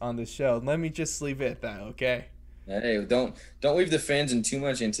voice on the show. Let me just leave it at that, okay? Hey, don't leave the fans in too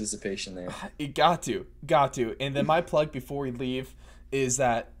much anticipation there. You got to. And then my plug before we leave is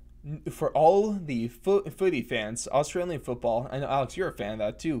that for all the footy fans, Australian football, I know, Alex, you're a fan of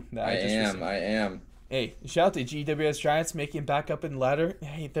that too. I am. Hey, shout out to GWS Giants making back up in the ladder.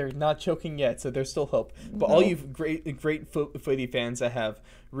 Hey, they're not choking yet, so there's still hope. But all you great footy fans that have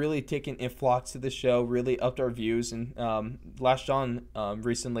really taken influx to the show, really upped our views, and latched on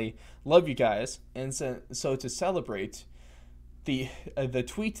recently, love you guys. And so to celebrate, the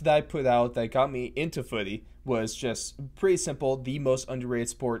tweet that I put out that got me into footy was just pretty simple: the most underrated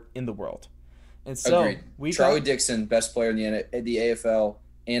sport in the world. And so agreed. Charlie Dixon, best player in the AFL,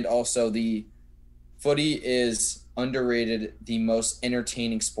 and also the footy is underrated, the most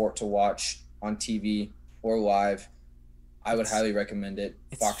entertaining sport to watch on TV or live. I would highly recommend it.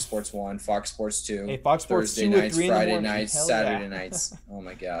 Fox Sports 1, Fox Sports 2, hey, Fox Sports Thursday 2 nights, Friday morning. nights, Hell Saturday yeah. nights. Oh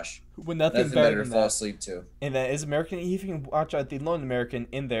my gosh. With nothing better to than fall that. asleep to. And that is American. You can watch the lone American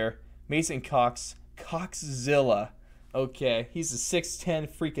in there. Mason Cox, Coxzilla. Okay, he's a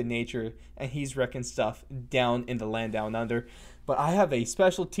 6'10" freak of nature, and he's wrecking stuff down in the land down under. But I have a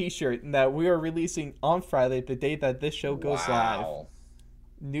special T-shirt that we are releasing on Friday, the day that this show goes live.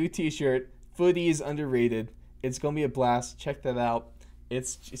 New T-shirt. Footy is underrated. It's going to be a blast. Check that out.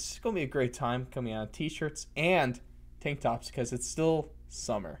 It's going to be a great time coming out. T-shirts and tank tops because it's still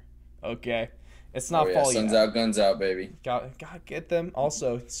summer. Okay? It's not fall yet. Sun's out, guns out, baby. Gotta get them.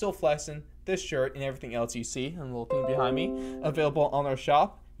 Also, still flexing this shirt and everything else you see, and the little thing behind me, available on our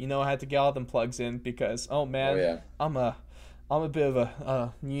shop. You know I had to get all them plugs in because, I'm a bit of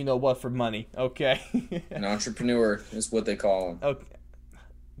a you know what for money, okay? An entrepreneur is what they call them. Okay.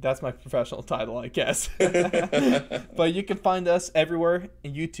 That's my professional title, I guess. But you can find us everywhere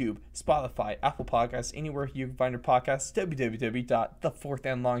in YouTube, Spotify, Apple Podcasts, anywhere you can find your podcasts,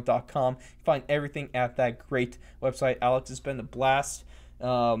 www.thefourthandlong.com. You can find everything at that great website. Alex, it's been a blast.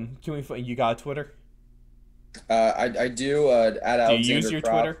 You got a Twitter? I do. At Alexander Do you use your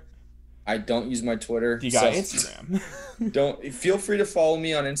Krop. Twitter? I don't use my Twitter. Do you got Instagram? Feel free to follow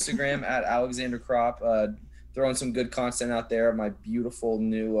me on Instagram at Alexander Krop. Throwing some good content out there. My beautiful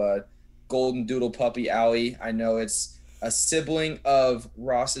new golden doodle puppy, Allie. I know it's a sibling of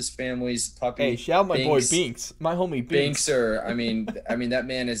Ross's family's puppy. Hey, shout out my boy Binks, my homie Binks. Binkser. I mean that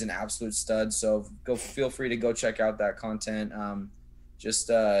man is an absolute stud. So feel free to go check out that content.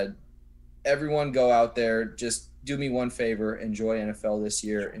 Everyone go out there. Just do me one favor. Enjoy NFL this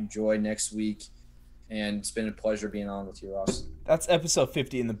year. Enjoy next week. And it's been a pleasure being on with you, Ross. That's episode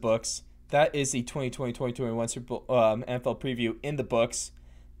 50 in the books. That is the 2020-2021 Super Bowl NFL preview in the books.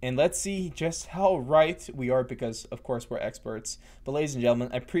 And let's see just how right we are because, of course, we're experts. But, ladies and gentlemen,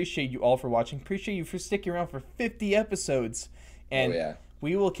 I appreciate you all for watching. Appreciate you for sticking around for 50 episodes. And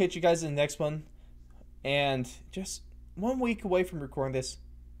we will catch you guys in the next one. And just 1 week away from recording this,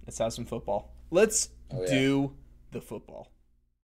 let's have some football. Let's do the football.